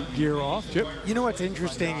all of the gear off. Chip? You know what's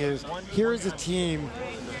interesting is here's a team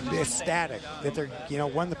ecstatic that they're,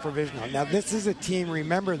 won the Provisional. Now, this is a team,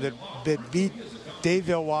 remember, that beat Dave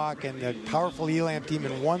Villwock and the powerful Elam team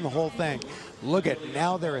and won the whole thing. Look at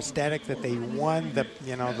now, they're ecstatic that they won the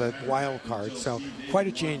wild card. So quite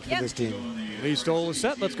a change for this team. Lee Stoll is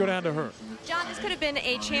set. Let's go down to her. John, this could have been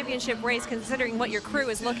a championship race considering what your crew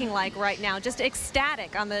is looking like right now. Just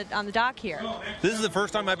ecstatic on the dock here. This is the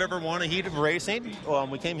first time I've ever won a heat of racing.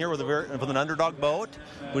 We came here with an underdog boat.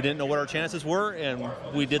 We didn't know what our chances were, and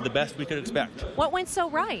we did the best we could expect. What went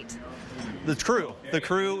so right? The crew. The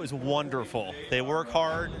crew is wonderful. They work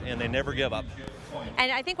hard, and they never give up.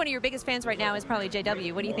 And I think one of your biggest fans right now is probably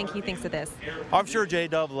JW. What do you think he thinks of this? I'm sure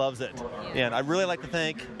J-Dub loves it. And I'd really like to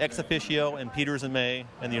thank Ex Officio and Peters and May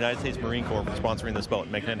and the United States Marine Corps for sponsoring this boat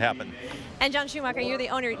and making it happen. And John Schumacher, you're the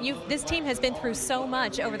owner. This team has been through so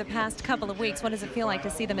much over the past couple of weeks. What does it feel like to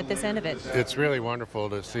see them at this end of it? It's really wonderful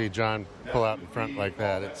to see John pull out in front like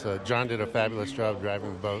that. John did a fabulous job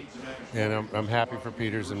driving the boat, and I'm happy for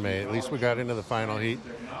Peters and May. At least we got into the final heat.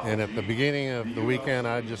 And at the beginning of the weekend,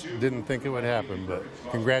 I just didn't think it would happen, but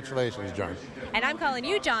congratulations, John. And I'm calling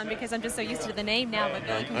you John because I'm just so used to the name now, but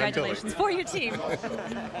really congratulations for your team.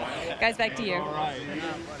 Guys, back to you. All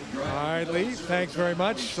right, Lee, thanks very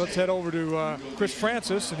much. Let's head over to Chris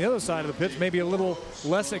Francis on the other side of the pitch, maybe a little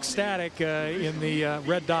less ecstatic in the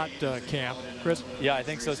Red Dot camp. Chris? Yeah, I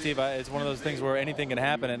think so, Steve. It's one of those things where anything can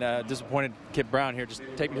happen, and disappointed Kip Brown here. Just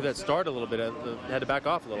take me to that start a little bit. Had to back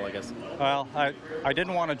off a little, I guess. Well, I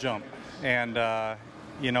didn't want to jump, and I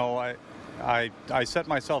set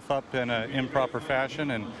myself up in an improper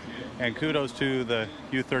fashion, and kudos to the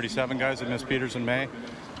U37 guys that missed Peters and May,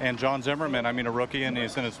 and John Zimmerman. I mean, a rookie, and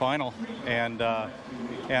he's in his final, and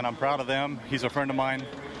I'm proud of them. He's a friend of mine,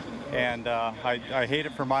 and I hate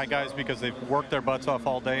it for my guys because they've worked their butts off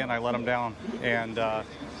all day, and I let them down, and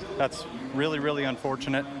that's really, really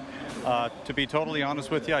unfortunate. To be totally honest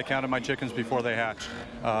with you, I counted my chickens before they hatched.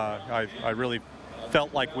 I really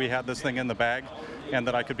felt like we had this thing in the bag, and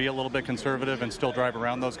that I could be a little bit conservative and still drive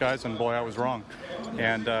around those guys, and boy, I was wrong.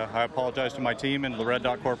 And I apologize to my team and the Red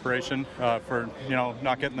Dot Corporation for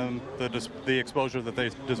not getting them the exposure that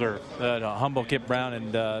they deserve. Humble Kip Brown,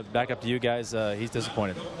 and back up to you guys. He's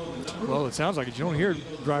disappointed. Well, it sounds like it. You don't hear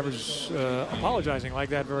drivers apologizing like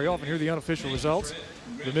that very often. Here are the unofficial results.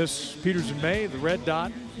 The Miss Peters and May, the Red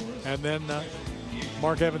Dot, and then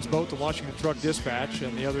Mark Evans' boat, the Washington Truck Dispatch,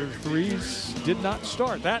 and the other threes did not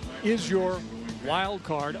start. That is your wild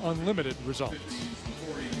card unlimited results.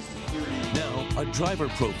 Now, a driver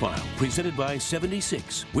profile presented by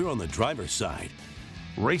 76. We're on the driver's side.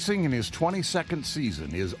 Racing in his 22nd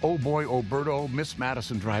season is Oh Boy Oberto Miss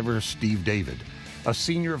Madison driver Steve David. A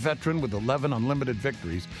senior veteran with 11 unlimited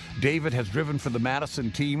victories, David has driven for the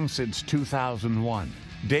Madison team since 2001.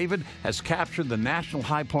 David has captured the National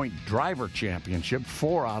High Point Driver Championship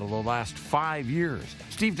 4 out of the last 5 years.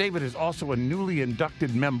 Steve David is also a newly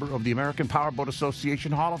inducted member of the American Powerboat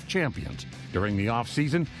Association Hall of Champions. During the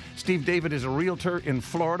off-season, Steve David is a realtor in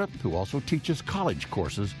Florida who also teaches college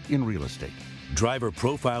courses in real estate. Driver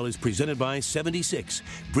Profile is presented by 76.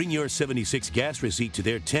 Bring your 76 gas receipt to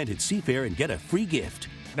their tent at Seafair and get a free gift.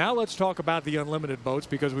 Now let's talk about the unlimited boats,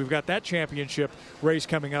 because we've got that championship race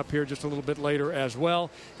coming up here just a little bit later as well.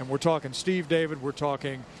 And we're talking Steve David. We're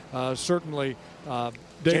talking certainly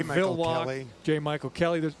Dave Villwock, J. Michael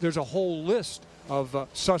Kelly. There's a whole list of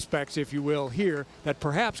suspects, if you will, here that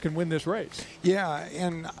perhaps can win this race. Yeah,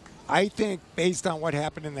 and I think based on what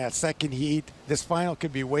happened in that second heat, this final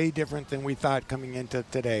could be way different than we thought coming into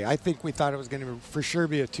today. I think we thought it was going to for sure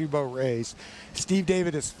be a two-boat race. Steve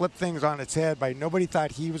David has flipped things on its head by nobody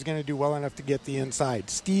thought he was going to do well enough to get the inside.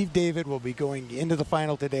 Steve David will be going into the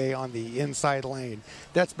final today on the inside lane.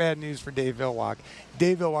 That's bad news for Dave Villwock.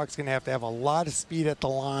 Dave Villwock's going to have a lot of speed at the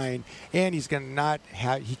line, and he's going to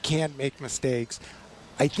he can't make mistakes.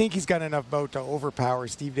 I think he's got enough boat to overpower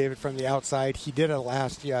Steve David from the outside. He did it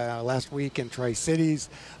last week in Tri-Cities.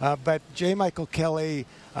 But J. Michael Kelly,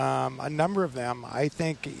 a number of them, I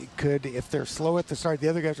think could, if they're slow at the start, the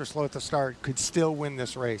other guys are slow at the start, could still win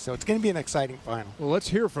this race. So it's going to be an exciting final. Well, let's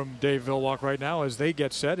hear from Dave Villwock right now as they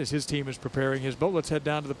get set, as his team is preparing his boat. Let's head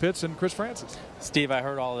down to the pits and Chris Francis. Steve, I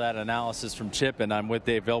heard all of that analysis from Chip, and I'm with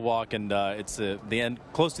Dave Villwock, and it's the end,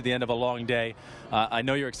 close to the end of a long day. I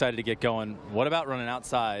know you're excited to get going. What about running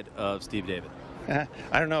outside of Steve David?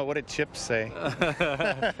 I don't know. What did Chip say?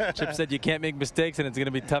 Chip said you can't make mistakes, and it's going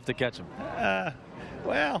to be tough to catch him.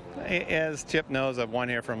 Well, as Chip knows, I've won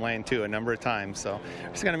here from lane 2 a number of times, so we're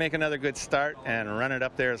just going to make another good start and run it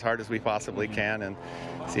up there as hard as we possibly can and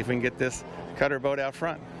see if we can get this cutter boat out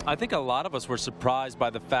front. I think a lot of us were surprised by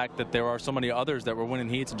the fact that there are so many others that were winning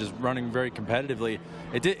heats and just running very competitively.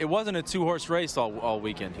 It wasn't a two-horse race all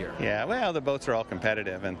weekend here. Yeah, well, the boats are all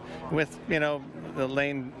competitive, and with, you know, the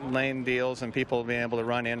lane deals and people being able to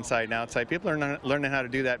run inside and outside, people are learning how to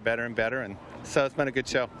do that better and better, and so it's been a good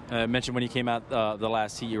show. I mentioned when you came out the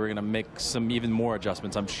last heat you were going to make some even more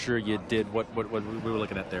adjustments. I'm sure you did. What we were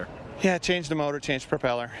looking at there? Yeah, change the motor, change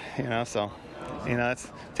propeller, you know, so, you know,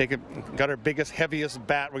 got our biggest, heaviest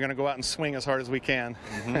bat. We're going to go out and swing as hard as we can.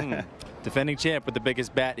 Mm-hmm. Defending champ with the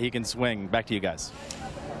biggest bat he can swing. Back to you guys.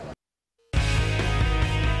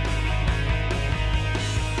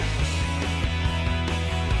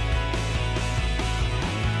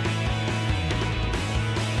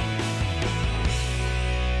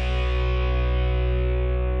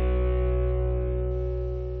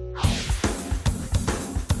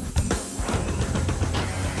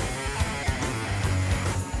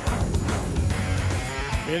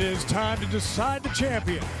 It is time to decide the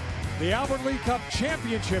champion. The Albert Lee Cup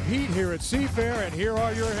Championship heat here at Seafair, and here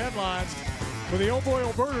are your headlines. For the Oh Boy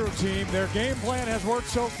Alberta team, their game plan has worked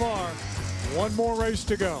so far. One more race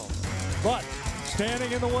to go. But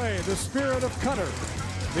standing in the way, the spirit of Cutter,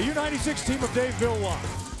 the U-96 team of Dave Villwock.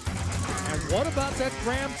 And what about that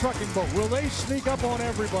Graham trucking boat? Will they sneak up on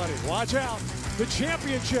everybody? Watch out. The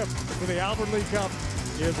championship for the Albert Lee Cup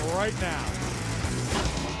is right now.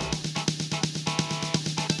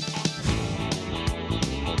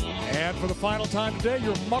 And for the final time today,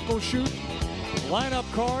 your Muckleshoot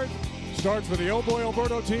lineup card starts with the Oh Boy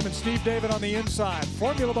Alberto team and Steve David on the inside.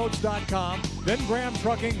 FormulaBoats.com, then Graham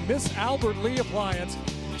Trucking, Miss Albert Lee Appliance,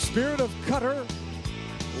 Spirit of Cutter,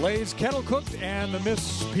 Lay's Kettle Cooked, and the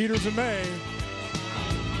Miss Peters and May.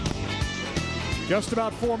 Just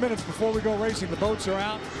about 4 minutes before we go racing, the boats are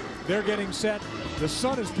out. They're getting set. The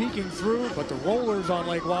sun is peeking through, but the rollers on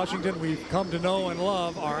Lake Washington we've come to know and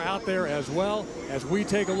love are out there as well, as we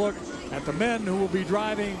take a look at the men who will be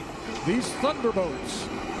driving these Thunderboats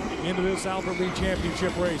into this Albert Lee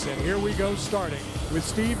Championship race. And here we go, starting with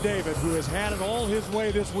Steve David, who has had it all his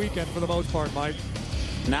way this weekend for the most part, Mike.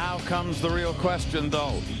 Now comes the real question,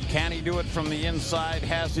 though. Can he do it from the inside?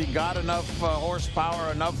 Has he got enough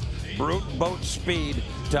horsepower, enough brute boat speed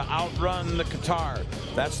to outrun the Qatar?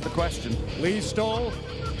 That's the question. Lee Stoll,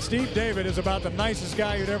 Steve David is about the nicest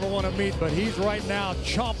guy you'd ever want to meet, but he's right now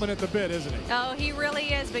chomping at the bit, isn't he? Oh, he really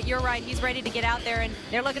is, but you're right. He's ready to get out there, and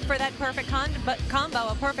they're looking for that perfect combo,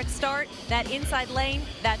 a perfect start, that inside lane.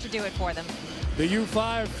 That should do it for them. The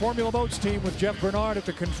U5 Formula Boats team with Jeff Bernard at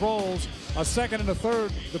the controls, a second and a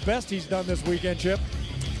third, the best he's done this weekend, Chip.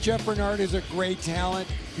 Jeff Bernard is a great talent.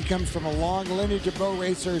 He comes from a long lineage of boat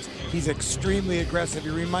racers. He's extremely aggressive. He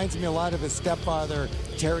reminds me a lot of his stepfather,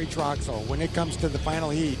 Terry Troxel. When it comes to the final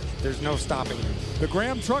heat, there's no stopping him. The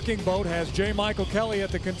Graham Trucking boat has J. Michael Kelly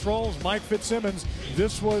at the controls. Mike Fitzsimmons,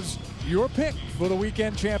 this was your pick for the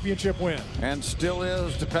weekend championship win. And still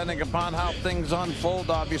is, depending upon how things unfold.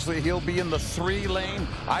 Obviously, he'll be in the 3 lane.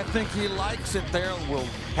 I think he likes it there. We'll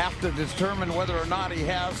have to determine whether or not he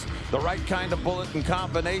has the right kind of bullet and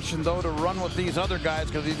combination, though, to run with these other guys,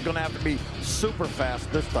 because he's going to have to be super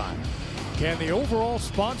fast this time. Can the overall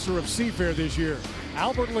sponsor of Seafair this year,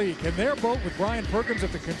 Albert Lee, can their boat with Brian Perkins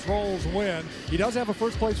at the controls win? He does have a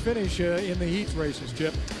first-place finish in the heats races,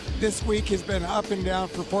 Chip. This week has been up and down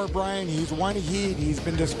for Fort Bryan. He's won a heat. He's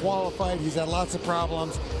been disqualified. He's had lots of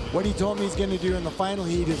problems. What he told me he's going to do in the final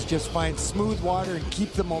heat is just find smooth water and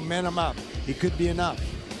keep the momentum up. It could be enough.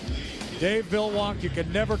 Dave Villwock, you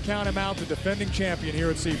can never count him out, the defending champion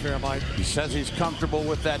here at Seafair, Mike. He says he's comfortable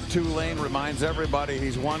with that 2 lane, reminds everybody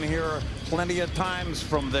he's won here plenty of times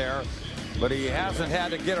from there, but he hasn't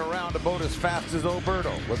had to get around a boat as fast as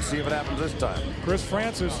Oberto. Let's see if it happens this time. Chris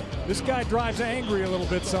Francis, this guy drives angry a little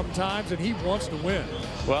bit sometimes, and he wants to win.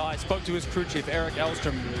 Well, I spoke to his crew chief, Eric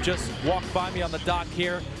Elstrom, just walked by me on the dock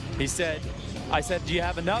here. I said, do you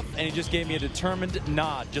have enough? And he just gave me a determined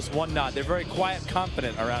nod, just one nod. They're very quiet,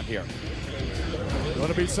 confident around here. Going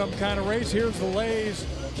to be some kind of race. Here's the Lays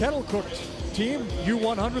Kettle Cooked team,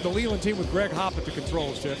 U100, the Leland team with Greg Hopp at the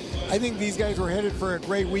controls, Chip. I think these guys were headed for a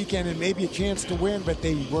great weekend and maybe a chance to win, but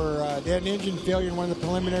they had an engine failure in one of the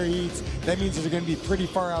preliminary heats. That means they're going to be pretty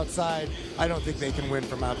far outside. I don't think they can win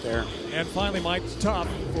from out there. And finally, Mike, it's tough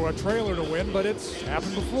for a trailer to win, but it's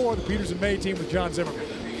happened before. The Peters and May team with John Zimmerman.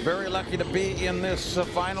 Very lucky to be in this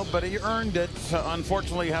final, but he earned it.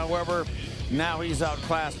 Unfortunately, however, now he's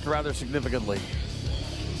outclassed rather significantly.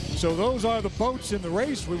 So those are the boats in the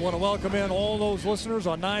race. We want to welcome in all those listeners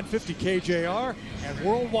on 950 KJR and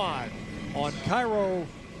worldwide on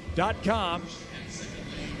Cairo.com.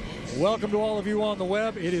 Welcome to all of you on the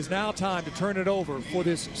web. It is now time to turn it over for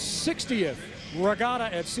this 60th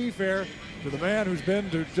regatta at Seafair to the man who's been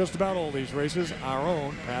to just about all these races, our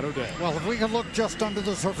own Pat O'Day. Well, if we can look just under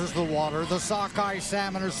the surface of the water, the sockeye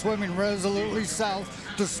salmon are swimming resolutely south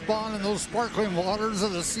to spawn in those sparkling waters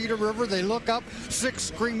of the Cedar River. They look up, 6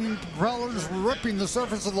 screaming propellers ripping the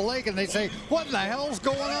surface of the lake, and they say, what the hell's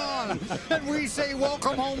going on? And we say,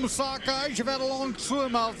 welcome home, sockeyes. You've had a long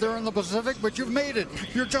swim out there in the Pacific, but you've made it.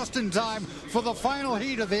 You're just in time for the final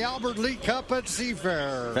heat of the Albert Lee Cup at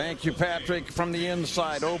Seafair. Thank you, Patrick. From the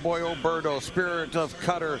inside, Oh Boy Oberto, Spirit of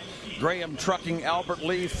Cutter, Graham Trucking, Albert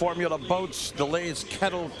Lee, Formula Boats, Delays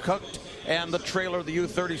Kettle Cooked, and the trailer, the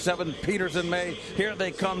U-37 Peters and May. Here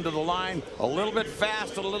they come to the line. A little bit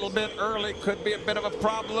fast, a little bit early. Could be a bit of a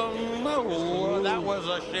problem. Oh, that was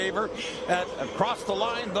a shaver. Across the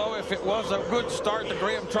line, though, if it was a good start, the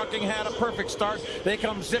Graham Trucking had a perfect start. They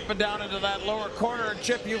come zipping down into that lower corner, and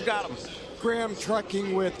Chip, you've got them. Graham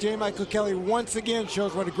Trucking with J. Michael Kelly once again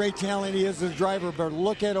shows what a great talent he is as a driver, but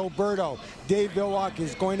look at Oberto. Dave Villwock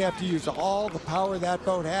is going to have to use all the power that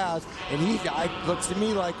boat has, and looks to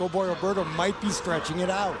me like, oh boy, Oberto might be stretching it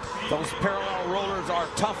out. Those parallel rollers are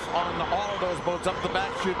tough on all of those boats up the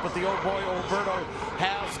back chute, but the oh boy, Oberto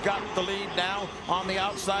has got the lead now on the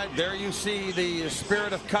outside. There you see the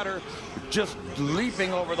Spirit of Cutter just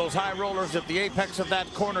leaping over those high rollers at the apex of that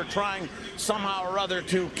corner, trying somehow or other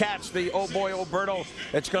to catch the oh boy, Oberto.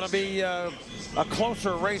 It's going to be a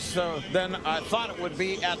closer race than I thought it would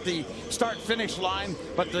be at the start-finish line,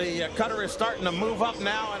 but the Cutter is starting to move up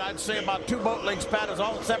now, and I'd say about 2 boat lengths, Pat, is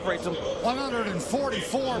all that separates them.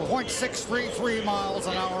 144.633 miles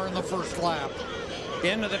an hour in the first lap.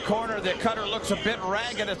 Into the corner, the Cutter looks a bit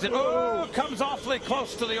ragged as it comes awfully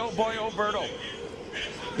close to the oh boy, Oberto.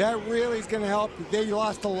 That really is going to help. They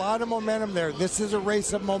lost a lot of momentum there. This is a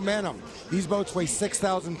race of momentum. These boats weigh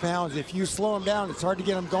 6,000 pounds. If you slow them down, it's hard to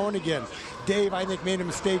get them going again. Dave, I think, made a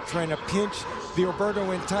mistake trying to pinch the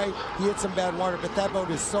Oberto in tight. He hit some bad water, but that boat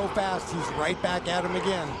is so fast, he's right back at him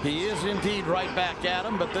again. He is indeed right back at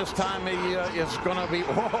him, but this time he is going to be,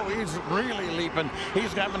 he's really leaping.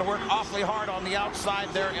 He's having to work awfully hard on the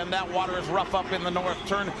outside there, and that water is rough up in the north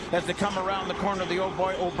turn as they come around the corner. The oh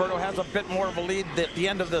boy, Oberto has a bit more of a lead at the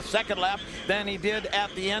end of the second lap than he did at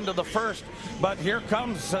the end of the first. But here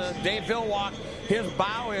comes Dave Villwock. His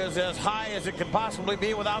bow is as high as it could possibly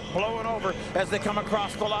be without blowing over as they come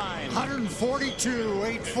across the line.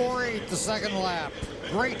 142.848 the second lap.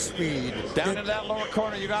 Great speed. Down in that lower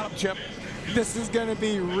corner, you got him, Chip. this is going to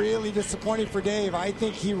be really disappointing for Dave. I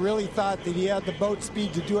think he really thought that he had the boat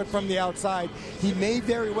speed to do it from the outside. He may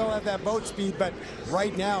very well have that boat speed, but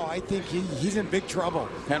right now I think he's in big trouble.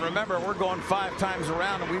 And remember, we're going 5 times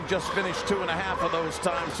around, and we've just finished 2.5 of those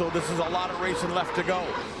times, so this is a lot of racing left to go.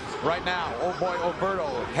 Right now, oh boy,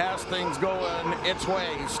 Alberto has things going its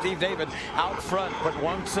way. Steve David out front, but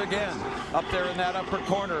once again, up there in that upper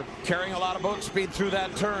corner, carrying a lot of boat speed through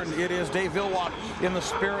that turn. It is Dave Villwock in the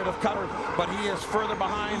Spirit of Cutter, but he is further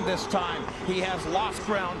behind this time. He has lost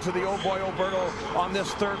ground to the oh boy, Alberto on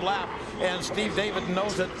this 3rd lap, and Steve David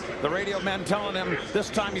knows it. The radio man telling him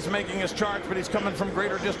this time he's making his charge, but he's coming from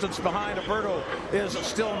greater distance behind. Alberto is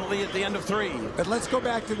still in the lead at the end of 3. But let's go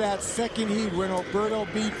back to that second heat when Alberto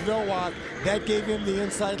beat Villwock. That gave him the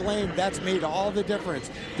inside lane. That's made all the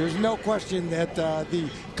difference. There's no question that the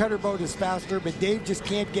Cutter boat is faster, but Dave just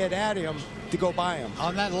can't get at him to go by him.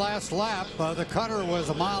 On that last lap, the Cutter was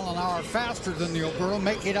a mile an hour faster than the Alberto,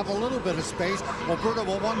 making up a little bit of space. Alberto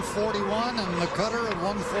at 141 and the Cutter at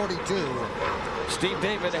 142. Steve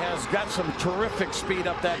David has got some terrific speed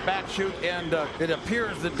up that back chute, and it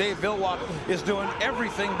appears that Dave Villwock is doing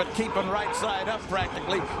everything but keeping right side up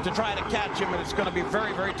practically to try to catch him, and it's going to be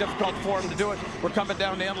very, very difficult for him to do it. We're coming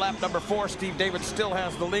down to end lap number 4. Steve David still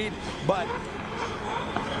has the lead, but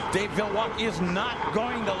Dave Villwock is not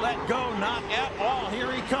going to let go, not at all.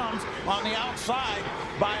 Here he comes on the outside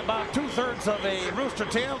by about 2/3 of a rooster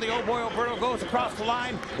tail. The oh boy Alberto goes across the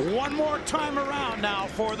line one more time around now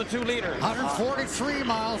for the 2 leaders. 143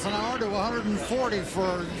 miles an hour to 140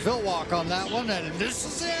 for Villwock on that one, and this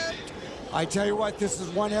is it. I tell you what, this is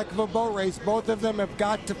one heck of a boat race. Both of them have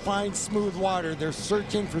got to find smooth water. They're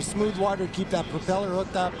searching for smooth water to keep that propeller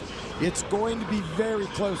hooked up. It's going to be very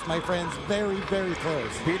close, my friends. Very, very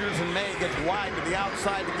close. Peters and May gets wide to the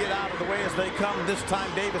outside to get out of the way as they come. This time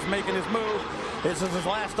Dave is making his move. This is his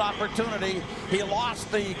last opportunity. He lost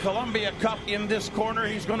the Columbia Cup in this corner.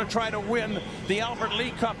 He's going to try to win the Albert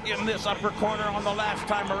Lee Cup in this upper corner on the last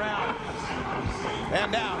time around.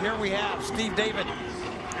 And now here we have Steve David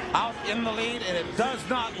out in the lead, and it does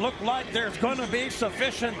not look like there's going to be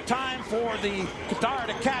sufficient time for the Qatar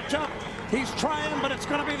to catch up. He's trying, but it's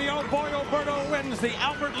going to be the oh boy Alberto wins the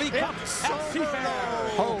Albert Lee Cup at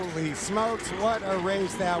Seafair. Holy smokes, what a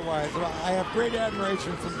race that was. I have great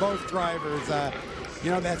admiration for both drivers.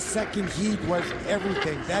 You know, that second heat was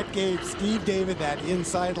everything. That gave Steve David that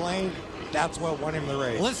inside lane. That's what won him the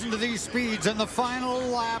race. Listen to these speeds in the final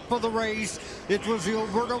lap of the race. It was the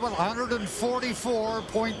Alberto at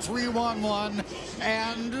 144.311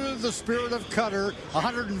 and the Spirit of Cutter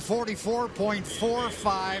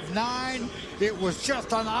 144.459. It was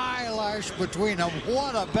just an eyelash between them.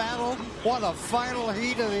 What a battle. What a final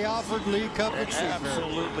heat of the Albert Lee Cup at Seafair.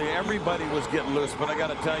 Absolutely. Everybody was getting loose, but I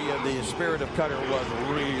got to tell you, the Spirit of Cutter was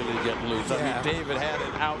really getting loose. Yeah. I mean, David had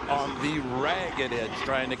it out on the ragged edge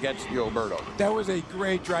trying to catch the Alberto. That was a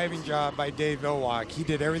great driving job by Dave Villwock. He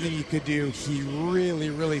did everything he could do. He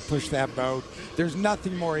really, really pushed that boat. There's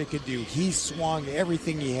nothing more he could do. He swung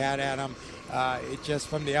everything he had at him. It just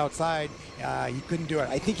from the outside, he couldn't do it.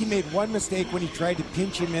 I think he made one mistake when he tried to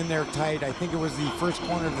pinch him in there tight. I think it was the first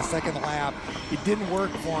corner of the second lap. It didn't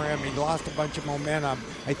work for him. He lost a bunch of momentum.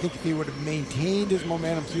 I think if he would have maintained his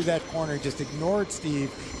momentum through that corner, just ignored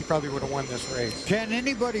Steve, he probably would have won this race. Can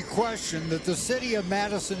anybody question that the city of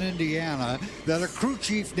Madison, Indiana, that a crew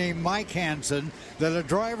chief named Mike Hansen, that a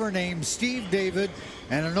driver named Steve David,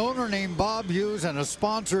 and an owner named Bob Hughes, and a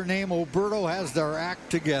sponsor named Alberto has their act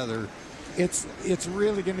together? It's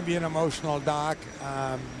really going to be an emotional doc.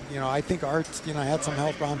 You know, I think Art's, had some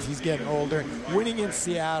health problems. He's getting older. Winning in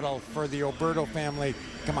Seattle for the Alberto family,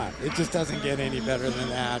 come on, it just doesn't get any better than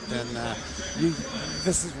that. And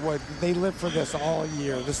this is what they live for, this all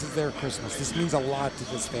year. This is their Christmas. This means a lot to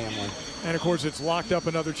this family. And of course, it's locked up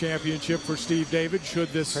another championship for Steve David. Should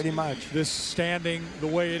this this standing the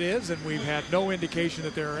way it is, and we've had no indication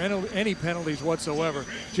that there are any penalties whatsoever.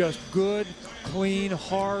 Just good, clean,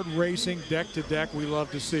 hard racing, deck to deck. We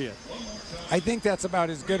love to see it. I think that's about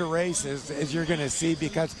as good a race as you're going to see,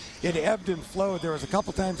 because it ebbed and flowed. There was a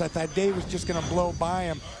couple times I thought Dave was just going to blow by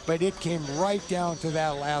him, but it came right down to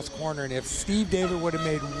that last corner. And if Steve David would have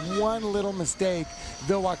made one little mistake,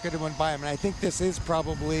 Villwock could have went by him. And I think this is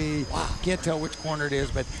probably, can't tell which corner it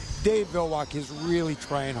is, but Dave Villwock is really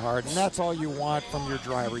trying hard, and that's all you want from your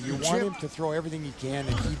driver. You want him to throw everything he can,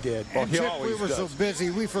 and he did. Well, we were so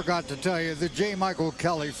busy, we forgot to tell you that J. Michael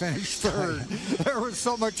Kelly finished third. There was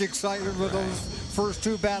so much excitement with those first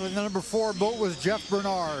two battling. The number 4 boat was Jeff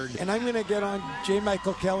Bernard. And I'm going to get on J.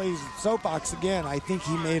 Michael Kelly's soapbox again. I think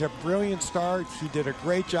he made a brilliant start. He did a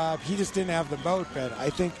great job. He just didn't have the boat. But I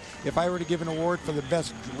think if I were to give an award for the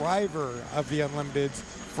best driver of the Unlimiteds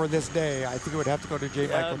for this day, I think it would have to go to J.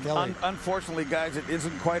 Michael Kelly. Unfortunately, guys, it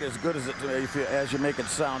isn't quite as good as you make it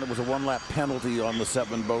sound. It was a 1-lap penalty on the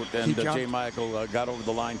 7 boat, and J. Michael got over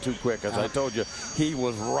the line too quick. As I told you, he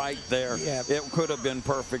was right there. Yeah. It could have been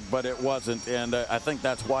perfect, but it wasn't, and I think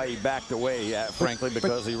that's why he backed away, frankly,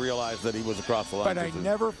 because he realized that he was across the line. But I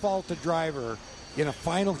never fault a driver in a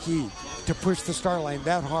final heat to push the start line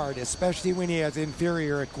that hard, especially when he has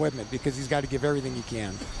inferior equipment, because he's got to give everything he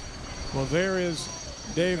can. Well, there is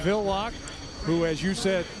Dave Villwock, who, as you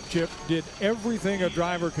said, Chip, did everything a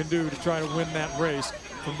driver can do to try to win that race,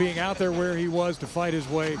 from being out there where he was to fight his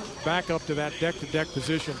way back up to that deck-to-deck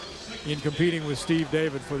position in competing with Steve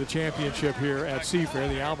David for the championship here at Seafair,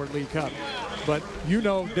 the Albert Lee Cup. But you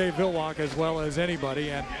know Dave Villwock as well as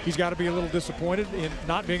anybody, and he's got to be a little disappointed in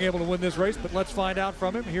not being able to win this race, but let's find out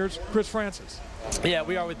from him. Here's Chris Francis. Yeah,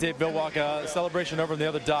 we are with Dave Villwock. Celebration over on the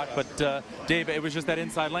other dock, but Dave, it was just that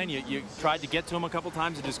inside lane. You tried to get to him a couple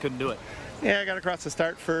times and just couldn't do it. Yeah, I got across the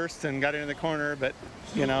start first and got into the corner, but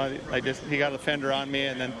you know, he got a fender on me,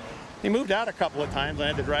 and then he moved out a couple of times. I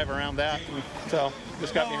had to drive around that, and so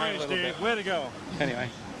just got behind a little bit. Way to go! Anyway.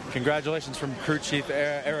 Congratulations from crew chief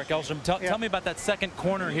Eric Elsham. Tell me about that second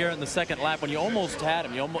corner here in the second lap when you almost had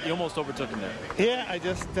him. You almost overtook him there. Yeah, I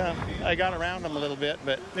just I got around him a little bit,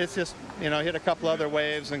 but it's just, you know, hit a couple other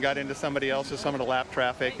waves and got into somebody else's, some of the lap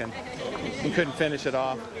traffic, and couldn't finish it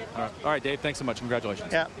off. All right, Dave, thanks so much.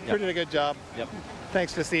 Congratulations. Yeah, pretty did a good job. Yep.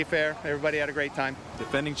 Thanks to Seafair. Everybody had a great time.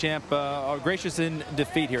 Defending champ, gracious in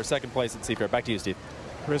defeat here, second place at Seafair. Back to you, Steve.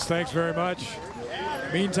 Chris, thanks very much.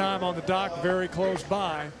 Meantime, on the dock, very close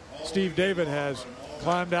by, Steve David has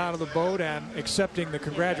climbed out of the boat and accepting the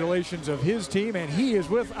congratulations of his team, and he is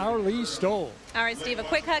with our Lee Stoll. All right, Steve, a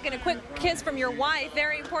quick hug and a quick kiss from your wife.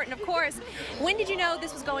 Very important, of course. When did you know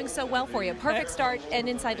this was going so well for you? Perfect start and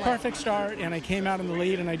inside lane. Perfect start, and I came out in the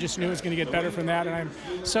lead, and I just knew it was going to get better from that, and I'm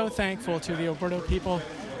so thankful to the Alberto people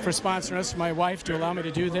for sponsoring us, my wife, to allow me to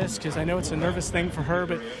do this, because I know it's a nervous thing for her,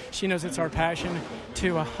 but she knows it's our passion.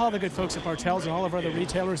 To all the good folks at Bartels and all of our other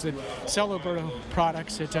retailers that sell Alberto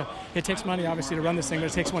products. It takes money, obviously, to run this thing, but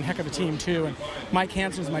it takes one heck of a team, too. And Mike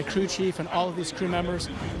Hansen's my crew chief, and all of these crew members,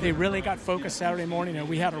 they really got focused Saturday morning. You know,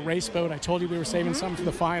 we had a race boat. I told you we were saving something for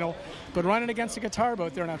the final. But running against a guitar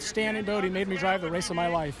boat, they're an outstanding boat. He made me drive the race of my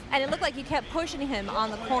life. And it looked like you kept pushing him on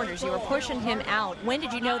the corners. You were pushing him out. When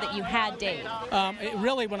did you know that you had Dave?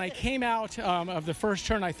 Really, when I came out of the first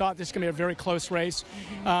turn, I thought this was going to be a very close race.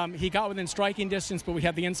 He got within striking distance, but we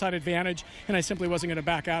had the inside advantage, and I simply wasn't going to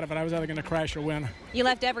back out of it. I was either going to crash or win. You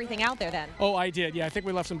left everything out there then? Oh, I did. Yeah, I think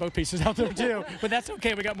we left some boat pieces out there, too. But that's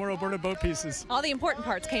okay. We got more Alberta boat pieces. All the important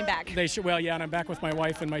parts came back. They should. Well, yeah, and I'm back with my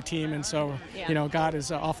wife and my team, and so, you know, God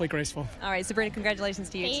is awfully graceful. All right, Sabrina, congratulations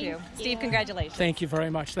to you, too. Steve, congratulations. Thank you very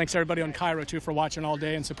much. Thanks, everybody on Cairo, too, for watching all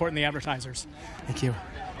day and supporting the advertisers. Thank you.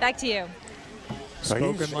 Back to you.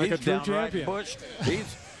 Spoken like a true champion. Pushed.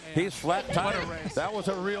 He's flat tire. That was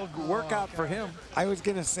a real workout for him. I was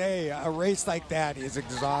going to say, a race like that is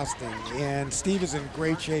exhausting, and Steve is in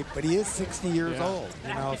great shape, but he is 60 years old,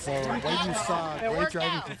 you know, so when you saw a great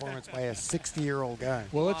driving performance by a 60-year-old guy.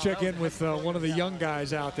 Well, let's check in with one of the young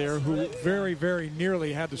guys out there who very, very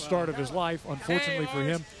nearly had the start of his life. Unfortunately for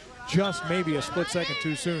him, just maybe a split second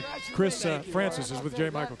too soon. Chris Francis is with J.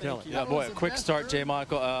 Michael Kelly. Yeah, boy, a quick start, J.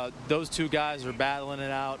 Michael. Those two guys are battling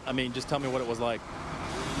it out. I mean, just tell me what it was like.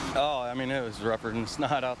 Oh, I mean, it was rougher than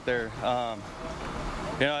snot out there.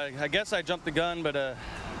 You know, I guess I jumped the gun, but I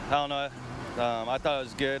don't know. I thought it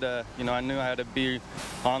was good. You know, I knew I had to be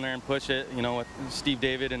on there and push it, you know, with Steve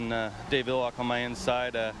David and Dave Villwock on my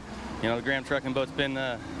inside. You know, the Graham Trucking boat's been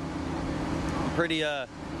pretty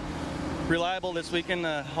reliable this weekend,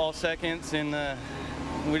 all seconds, and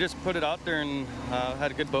we just put it out there and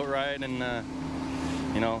had a good boat ride, and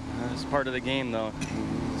you know, it's part of the game, though.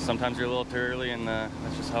 Sometimes you're a little too early, and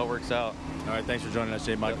that's just how it works out. All right, thanks for joining us,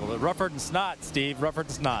 J. Michael. Rougher than snot, Steve. Rougher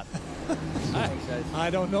than snot. I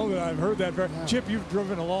don't know that I've heard that. Chip, you've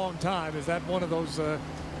driven a long time. Is that one of those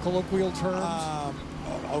colloquial terms?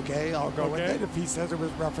 Okay, I'll go with it. If he says it was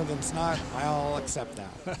rougher than snot, I'll accept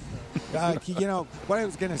that. You know, what I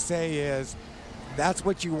was going to say is that's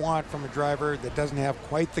what you want from a driver that doesn't have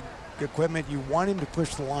quite the equipment, you want him to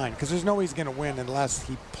push the line because there's no way he's going to win unless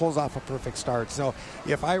he pulls off a perfect start. So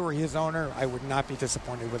if I were his owner, I would not be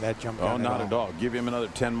disappointed with that jump gun. Oh, not at all. Give him another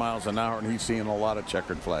 10 miles an hour, and he's seeing a lot of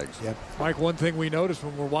checkered flags. Yep. Mike, one thing we noticed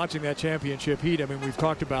when we're watching that championship heat, I mean, we've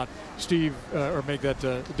talked about Dave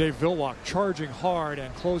Villwock charging hard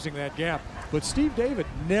and closing that gap, but Steve David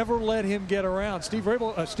never let him get around. Steve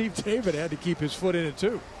David had to keep his foot in it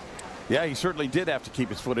too. Yeah, he certainly did have to keep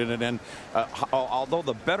his foot in it, and although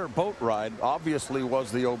the better boat ride obviously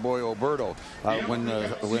was the Oh Boy Oberto, when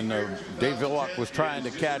Dave Villwock was trying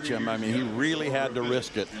to catch him, I mean, he really had to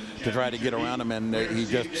risk it to try to get around him, and he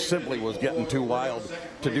just simply was getting too wild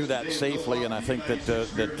to do that safely, and I think that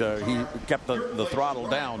he kept the throttle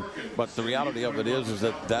down, but the reality of it is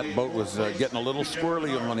that boat was getting a little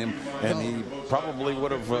squirrely on him, and he probably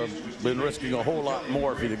would have been risking a whole lot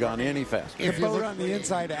more if he'd have gone any faster. The boat on the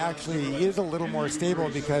inside actually is a little more stable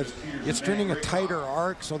because it's turning a tighter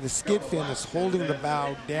arc, so the skid fin is holding the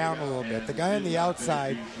bow down a little bit. The guy on the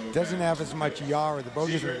outside doesn't have as much yaw, or the boat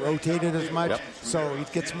isn't rotated as much, so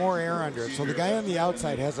it gets more air under it. So the guy on the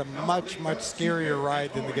outside has a much, much scarier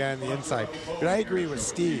ride than the guy on the inside. But I agree with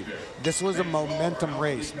Steve. This was a momentum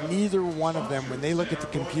race. Neither one of them, when they look at the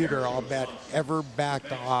computer, I'll bet, ever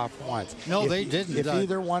backed off once. No, they didn't. If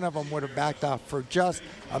either one of them would have backed off for just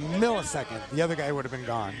a millisecond, the other guy would have been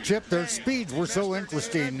gone. Chip, their speeds were so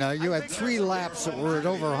interesting. You had 3 laps that were at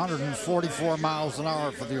over 144 miles an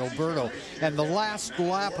hour for the Oberto, and the last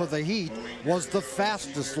lap of the heat was the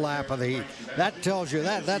fastest lap of the heat. That tells you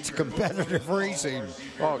that's competitive racing.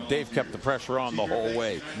 Oh, Dave kept the pressure on the whole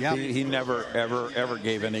way. Yep. He never, ever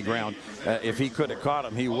gave any ground. If he could have caught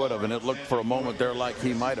him, he would have, and it looked for a moment there like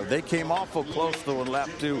he might have. They came awful close to lap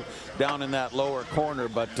 2 down in that lower corner,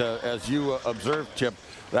 but as you observed, Chip,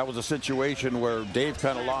 that was a situation where Dave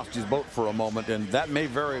kind of lost his boat for a moment, and that may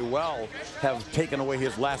very well have taken away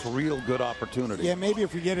his last real good opportunity. Yeah, maybe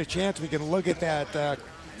if we get a chance, we can look at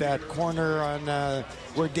that corner on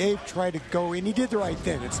where Dave tried to go, and he did the right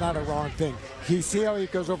thing. It's not a wrong thing. See how he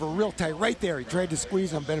goes over real tight right there. He tried to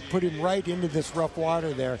squeeze him, but it put him right into this rough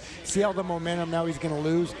water there. See all the momentum now he's going to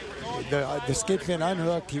lose? The skid fin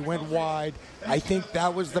unhooked. He went wide. I think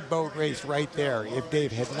that was the boat race right there. If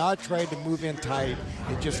Dave had not tried to move in tight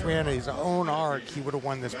and just ran his own arc, he would have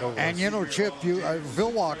won this boat race. And you know, Chip,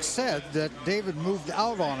 Villwock said that David moved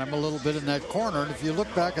out on him a little bit in that corner, and if you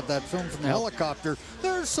look back at that film from the helicopter,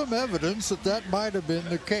 there's some evidence that might have been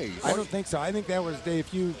the case. I don't think so. I think that was Dave.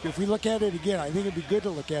 If we look at it again, I think it'd be good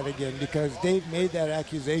to look at it again because Dave made that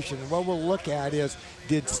accusation. And what we'll look at is,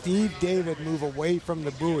 did Steve David move away from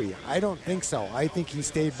the buoy? I don't think so. I think he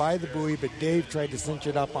stayed by the buoy, but Dave tried to cinch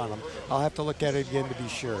it up on him. I'll have to look at it again to be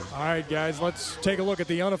sure. All right, guys, let's take a look at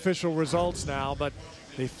the unofficial results now, but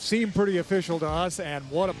they seem pretty official to us, and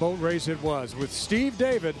what a boat race it was, with Steve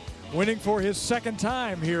David winning for his second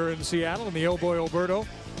time here in Seattle in the Oh Boy Oberto,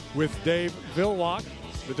 with Dave Villwock,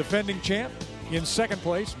 the defending champ, in second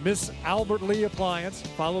place, Miss Albert Lee Appliance,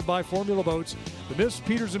 followed by Formula Boats, the Miss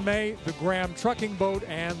Peters and May, the Graham Trucking Boat,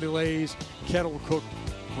 and the Lay's Kettle Cook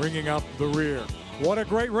bringing up the rear. What a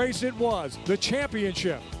great race it was, the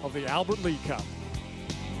championship of the Albert Lee Cup.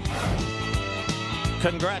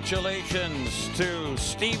 Congratulations to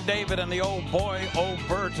Steve David and the Oh Boy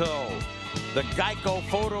Oberto, the Geico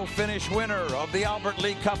photo finish winner of the Albert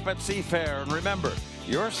Lee Cup at Seafair. And remember,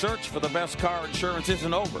 your search for the best car insurance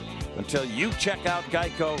isn't over until you check out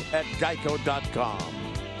Geico at geico.com.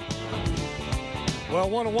 Well,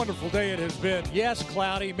 what a wonderful day it has been. Yes,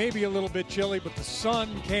 cloudy, maybe a little bit chilly, but the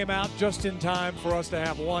sun came out just in time for us to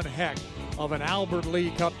have one heck of an Albert Lee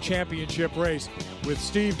Cup championship race, with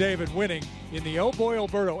Steve David winning in the Oh Boy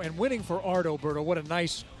Oberto and winning for Art Oberto. What a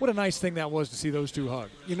nice thing that was to see those two hug.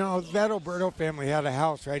 You know, that Oberto family had a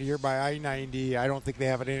house right here by I-90. I don't think they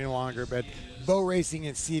have it any longer, but boat racing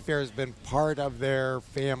at Seafair has been part of their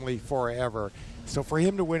family forever. So for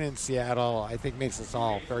him to win in Seattle, I think makes us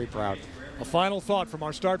all very proud. A final thought from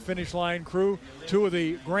our start-finish line crew, two of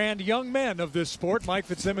the grand young men of this sport, Mike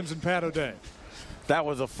Fitzsimmons and Pat O'Day. That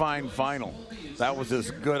was a fine final. That was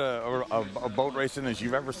as good a boat racing as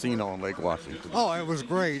you've ever seen on Lake Washington. Oh, it was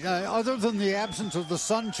great. Other than the absence of the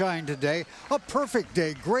sunshine today, a perfect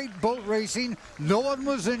day. Great boat racing. No one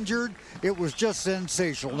was injured. It was just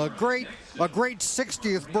sensational. A great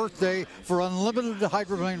 60th birthday for unlimited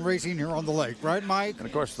hydroplane racing here on the lake. Right, Mike? And,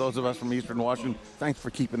 of course, those of us from Eastern Washington, thanks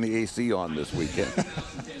for keeping the AC on this weekend.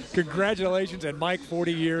 Congratulations, and Mike,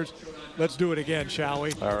 40 years. Let's do it again, shall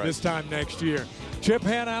we? All right. This time next year. Chip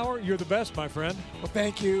Hanauer, you're the best, my friend. Well,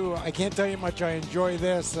 thank you. I can't tell you how much I enjoy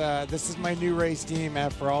this. This is my new race team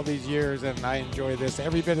after all these years, and I enjoy this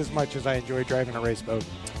every bit as much as I enjoy driving a race boat.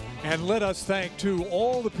 And let us thank, too,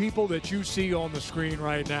 all the people that you see on the screen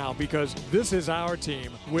right now, because this is our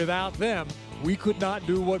team. Without them, we could not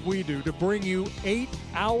do what we do to bring you 8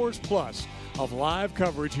 hours plus of live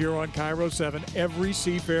coverage here on Cairo 7 every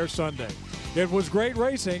Seafair Sunday. It was great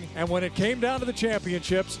racing, and when it came down to the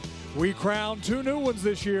championships, we crowned 2 new ones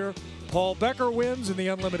this year. Paul Becker wins in the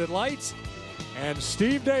Unlimited Lights, and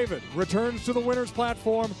Steve David returns to the winner's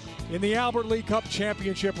platform in the Albert Lee Cup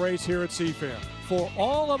Championship race here at Seafair. For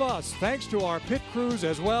all of us, thanks to our pit crews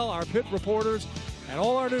as well, our pit reporters, and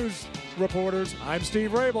all our news reporters, I'm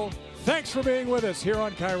Steve Rabel. Thanks for being with us here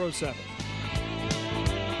on Cairo 7.